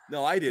that?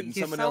 No, I didn't.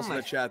 Someone else in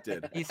the chat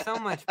did. He's so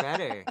much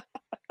better.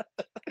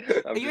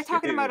 You're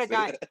talking about a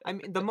guy. I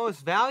mean, the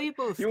most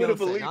valuable skill set. You would have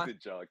believed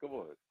it, John. Come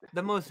on.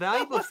 The most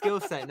valuable skill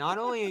set, not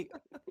only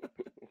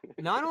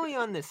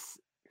on this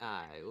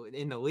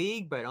in the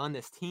league, but on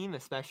this team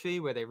especially,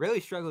 where they really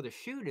struggle to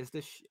shoot, is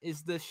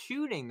the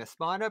shooting, the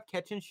spot up,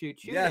 catch and shoot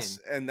shooting. Yes,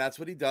 and that's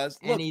what he does.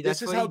 And Look,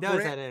 that's what he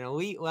does at an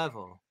elite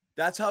level.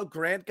 That's how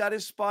Grant got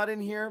his spot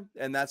in here,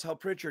 and that's how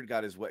Pritchard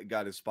got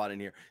his spot in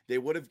here. They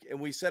would have,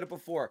 and we said it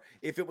before,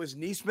 if it was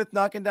Nesmith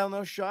knocking down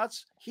those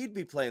shots, he'd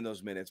be playing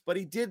those minutes, but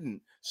he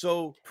didn't.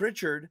 So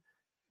Pritchard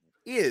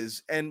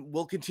is and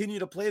will continue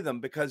to play them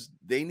because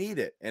they need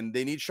it, and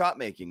they need shot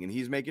making, and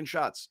he's making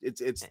shots.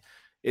 It's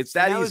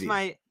that easy.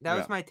 That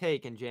was my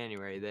take in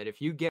January, that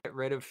if you get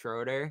rid of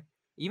Schroeder,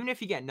 even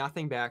if you get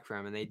nothing back from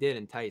him, and they did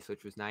in Tice,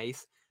 which was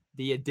nice,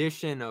 the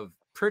addition of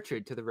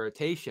Pritchard to the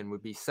rotation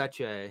would be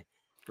such a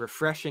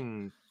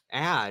refreshing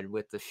add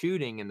with the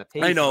shooting and the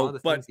pace and all the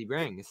things he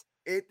brings.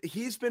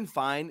 He's been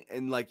fine,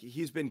 and like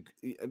he's been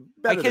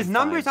better. Like his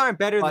numbers aren't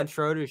better than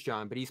Schroeder's,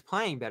 John, but he's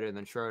playing better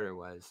than Schroeder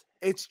was.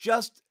 It's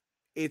just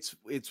it's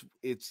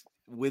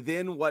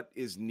within what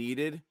is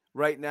needed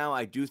right now.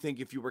 I do think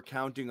if you were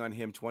counting on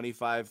him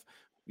 25,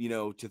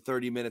 to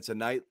 30 minutes a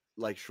night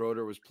like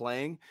Schroeder was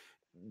playing,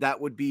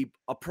 that would be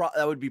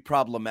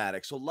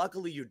problematic. So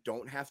luckily you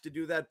don't have to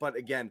do that, but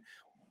again,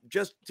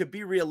 just to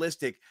be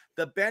realistic,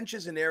 the bench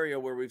is an area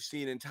where we've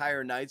seen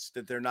entire nights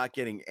that they're not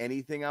getting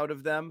anything out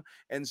of them.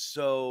 And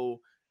so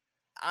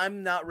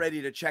I'm not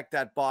ready to check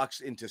that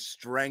box into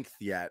strength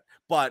yet,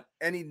 but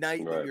any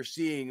night that you're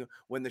seeing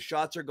when the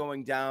shots are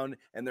going down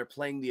and they're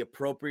playing the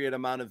appropriate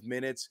amount of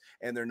minutes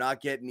and they're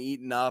not getting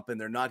eaten up and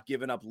they're not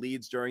giving up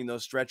leads during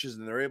those stretches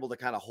and they're able to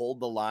kind of hold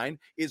the line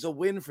is a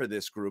win for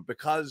this group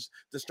because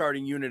the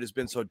starting unit has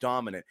been so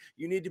dominant.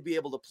 You need to be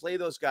able to play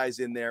those guys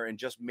in there and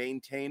just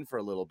maintain for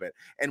a little bit.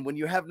 And when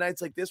you have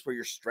nights like this where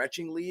you're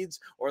stretching leads,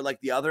 or like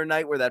the other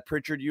night where that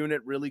Pritchard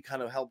unit really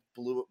kind of helped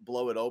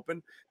blow it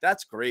open,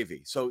 that's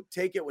gravy. So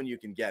take it when you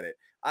can get it.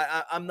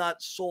 I'm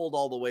not sold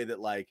all the way that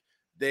like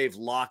they've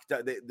locked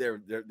up.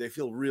 They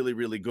feel really,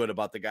 really good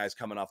about the guys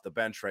coming off the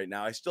bench right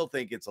now. I still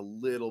think it's a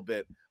little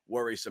bit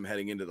worrisome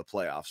heading into the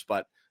playoffs,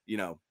 but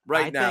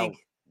right now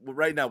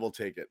we'll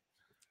take it.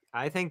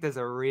 I think there's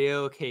a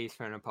real case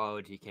for an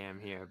apology cam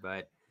here,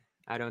 but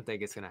I don't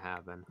think it's going to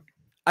happen.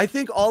 I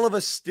think all of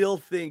us still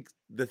think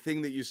the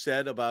thing that you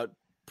said about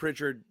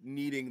Pritchard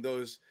needing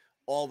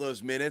all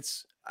those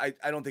minutes. I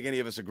don't think any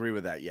of us agree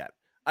with that yet.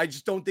 I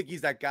just don't think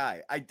he's that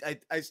guy.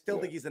 I still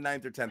think he's the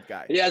 9th or 10th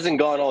guy. He hasn't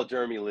gone all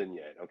Jeremy Lin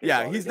yet. Okay.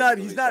 Yeah, he's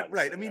not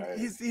right. I mean,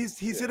 he's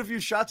hit a few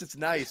shots. It's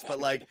nice, but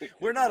like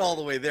we're not all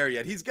the way there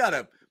yet. He's got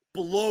to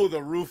blow the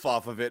roof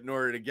off of it in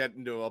order to get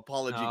into an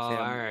apology cam.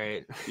 All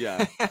right.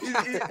 Yeah.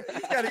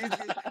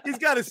 he's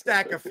got to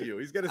stack a few.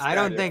 He's got to stack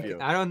a few.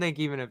 I don't think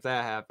even if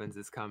that happens,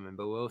 it's coming,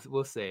 but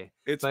we'll see.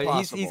 It's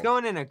possible. He's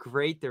going in a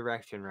great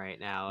direction right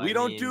now. We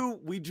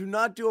do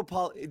not do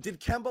apology. Did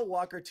Kemba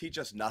Walker teach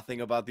us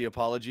nothing about the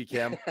apology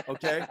cam?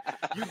 Okay.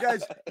 You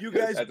guys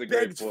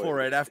begged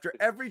for it after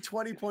every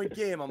 20-point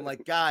game. I'm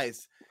like,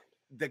 guys,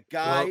 the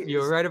guy. Well,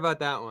 you're right about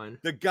that one.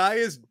 The guy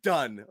is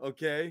done.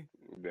 Okay.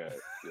 Yeah.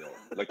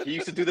 Like he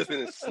used to do this in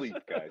his sleep,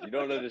 guys. You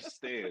don't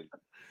understand.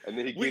 And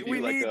then he gave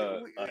you like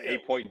an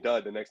 8-point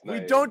dud the next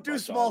night. We don't do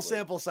small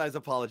sample size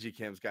apology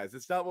cams, guys.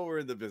 It's not what we're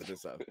in the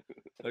business of.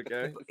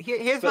 Okay.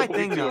 Here's my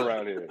thing, though,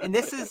 and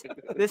this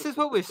is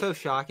what was so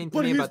shocking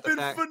to me about the fact.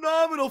 But he's been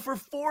phenomenal for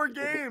 4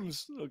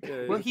 games.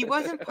 Okay. Well, he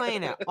wasn't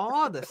playing at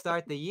all to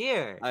start the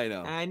year. I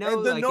know. And I know,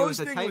 and the like, nose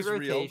it was a tight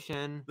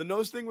rotation. Real. The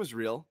nose thing was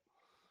real.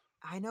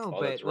 I know,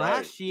 but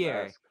last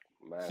year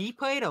he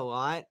played a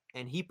lot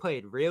and he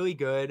played really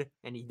good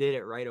and he did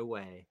it right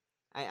away.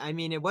 I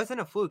mean, it wasn't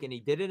a fluke, and he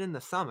did it in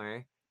the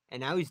summer, and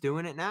now he's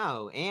doing it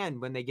now.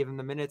 And when they give him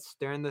the minutes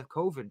during the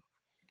COVID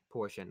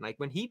portion, like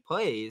when he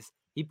plays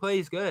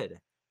good.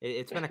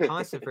 It's been a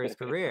constant for his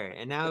career,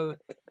 and now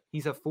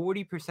he's a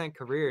 40%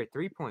 career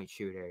 3-point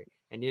shooter,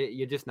 and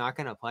you're just not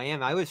going to play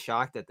him. I was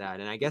shocked at that,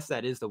 and I guess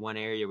that is the one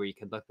area where you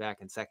could look back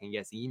and second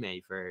guess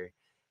Ime for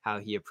how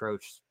he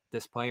approached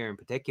this player in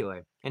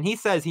particular. And he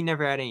says he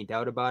never had any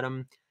doubt about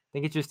him. I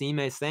think it's just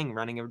Ime's thing,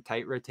 running a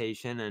tight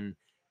rotation and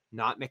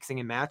not mixing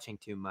and matching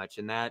too much,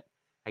 and that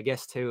I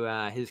guess to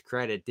his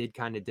credit, did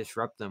kind of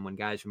disrupt them when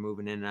guys were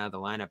moving in and out of the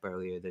lineup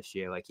earlier this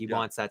year. Like he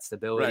wants that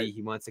stability. Right.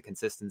 He wants the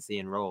consistency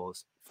in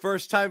roles.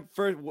 White's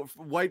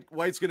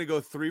going to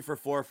go 3 for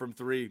 4 from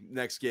 3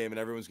 next game, and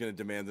everyone's going to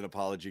demand an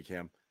apology,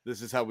 Cam.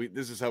 This is how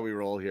we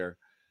roll here.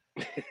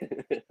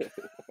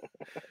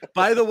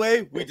 By the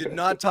way, we did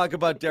not talk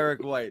about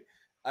Derek White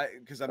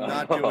because I'm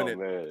not doing it.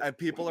 Man. And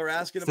people are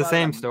asking It's about the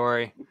same it.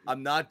 story.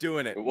 I'm not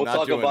doing it. We'll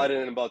talk about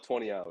it in about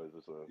 20 hours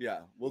or so. Yeah,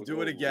 we'll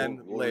do it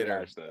again later.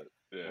 rehash that.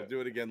 Yeah. We'll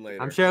do it again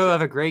later. I'm sure he'll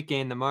have a great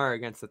game tomorrow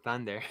against the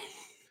Thunder.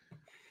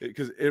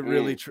 Because it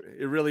really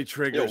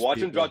triggers. Yeah, watch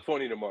him people. drop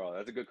 20 tomorrow.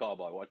 That's a good call,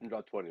 Bob. Watch him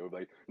drop 20. We're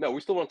like, no,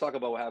 we still want to talk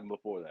about what happened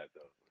before that,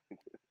 though.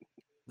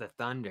 The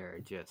Thunder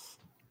just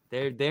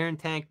they're in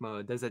tank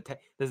mode. There's a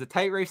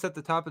tight race at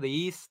the top of the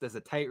East. There's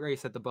a tight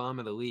race at the bottom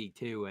of the league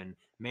too. And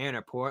man,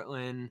 are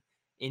Portland,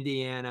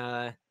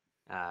 Indiana,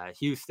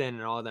 Houston,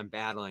 and all of them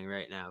battling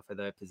right now for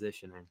their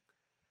positioning.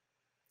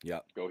 Yeah,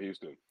 go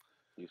Houston.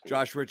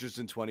 Josh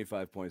Richardson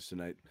 25 points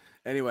tonight.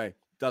 Anyway,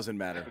 doesn't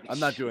matter. I'm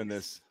not doing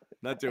this.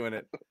 Not doing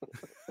it.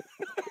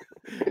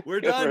 We're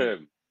Good done. for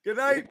him. Good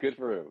night. Good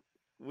for him.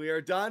 We are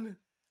done.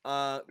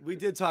 We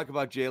did talk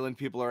about Jalen.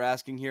 People are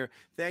asking here.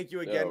 Thank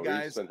you again,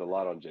 guys. We spent a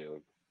lot on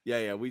Jalen.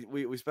 Yeah.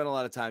 We spent a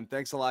lot of time.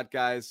 Thanks a lot,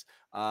 guys.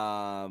 We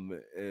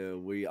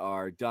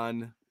are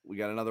done. We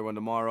got another one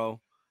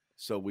tomorrow,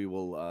 so we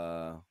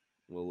will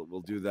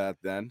we'll do that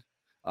then.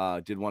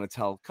 Did want to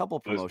tell a couple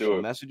promotional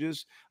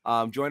messages.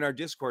 Join our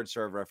Discord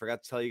server. I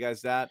forgot to tell you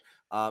guys that.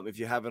 If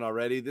you haven't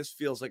already, this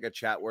feels like a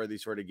chat-worthy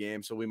sort of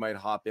game, so we might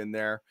hop in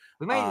there.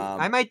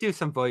 I might do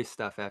some voice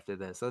stuff after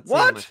this. Let's see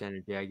how much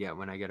energy I get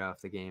when I get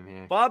off the game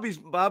here.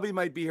 Bobby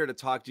might be here to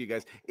talk to you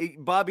guys.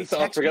 Bobby, it's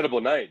an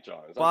unforgettable night,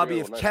 John. Bobby,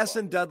 if Kess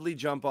and Dudley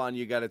jump on,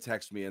 you got to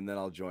text me, and then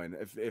I'll join.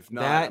 If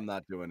not, I'm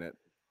not doing it.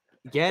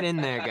 Get in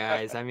there,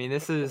 guys. I mean,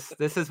 this is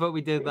what we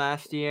did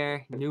last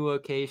year. New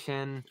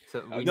location.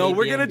 So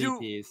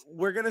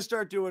we're gonna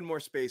start doing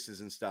more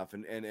spaces and stuff,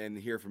 and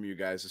hear from you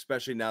guys,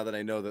 especially now that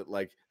I know that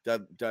like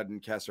Dud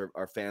and Kess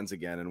are fans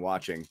again and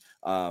watching.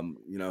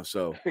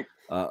 So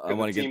I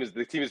want to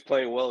the team is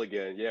playing well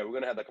again. Yeah, we're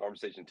gonna have that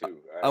conversation too.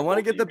 Right? I want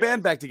to get the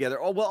band back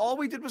together. Oh well, all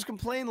we did was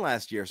complain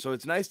last year, so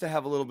it's nice to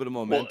have a little bit of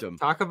momentum.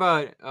 Talk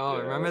about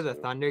remember the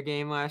Thunder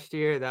game last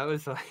year? That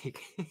was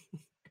like.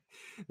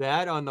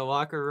 That on the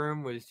locker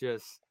room was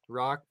just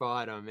rock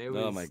bottom. It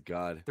was, oh my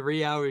God,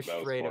 3 hours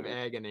straight of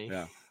agony.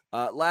 Yeah.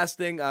 Last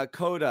thing,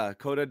 coda.io/garden.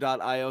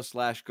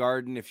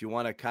 If you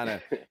want to kind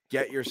of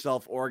get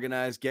yourself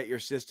organized, get your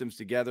systems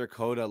together,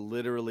 Coda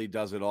literally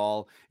does it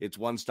all. It's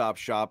one-stop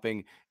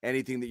shopping.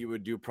 Anything that you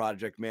would do,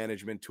 project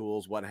management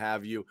tools, what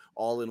have you,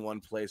 all in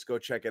one place. Go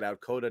check it out,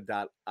 coda.io/garden.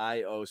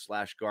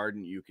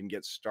 You can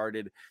get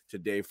started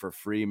today for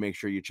free. Make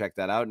sure you check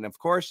that out. And of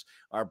course,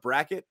 our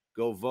bracket,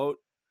 go vote.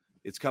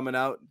 It's coming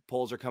out.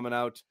 Polls are coming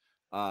out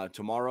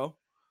tomorrow.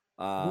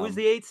 Who was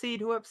the 8th seed?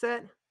 Who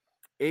upset?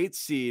 8th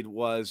seed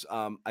was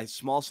a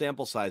small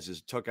sample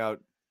sizes. Took out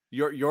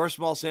your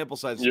small sample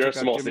sizes.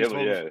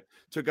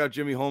 Took out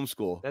Jimmy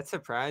Homeschool. That's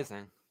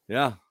surprising.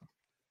 Yeah,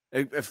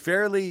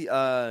 fairly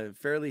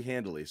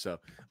handily. So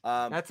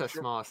that's a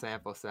small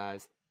sample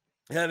size.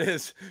 That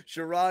is.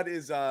 Sherrod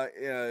is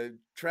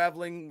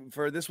traveling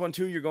for this one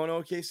too. You're going to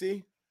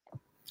OKC?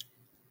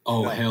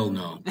 Oh, no. Hell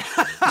no.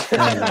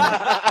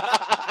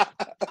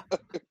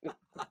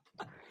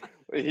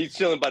 He's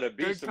chilling by the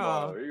beach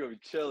tomorrow. You're going to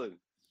be chilling.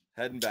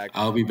 Heading back.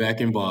 I'll be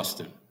back in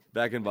Boston.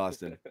 Back in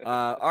Boston.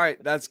 All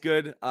right. That's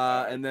good.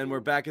 And then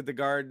we're back at the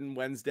Garden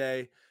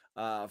Wednesday,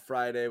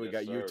 Friday. We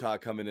got Utah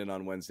coming in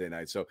on Wednesday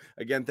night. So,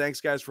 again,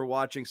 thanks, guys, for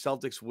watching.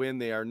 Celtics win.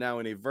 They are now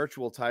in a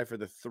virtual tie for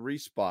the 3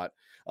 spot.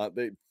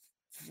 They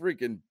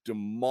freaking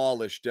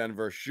demolished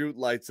Denver. Shoot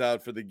lights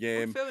out for the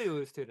game. Who'd Philly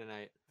lose to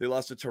tonight? They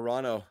lost to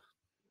Toronto.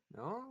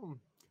 Oh,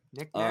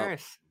 Nick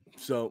Nurse.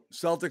 So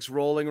Celtics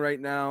rolling right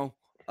now,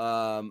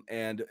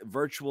 and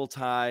virtual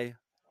tie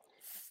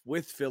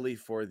with Philly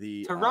for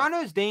the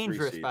Toronto's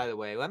dangerous, by the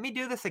way. Let me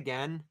do this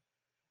again.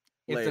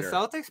 If the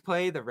Celtics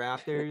play the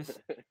Raptors,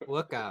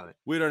 look out.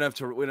 We don't have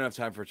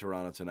time for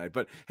Toronto tonight.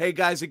 But hey,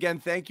 guys, again,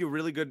 thank you.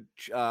 Really good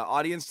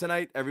audience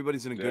tonight.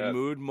 Everybody's in a good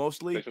mood,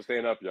 mostly. Thanks for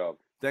staying up, y'all.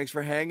 Thanks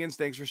for hanging.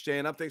 Thanks for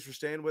staying up. Thanks for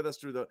staying with us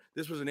through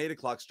this was an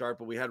 8:00 start,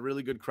 but we had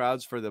really good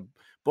crowds for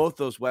both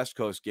those West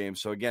Coast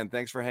games. So again,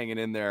 thanks for hanging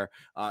in there.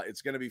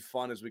 It's going to be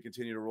fun as we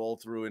continue to roll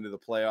through into the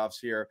playoffs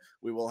here.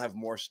 We will have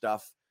more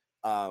stuff,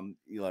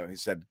 he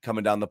said,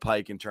 coming down the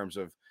pike in terms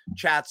of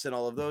chats and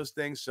all of those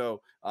things.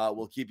 So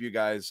we'll keep you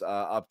guys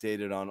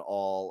updated on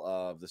all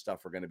of the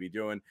stuff we're going to be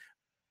doing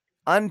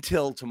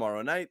until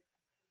tomorrow night.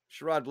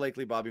 Sherrod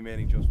Blakely, Bobby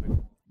Manning, Joe Smith.